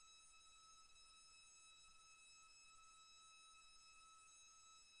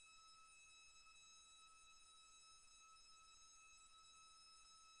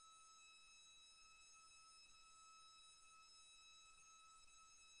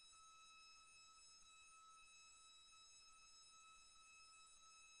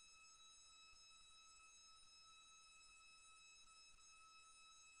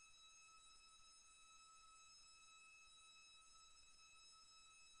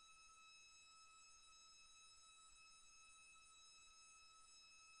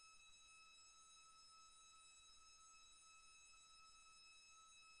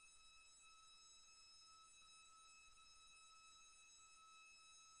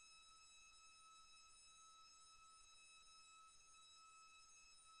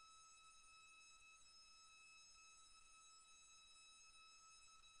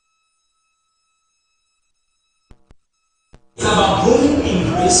 It's about growing in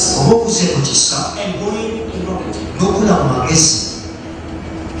grace and growing in knowledge.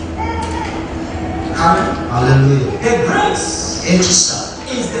 Hallelujah. The grace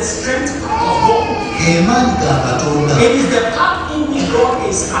is the strength of God. It is the part in which God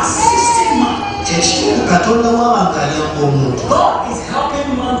is assisting man. God is helping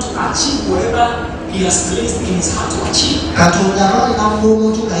man to achieve whatever He has placed in his heart to achieve. And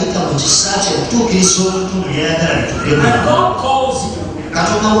God calls you.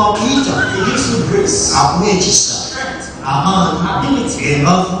 He gives you grace, strength, ability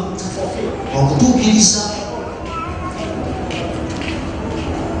to fulfill.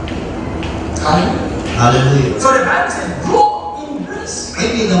 Hallelujah. So the Bible says, grow in grace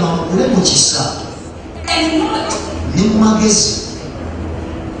and in knowledge.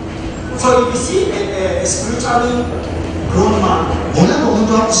 So if you see a spiritually grown man,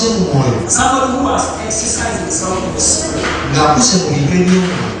 somebody who has exercised himself in the spirit,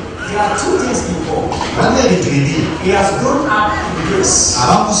 there are two things involved. He has grown up in grace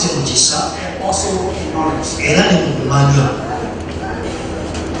and also in knowledge.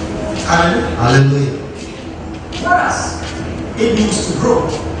 Hallelujah. Whereas it means to grow.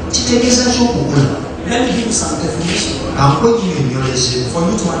 Let me give you some definition for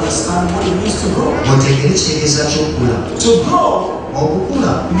you to understand what it means to grow. To grow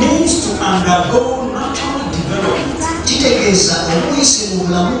means to undergo natural development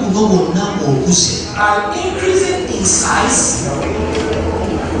by increasing in size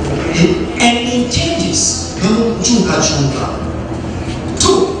and in changes.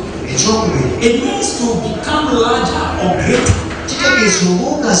 Two, it means to become larger or greater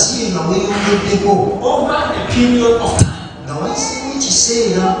over a period of time.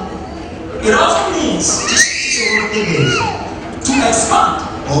 It also means to expand,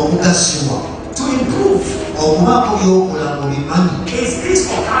 to improve. It's this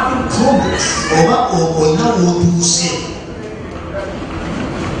of having progress.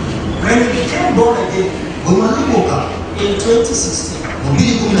 When we became born again in 2016,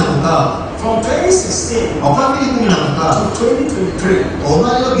 from 2016 to 2023,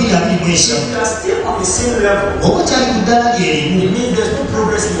 if you are still on the same level, it means there's no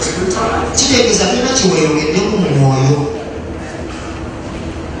progress progress in your spiritual life.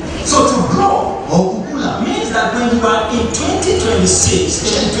 So to grow means that when you are in 2026,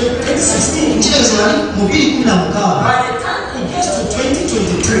 2016, by the time it gets to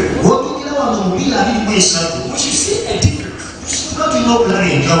 2023, we should see a difference.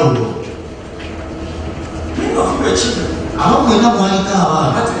 Many of you are children.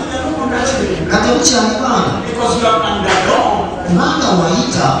 But you are no longer children. Because you have undergone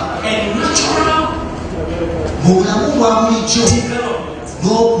a natural development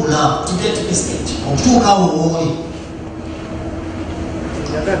to get to this stage.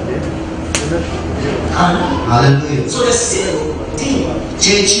 Hallelujah. So the same thing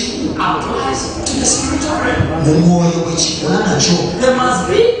applies to the spiritual realm. There must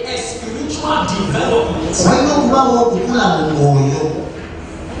be a spiritual development.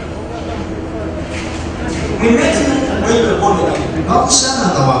 We met you when you were born again.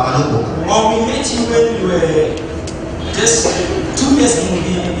 Or we met you when you were just 2 years in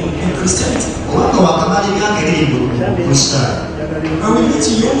Christianity. When we meet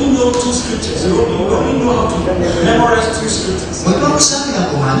you, you only know 2 scriptures. You only know how to memorize 2 scriptures.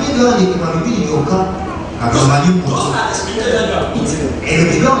 Those are the scriptures that you have eaten.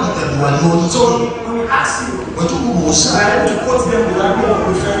 So when we ask you, I have to quote them without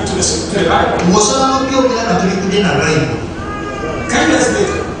referring to the Bible. 10 years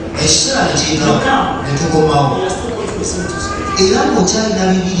later, now, we are still quoting the same 2 scriptures.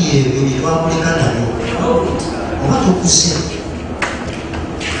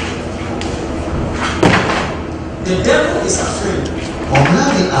 The devil is afraid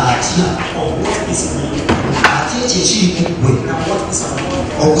of what is real and what is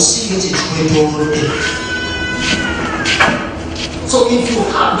about. So if you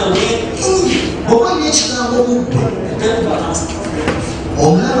have the word in you, the devil will answer.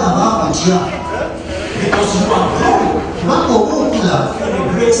 Because you are growing in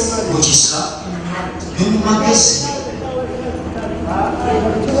the grace in mind.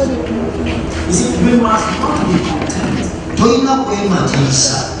 You see, we must not be content.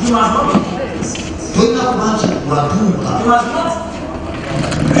 You must not be complacent. You must not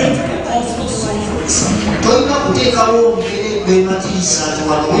make a comfort zone for yourself.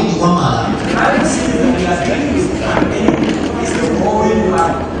 I don't see that we are dealing with an enemy. It's the roaring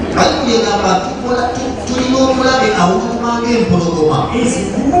lion. He's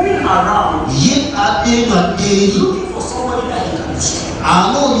moving around looking for somebody that he can destroy.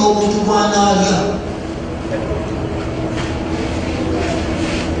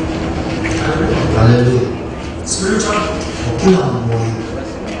 Hallelujah. Spiritual.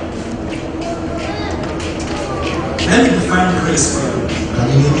 Let me define grace for you.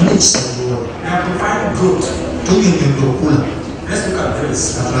 I define growth. Let's look at grace.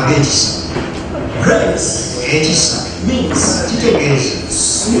 Grace means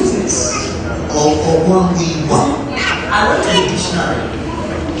smoothness. I went to the dictionary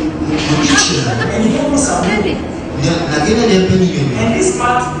and he gave me some meaning. And this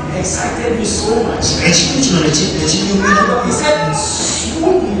part excited me so much. He said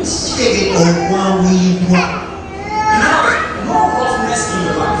smoothness. No roughness in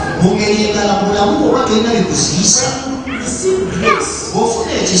your life. When you receive grace,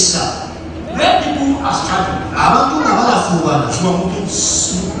 where people are struggling, you are moving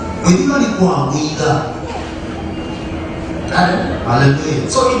smooth. Hallelujah.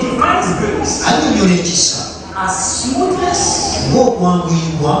 So it defines grace as smoothness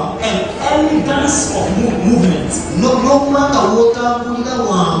and elegance of movement.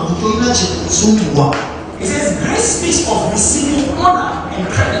 It says grace speaks of receiving honor and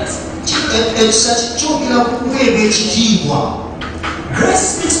credit. Grace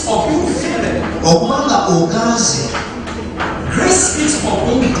speaks of being favored. Grace speaks of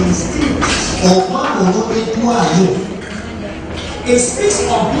being distinguished. It speaks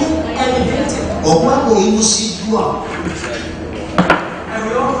of being elevated. And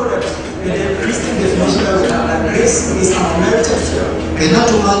we all know that the Christian definition of grace is an unmerited favor.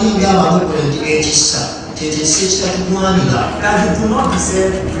 That you do not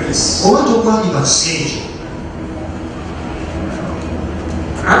deserve grace.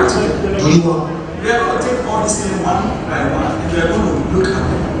 Right? We are going to take all these things one by one and we are going to look at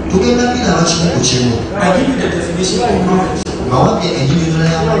them. I give you the definition of knowledge.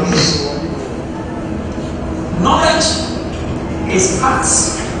 Knowledge is facts.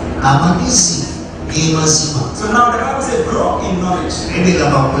 So now the Bible says grow in knowledge. In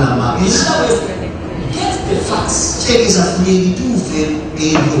other words, get the facts.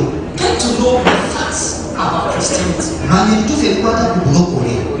 Get to know the facts about Christianity.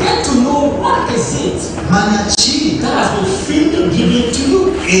 Get to know what is it that has been freely given to you.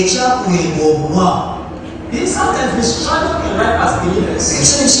 Sometimes we struggle in life as believers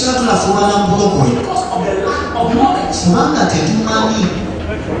because of the lack of knowledge.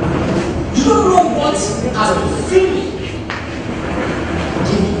 You don't know what has been freely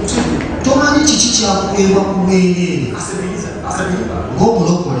given to you. As a believer,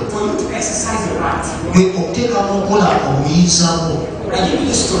 for you to exercise the right. I give you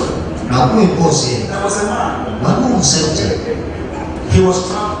a story. There was a man. He was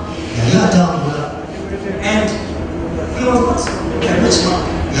traveling. And he was not a rich man.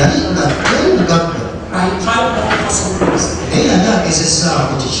 But he tried for some reason.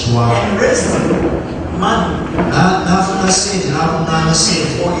 And raised money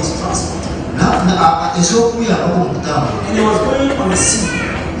for his transport. And he was going on the sea.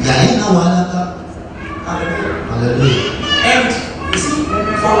 Hallelujah. And you see,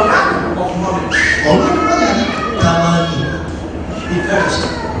 for lack of knowledge, he perished.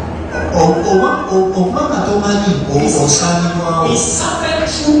 He suffered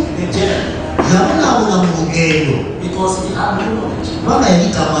through the journey because he had no knowledge.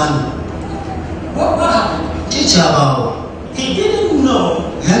 What happened? He didn't know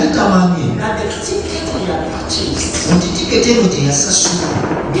that the ticket he had purchased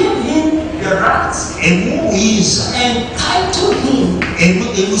gave him the right and entitled him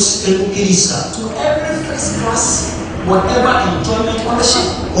to every first class whatever enjoyment on the ship.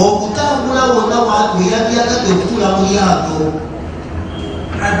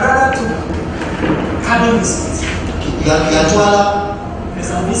 My brother took cabin biscuits. There's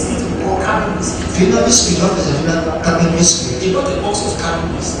a biscuit we call cabin biscuits. He got a box of cabin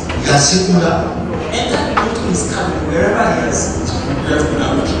biscuits. Entered into his cabin wherever he is.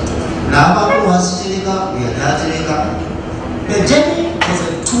 The journey was a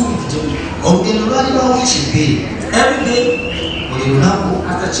 2-week journey. Every day,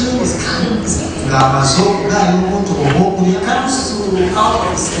 after chewing his cabin biscuit, he comes to out of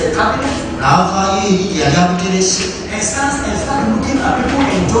his cabinet and starts looking at people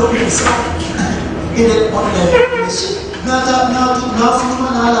enjoying themselves in the ship.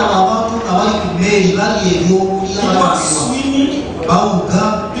 People are swimming.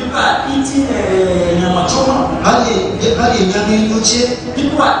 People are eating nyamachoma.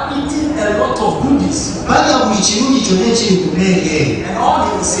 People are eating a lot of goodies. And all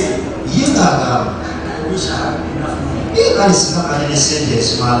they will say, I wish I had enough money.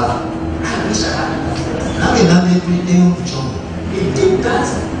 I wish I had enough money. He did that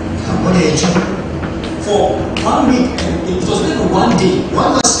for 1 week, and it was never 1 day.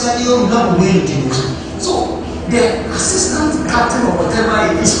 So the assistant captain or whatever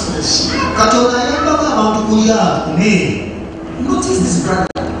it is on the ship notice this brother.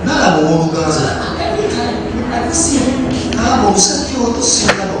 Every time I see him,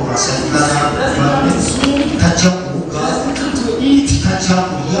 doesn't come to eat. How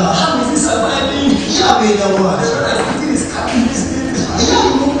is he surviving?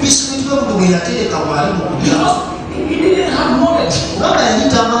 Because he didn't have knowledge.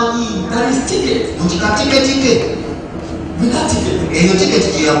 That is ticket. Without ticket.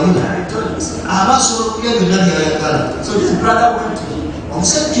 So this brother went to him.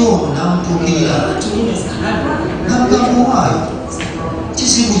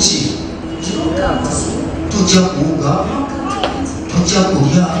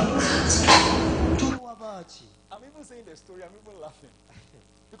 I'm even saying the story, I'm even laughing.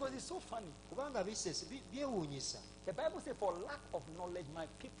 Because it's so funny. The Bible says, for lack of knowledge, my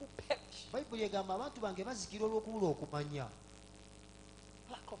people perish. Lack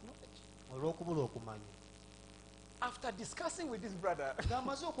of knowledge. After discussing with this brother, the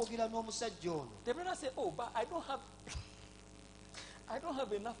brother said, oh, but I don't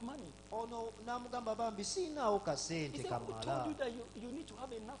have enough money. He said, who told you that you need to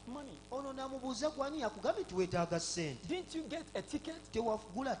have enough money? Didn't you get a ticket? He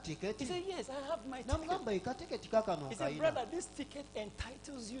said, yes, I have my ticket. He said, brother, this ticket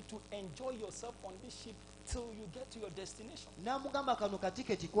entitles you to enjoy yourself on this ship till you get to your destination.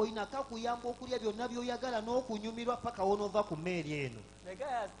 The guy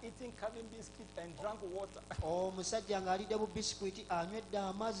has eaten cabin biscuit and drank water.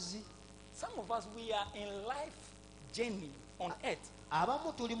 Some of us, we are in life journey on earth.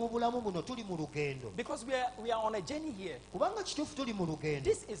 abamu tuli mu bulamu buno tuli mu lugendo Because we are on a journey here. kubanga kituufu tuli mu lugendo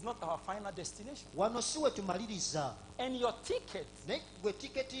This is not our final destination. wano si we tumaliriza And your ticket naye gwe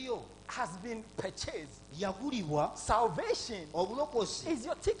tiketi yo has been purchased. yagulibwa Salvation obulokozi is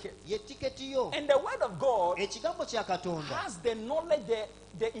your ticket. ye tiketi yo And the word of God ekigambo kya katonda has the knowledge,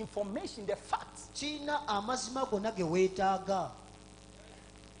 the information, the facts. kirina amazima gonna ge weetaaga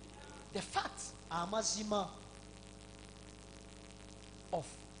The facts amazima of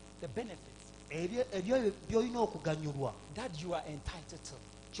the benefits ebyo by'olina okuganyulwa that you are entitled to.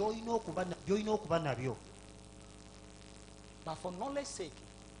 by'olina okuba nabyo But for knowledge's sake,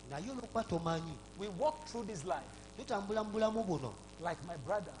 naye olwokuba tomanyi we walk through this life tutambula mu bulamu buno like my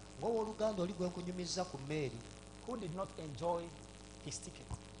brother ng'owooluganda oli gwe nkunyumiza ku mmeeri who did not enjoy his ticket.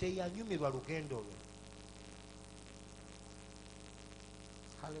 teyanyumirwa lugendo lwe.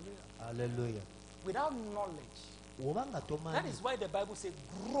 Hallelujah. Haleluya. Without knowledge, oba nga that tomanyi is why the Bible says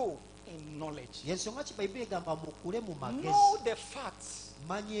grow in knowledge. yensonga ki bayibuli egamba mukule mu Know magezi the facts.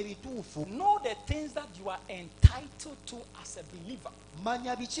 manya ebituufu Know the things that you are entitled to as a believer.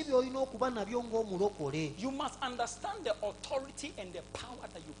 manya biki by'olina okuba nabyo ng'omulokole You must understand the authority and the power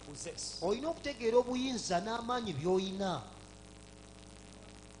that you possess. olina okutegeera obuyinza n'amaanyi by'olina.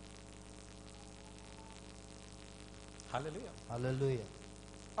 Hallelujah. Haleluya.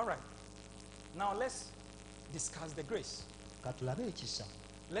 All right. Now let's discuss the grace. katulabe ekisa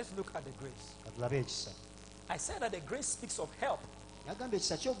Let's look at the grace. katulabe ekisa I said that the grace speaks of help, yagamba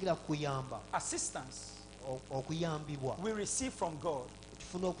ekisa kyogera ku kuyamba assistance okuyambibwa we receive from God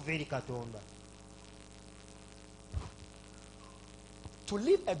tufuna okuva eri katonda to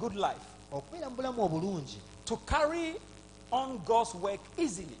live a good life, okubeera mu bulamu obulungi to carry on God's work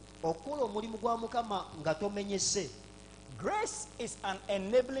easily. okukola omulimu gwa mukama nga tomenyese. Grace is an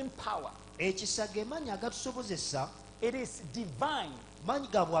enabling power. ekisa ge maanyi agatusobozesa It is divine maanyi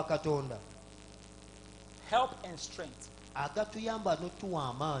ga bwakatonda help and strength. agatuyamba n'otuwa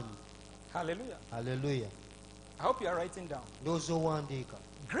amaanyi. Hallelujah. Haleluya. I hope you are writing down. ndowooza owandiika.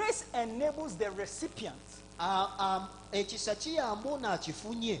 Grace enables the recipient, ekisa kiyamba ono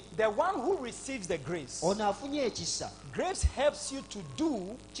akifunye, the one who receives the grace. ono afunye ekisa Grace helps you to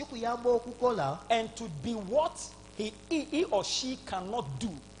do kikuyamba okukola and to be what he or she cannot do.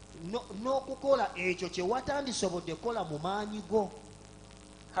 n'okukola ekyo kye watandisobodde kola mu maanyi go.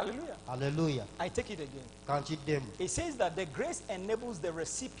 Hallelujah. Haleluya. I take it again. kankiddemu. It says that the grace enables the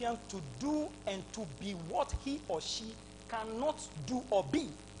recipient to do and to be what he or she cannot do or be.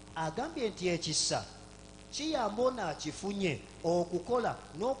 agambye nti ekisa kiyamba ono akifunye okukola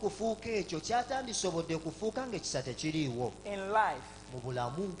n'okufuuka ekyo kyatandisobodde kufuuka ng'ekisa tekiriiwo In life mu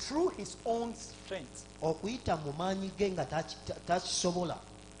bulamu through his own strength. okuyita mu maanyi ge nga takisobola.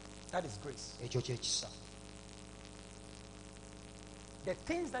 That is grace. ekyo kyekisa. The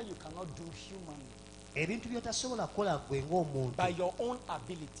things that you cannot do humanly ebintu byotasobola kukola gwe ng'omuntu by your own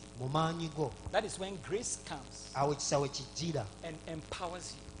ability. mu maanyi go, That is when grace comes awo ekisa we kijjira and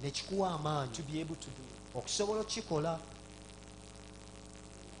empowers you ne kikuwa amaanyi to be able to do it. okusobola okukikola.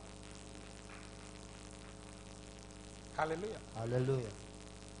 Hallelujah. Haleluya.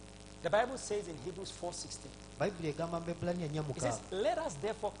 The Bible says in Hebrews 4:16, bayibuli egamba mu Ebulaniya it says, 4:6 let us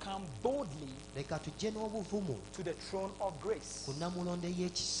therefore come boldly leka tujje n'obuvumu to the throne of grace. ku nnamulonde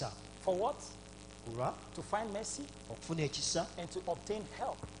y'ekisa. For what? kulwa To find mercy okufuna ekisa and to obtain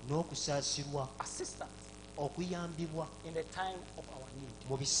help, n'okusaasirwa, assistance okuyambibwa in the time of our need.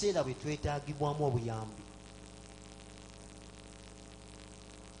 mu biseera bwe twetaagibwamu obuyambi.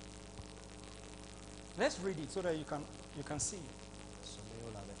 Let's read it so that you can see.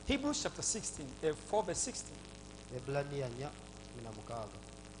 Hebrews chapter 16, 4 verse 16. Ebulaniya 4:16.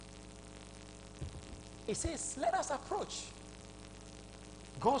 It says, let us approach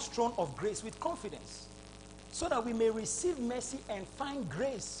God's throne of grace with confidence so that we may receive mercy and find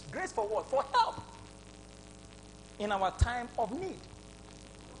grace. Grace for what? For help in our time of need.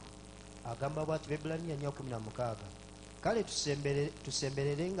 agamba bw'ati Ebulaniya 4:16 kale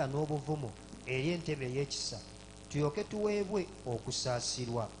tusembererenga n'obuvumu eri entebe ey'ekisa tulyoke tuweebwe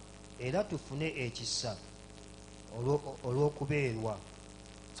okusaasirwa era tufune ekisa olw'okubeerwa.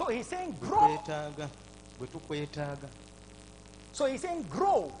 So he's saying grow. bwe tukwetaaga. So he's saying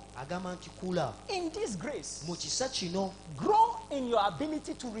grow agamba nti kula in this grace. mu kisa kino, Grow in your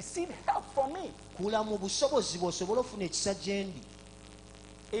ability to receive help from me. kula mu busobozi bw'osobola ofuna ekisa gye ndi.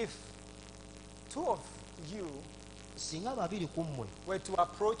 If two of you singa babiri ku mmwe were to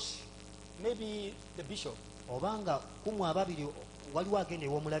approach maybe the bishop oba nga ku mmwe ababiri waliwo agenda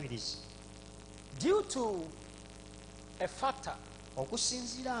ew'omulabirizi, due to a factor,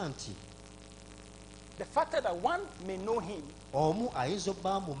 okusinziira nti The fact that one may know him, omu ayinza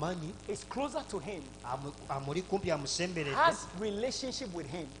obba amumanyi, is closer to him, amuli kumpi amusemberedde, has relationship with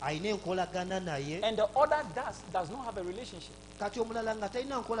him, alina enkolagana naye, and the other does not have a relationship. kati omulala nga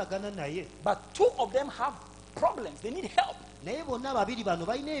talina nkolagana naye, But two of them have problems. They need help, naye bonna ababiri bano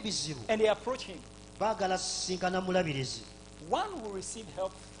balina ebizibu, and they approach him. baagala sinkana mulabirizi. One will receive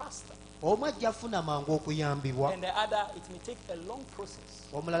help faster, Omu ajja afuna mangu okuyambibwa, and the other, it may take a long process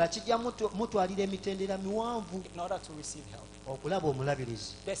omulala kijja mutwalira emitendera miwanvu in order to receive help. okulaba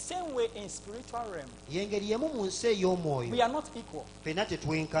omulabirizi. The same way in spiritual realm, Yengeri yemu mu nsi we ey'omwoyo, are not equal. ffenna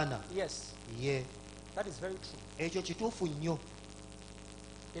tetwenkana. Yes, Ye, that is very true. ekyo kituufu nnyo,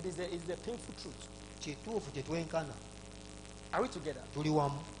 It is the painful truth. kituufu tetwenkana, Are we together? tuli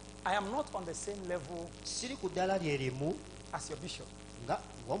wamu. I am not on the same level Siri ku ddala lye limu as your bishop.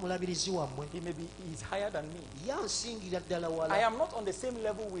 ng'omulabirizi wammwe, He's higher than me. yansingira ddala I wala. am not on the same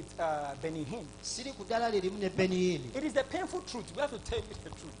level with Benny Hinn. Siri ku ddala lye limu ne Beniyini, It is the painful truth. We have to tell you the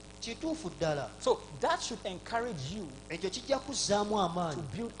truth. kituufu ddala. So that should encourage you Ekyo kijja kuzzaamu to amaanyi,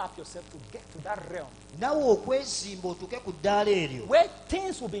 build up yourself to get to that realm nawe okwezimba otuuke ku ddaala eryo, where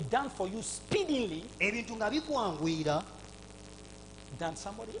things will be done for you speedily ebintu nga bikwanguyira than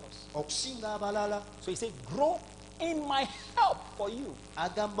somebody else. okusinga abalala. So he said, grow in my help for you.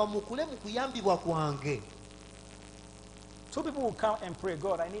 Agamba mukule mu kuyambibwa kwange. Two people will come and pray,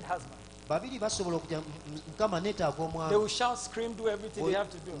 God, I need husband. Babiri basobola okujja, Mukama neetaaga They omwana. will shout, scream, do everything they have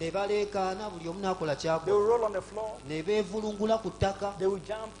to do. Ne baleekaana, buli omu n'akola They will ky'akola. roll on the floor. Ne beevulungula ku ttaka, They will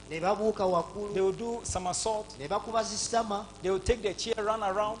jump. ne babuuka They waggulu, will do somersault. ne bakuba zisama, They will take their chair, run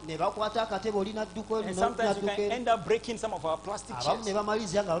around. ne bakwata akatebe oli n'adduka And eno sometimes you n'adduka can eri. end up breaking some of our plastic Abamu ne chairs.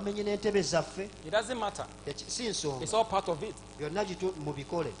 bamaliriza nga bamenye n'entebe zaffe. It doesn't matter. Si nsonga, It's all part of it. byonna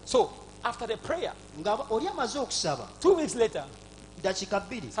mubikole. So after the prayer, Nga oli amaze okusaba, 2 weeks later, dakiika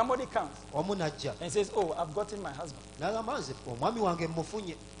bbiri, somebody comes omu n'ajja and says, oh, I've gotten my husband. n'agamba nze omwami wange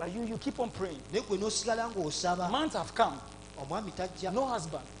mmufunye, But you keep on praying. naye gwe n'osigala ng'osaba. Months have come, Omwami tajja, no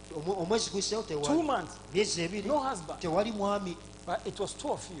husband. omwezi guyiseewo 2 tewali, months, myezi ebiri no husband. tewali mwami, But it was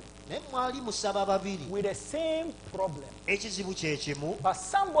 2 of you naye mwali musaba babiri, with the same problem. ekizibu kye kimu, But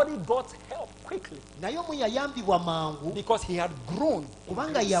somebody got help quickly naye omu yayambibwa mangu because he had grown in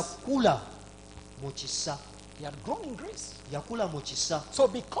kubanga grace. yakula mu kisa, He had grown in grace. yakula mu kisa. So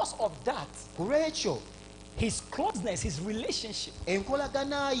because of that, Ku lwekyo his closeness, his relationship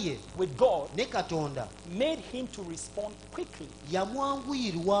enkolagana ye with God ne Katonda made him to respond quickly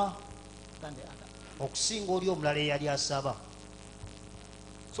yamwanguyirwa than the other. okusinga oli omulala eyali asaba.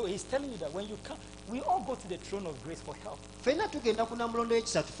 So he's telling you that when you come, we all go to the throne of grace for help. Ffenna tugenda ku Namulondo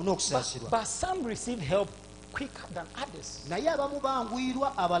w'ekisa tufune okusaasirwa, But some receive help quicker than others naye abamu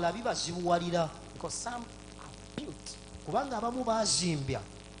banguyirwa, abalala bibazibuwalira because some are built. kubanga abamu baazimbya.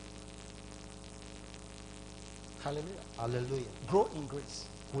 Hallelujah. Haleluya. Grow in grace.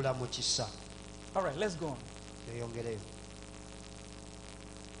 Kula mu kisa. All right, let's go on. Tweyongereyo.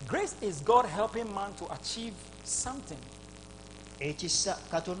 Grace is God helping man to achieve something, Ekisa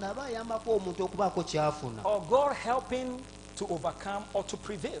Katonda aba ayambako omuntu okubaako ky'afuna, or God helping to overcome or to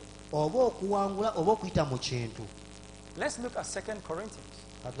prevail. oba okuwangula oba okuyita mu kintu. Let's look at 2 Corinthians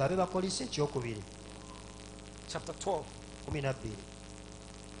Tulabe Bakolisi ekyokubiri chapter 12, 12.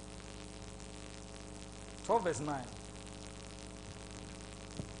 12 verse 9.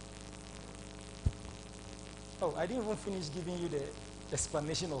 Oh, I didn't even finish giving you the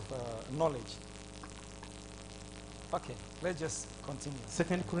explanation of knowledge. Okay, let's just continue.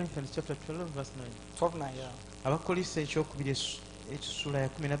 2 Corinthians chapter 12 verse 9. 12 9, yeah. Abakolisa ekyokubiri ekisula ya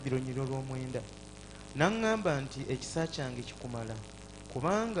 12 onyiro lw'omwenda. N'aŋŋamba nti ekisa kyange kikumala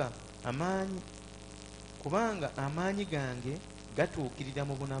kubanga amaanyi gange gatuukirira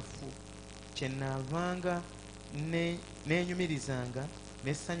mu bunafu, kyenaavanga neenyumirizanga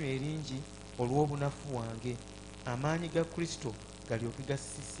n'essanyu eringi olw'obunafu bwange, amaanyi ga Kristo galyoke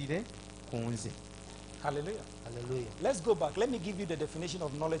gasisire ku nze. Hallelujah. Haleluya. Let's go back. Let me give you the definition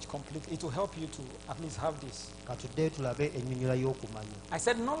of knowledge completely. It will help you to at least have this. Katuddeyo tulabe ennyonnyola y'okumanya. I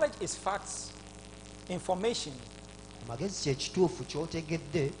said knowledge is facts, information, Amagezi kye kituufu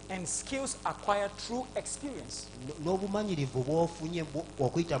ky'otegedde and skills acquired through experience. n'obumanyirivu bw'ofunye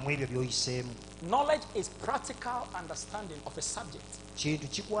okuyita mu ebyo by'oyiseemu. Knowledge is practical understanding of a subject. Kintu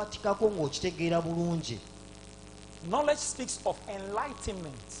kikwatikako ng'okitegeera bulungi, Knowledge speaks of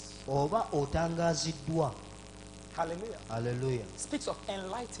enlightenment. oba otangaaziddwa. Hallelujah. Haleluya. Speaks of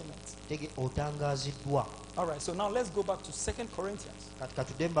enlightenment. Otangaaziddwa. All right, so now let's go back to 2 Corinthians Kati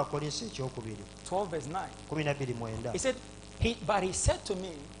katudde mu Bakolinsi ekyokubiri 12 verse 9. 12:9. He said, but he said to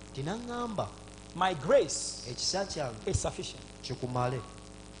me, Tinaŋŋamba my grace ekisa kyange is sufficient. kikumale.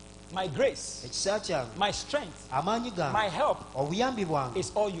 My grace, ekisa kyange, my strength, amaanyi gange, my help obuyambi bwange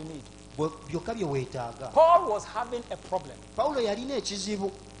is all you need. byokka bye weetaaga. Paul was having a problem. Pawulo yalina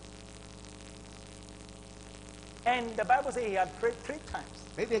ekizibu, And the Bible says he had prayed 3 times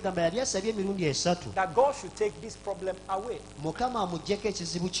Bayibuli egamba yali asabye emirundi 3 that God should take this problem away. Mukama amuggyeko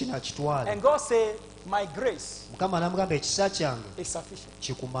ekizibu kino akitwale. And God said, my grace Mukama n'amugamba ekisa kyange is sufficient.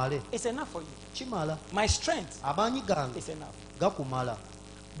 kikumale, It's enough for you. kimala. My strength Amaanyi gange is enough. gakumala,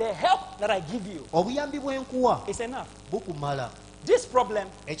 The help that I give you obuyambi bwenkuwa is enough. bukumala. This problem,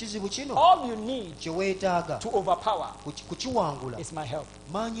 Ekizibu kino all you need kye weetaaga to overpower kukiwangula is my help.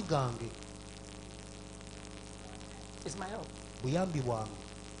 maanyi gange, It's my help. buyambi bwange.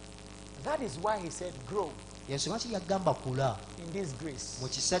 That is why he said, grow Ensonga ki yagamba kula in this grace. mu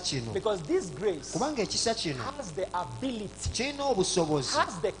kisa kino, Because this grace kubanga ekisa kino has the ability, kirina obusobozi,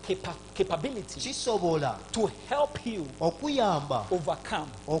 has the capability kisobola to help you okuyamba overcome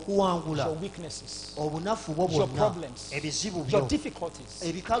okuwangula your weaknesses, obunafu bwo your bwonna, problems, ebizibu your byo, difficulties,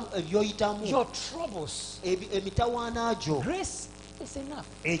 ebikalu ebyoyitamu, your troubles. emitawaana gyo. Grace is enough.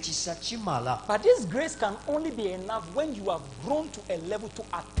 Ekisa kimala. But this grace can only be enough when you have grown to a level to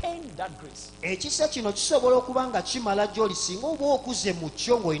attain that grace. Ekisa kino kisobola okuba nga kimala gy'oli singa oba okuze mu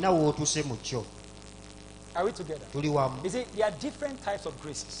kyo ng'olina w'otuuse mu kyo. Are we together? Tuli wamu. You see, there are different types of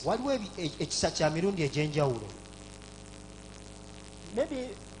graces. Waliwo ekisa kya mirundi egy'enjawulo. Maybe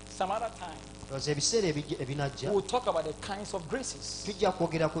some other time Olowooza ebiseera ebinajja we'll talk about the kinds of graces. tujja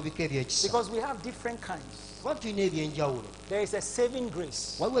kwogera ku bika ebyekisa. Because we have different kinds. Kuba tulina ebyenjawulo. There is a saving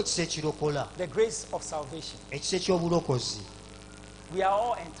grace, Waliwo ekisa ekirokola, the grace of salvation. ekisa eky'obulokozi. We are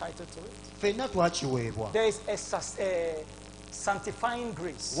all entitled to it. Ffenna twakiweebwa. There is a sanctifying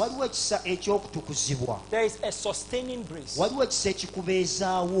grace. Waliwo ekisa eky'okutukuzibwa. There is a sustaining grace. Waliwo ekisa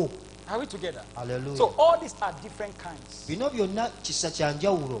ekikubeezaawo. Are we together? Hallelujah. So all these are different kinds. Bino byonna kisa kya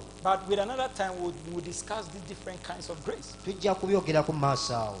njawulo. But with another time we'll discuss the different kinds of grace. Tujja kubyogerako mu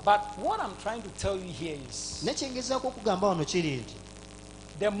maaso awo. But what I'm trying to tell you here is, Nekyengezaako okugamba wano kiri nti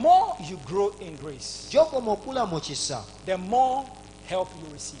the more you grow in grace, gy'okoma okula mu kisa, the more help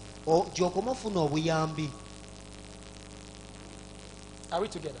you receive. gy'okoma ofuna obuyambi. Are we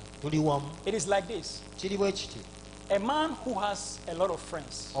together? Tuli wamu. It is like this. Kiri bwe kiti. A man who has a lot of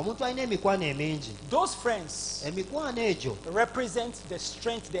friends, Omuntu alina emikwano emingi. those friends Emikwano egyo represent the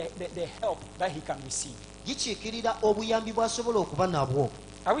strength, the help that he can receive. gikiikirira obuyambi bw'asobola okuba nabwo.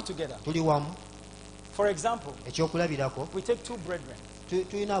 Are we together? Tuli wamu. For example, Ekyokulabirako, we take 2 brethren.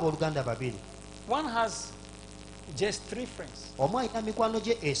 tulina abooluganda babiri. One has just 3 friends. Omu alina mikwano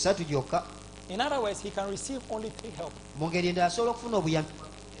gye 3 gyokka. In other words, he can receive only 3 help. Mu ngeri endala asobola okufuna obuyambi.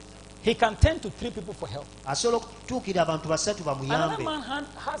 He can turn to 3 people for help. Asobola okutuukira abantu 3 Another bamuyambe. man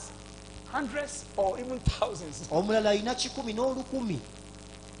has hundreds or even thousands. Omulala alina 100 n'olukumi.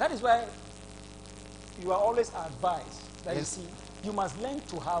 That is why you are always advised that Yes. you see, you must learn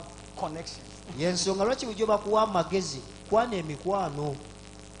to have connections. Y'ensonga lwaki bulijjo bakuwa amagezi kwana emikwano.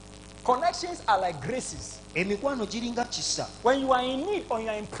 Connections are like graces. Emikwano giringa kisa. When you are in need or you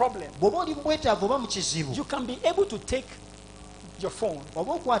are in problem, Bw'oba oli mu bwetaavu oba mu kizibu, you can be able to take your phone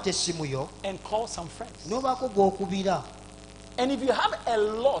oba okwata essimu yo and call some friends. n'obaako gw'okubira. And if you have a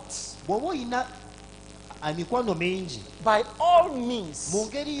lot, Bw'oba olina emikwano mingi, by all means, mu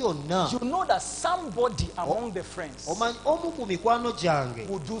ngeri yonna you know that somebody among the friends omanyi omu ku mikwano gyange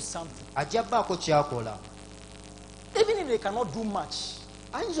will do something. ajja bbaako kyakola. Even if they cannot do much,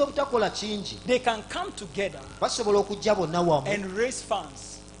 Ayinza obutakola kingi, they can come together basobola okujja bonna wamu, and raise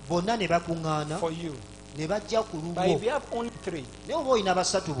funds bonna ne bakuŋŋaana for you. ne bajja ku But if lulwo. you have only 3, Naye oba olina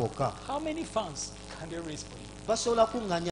 3 bokka, how many funds can they raise for you? basobola kuŋŋaanya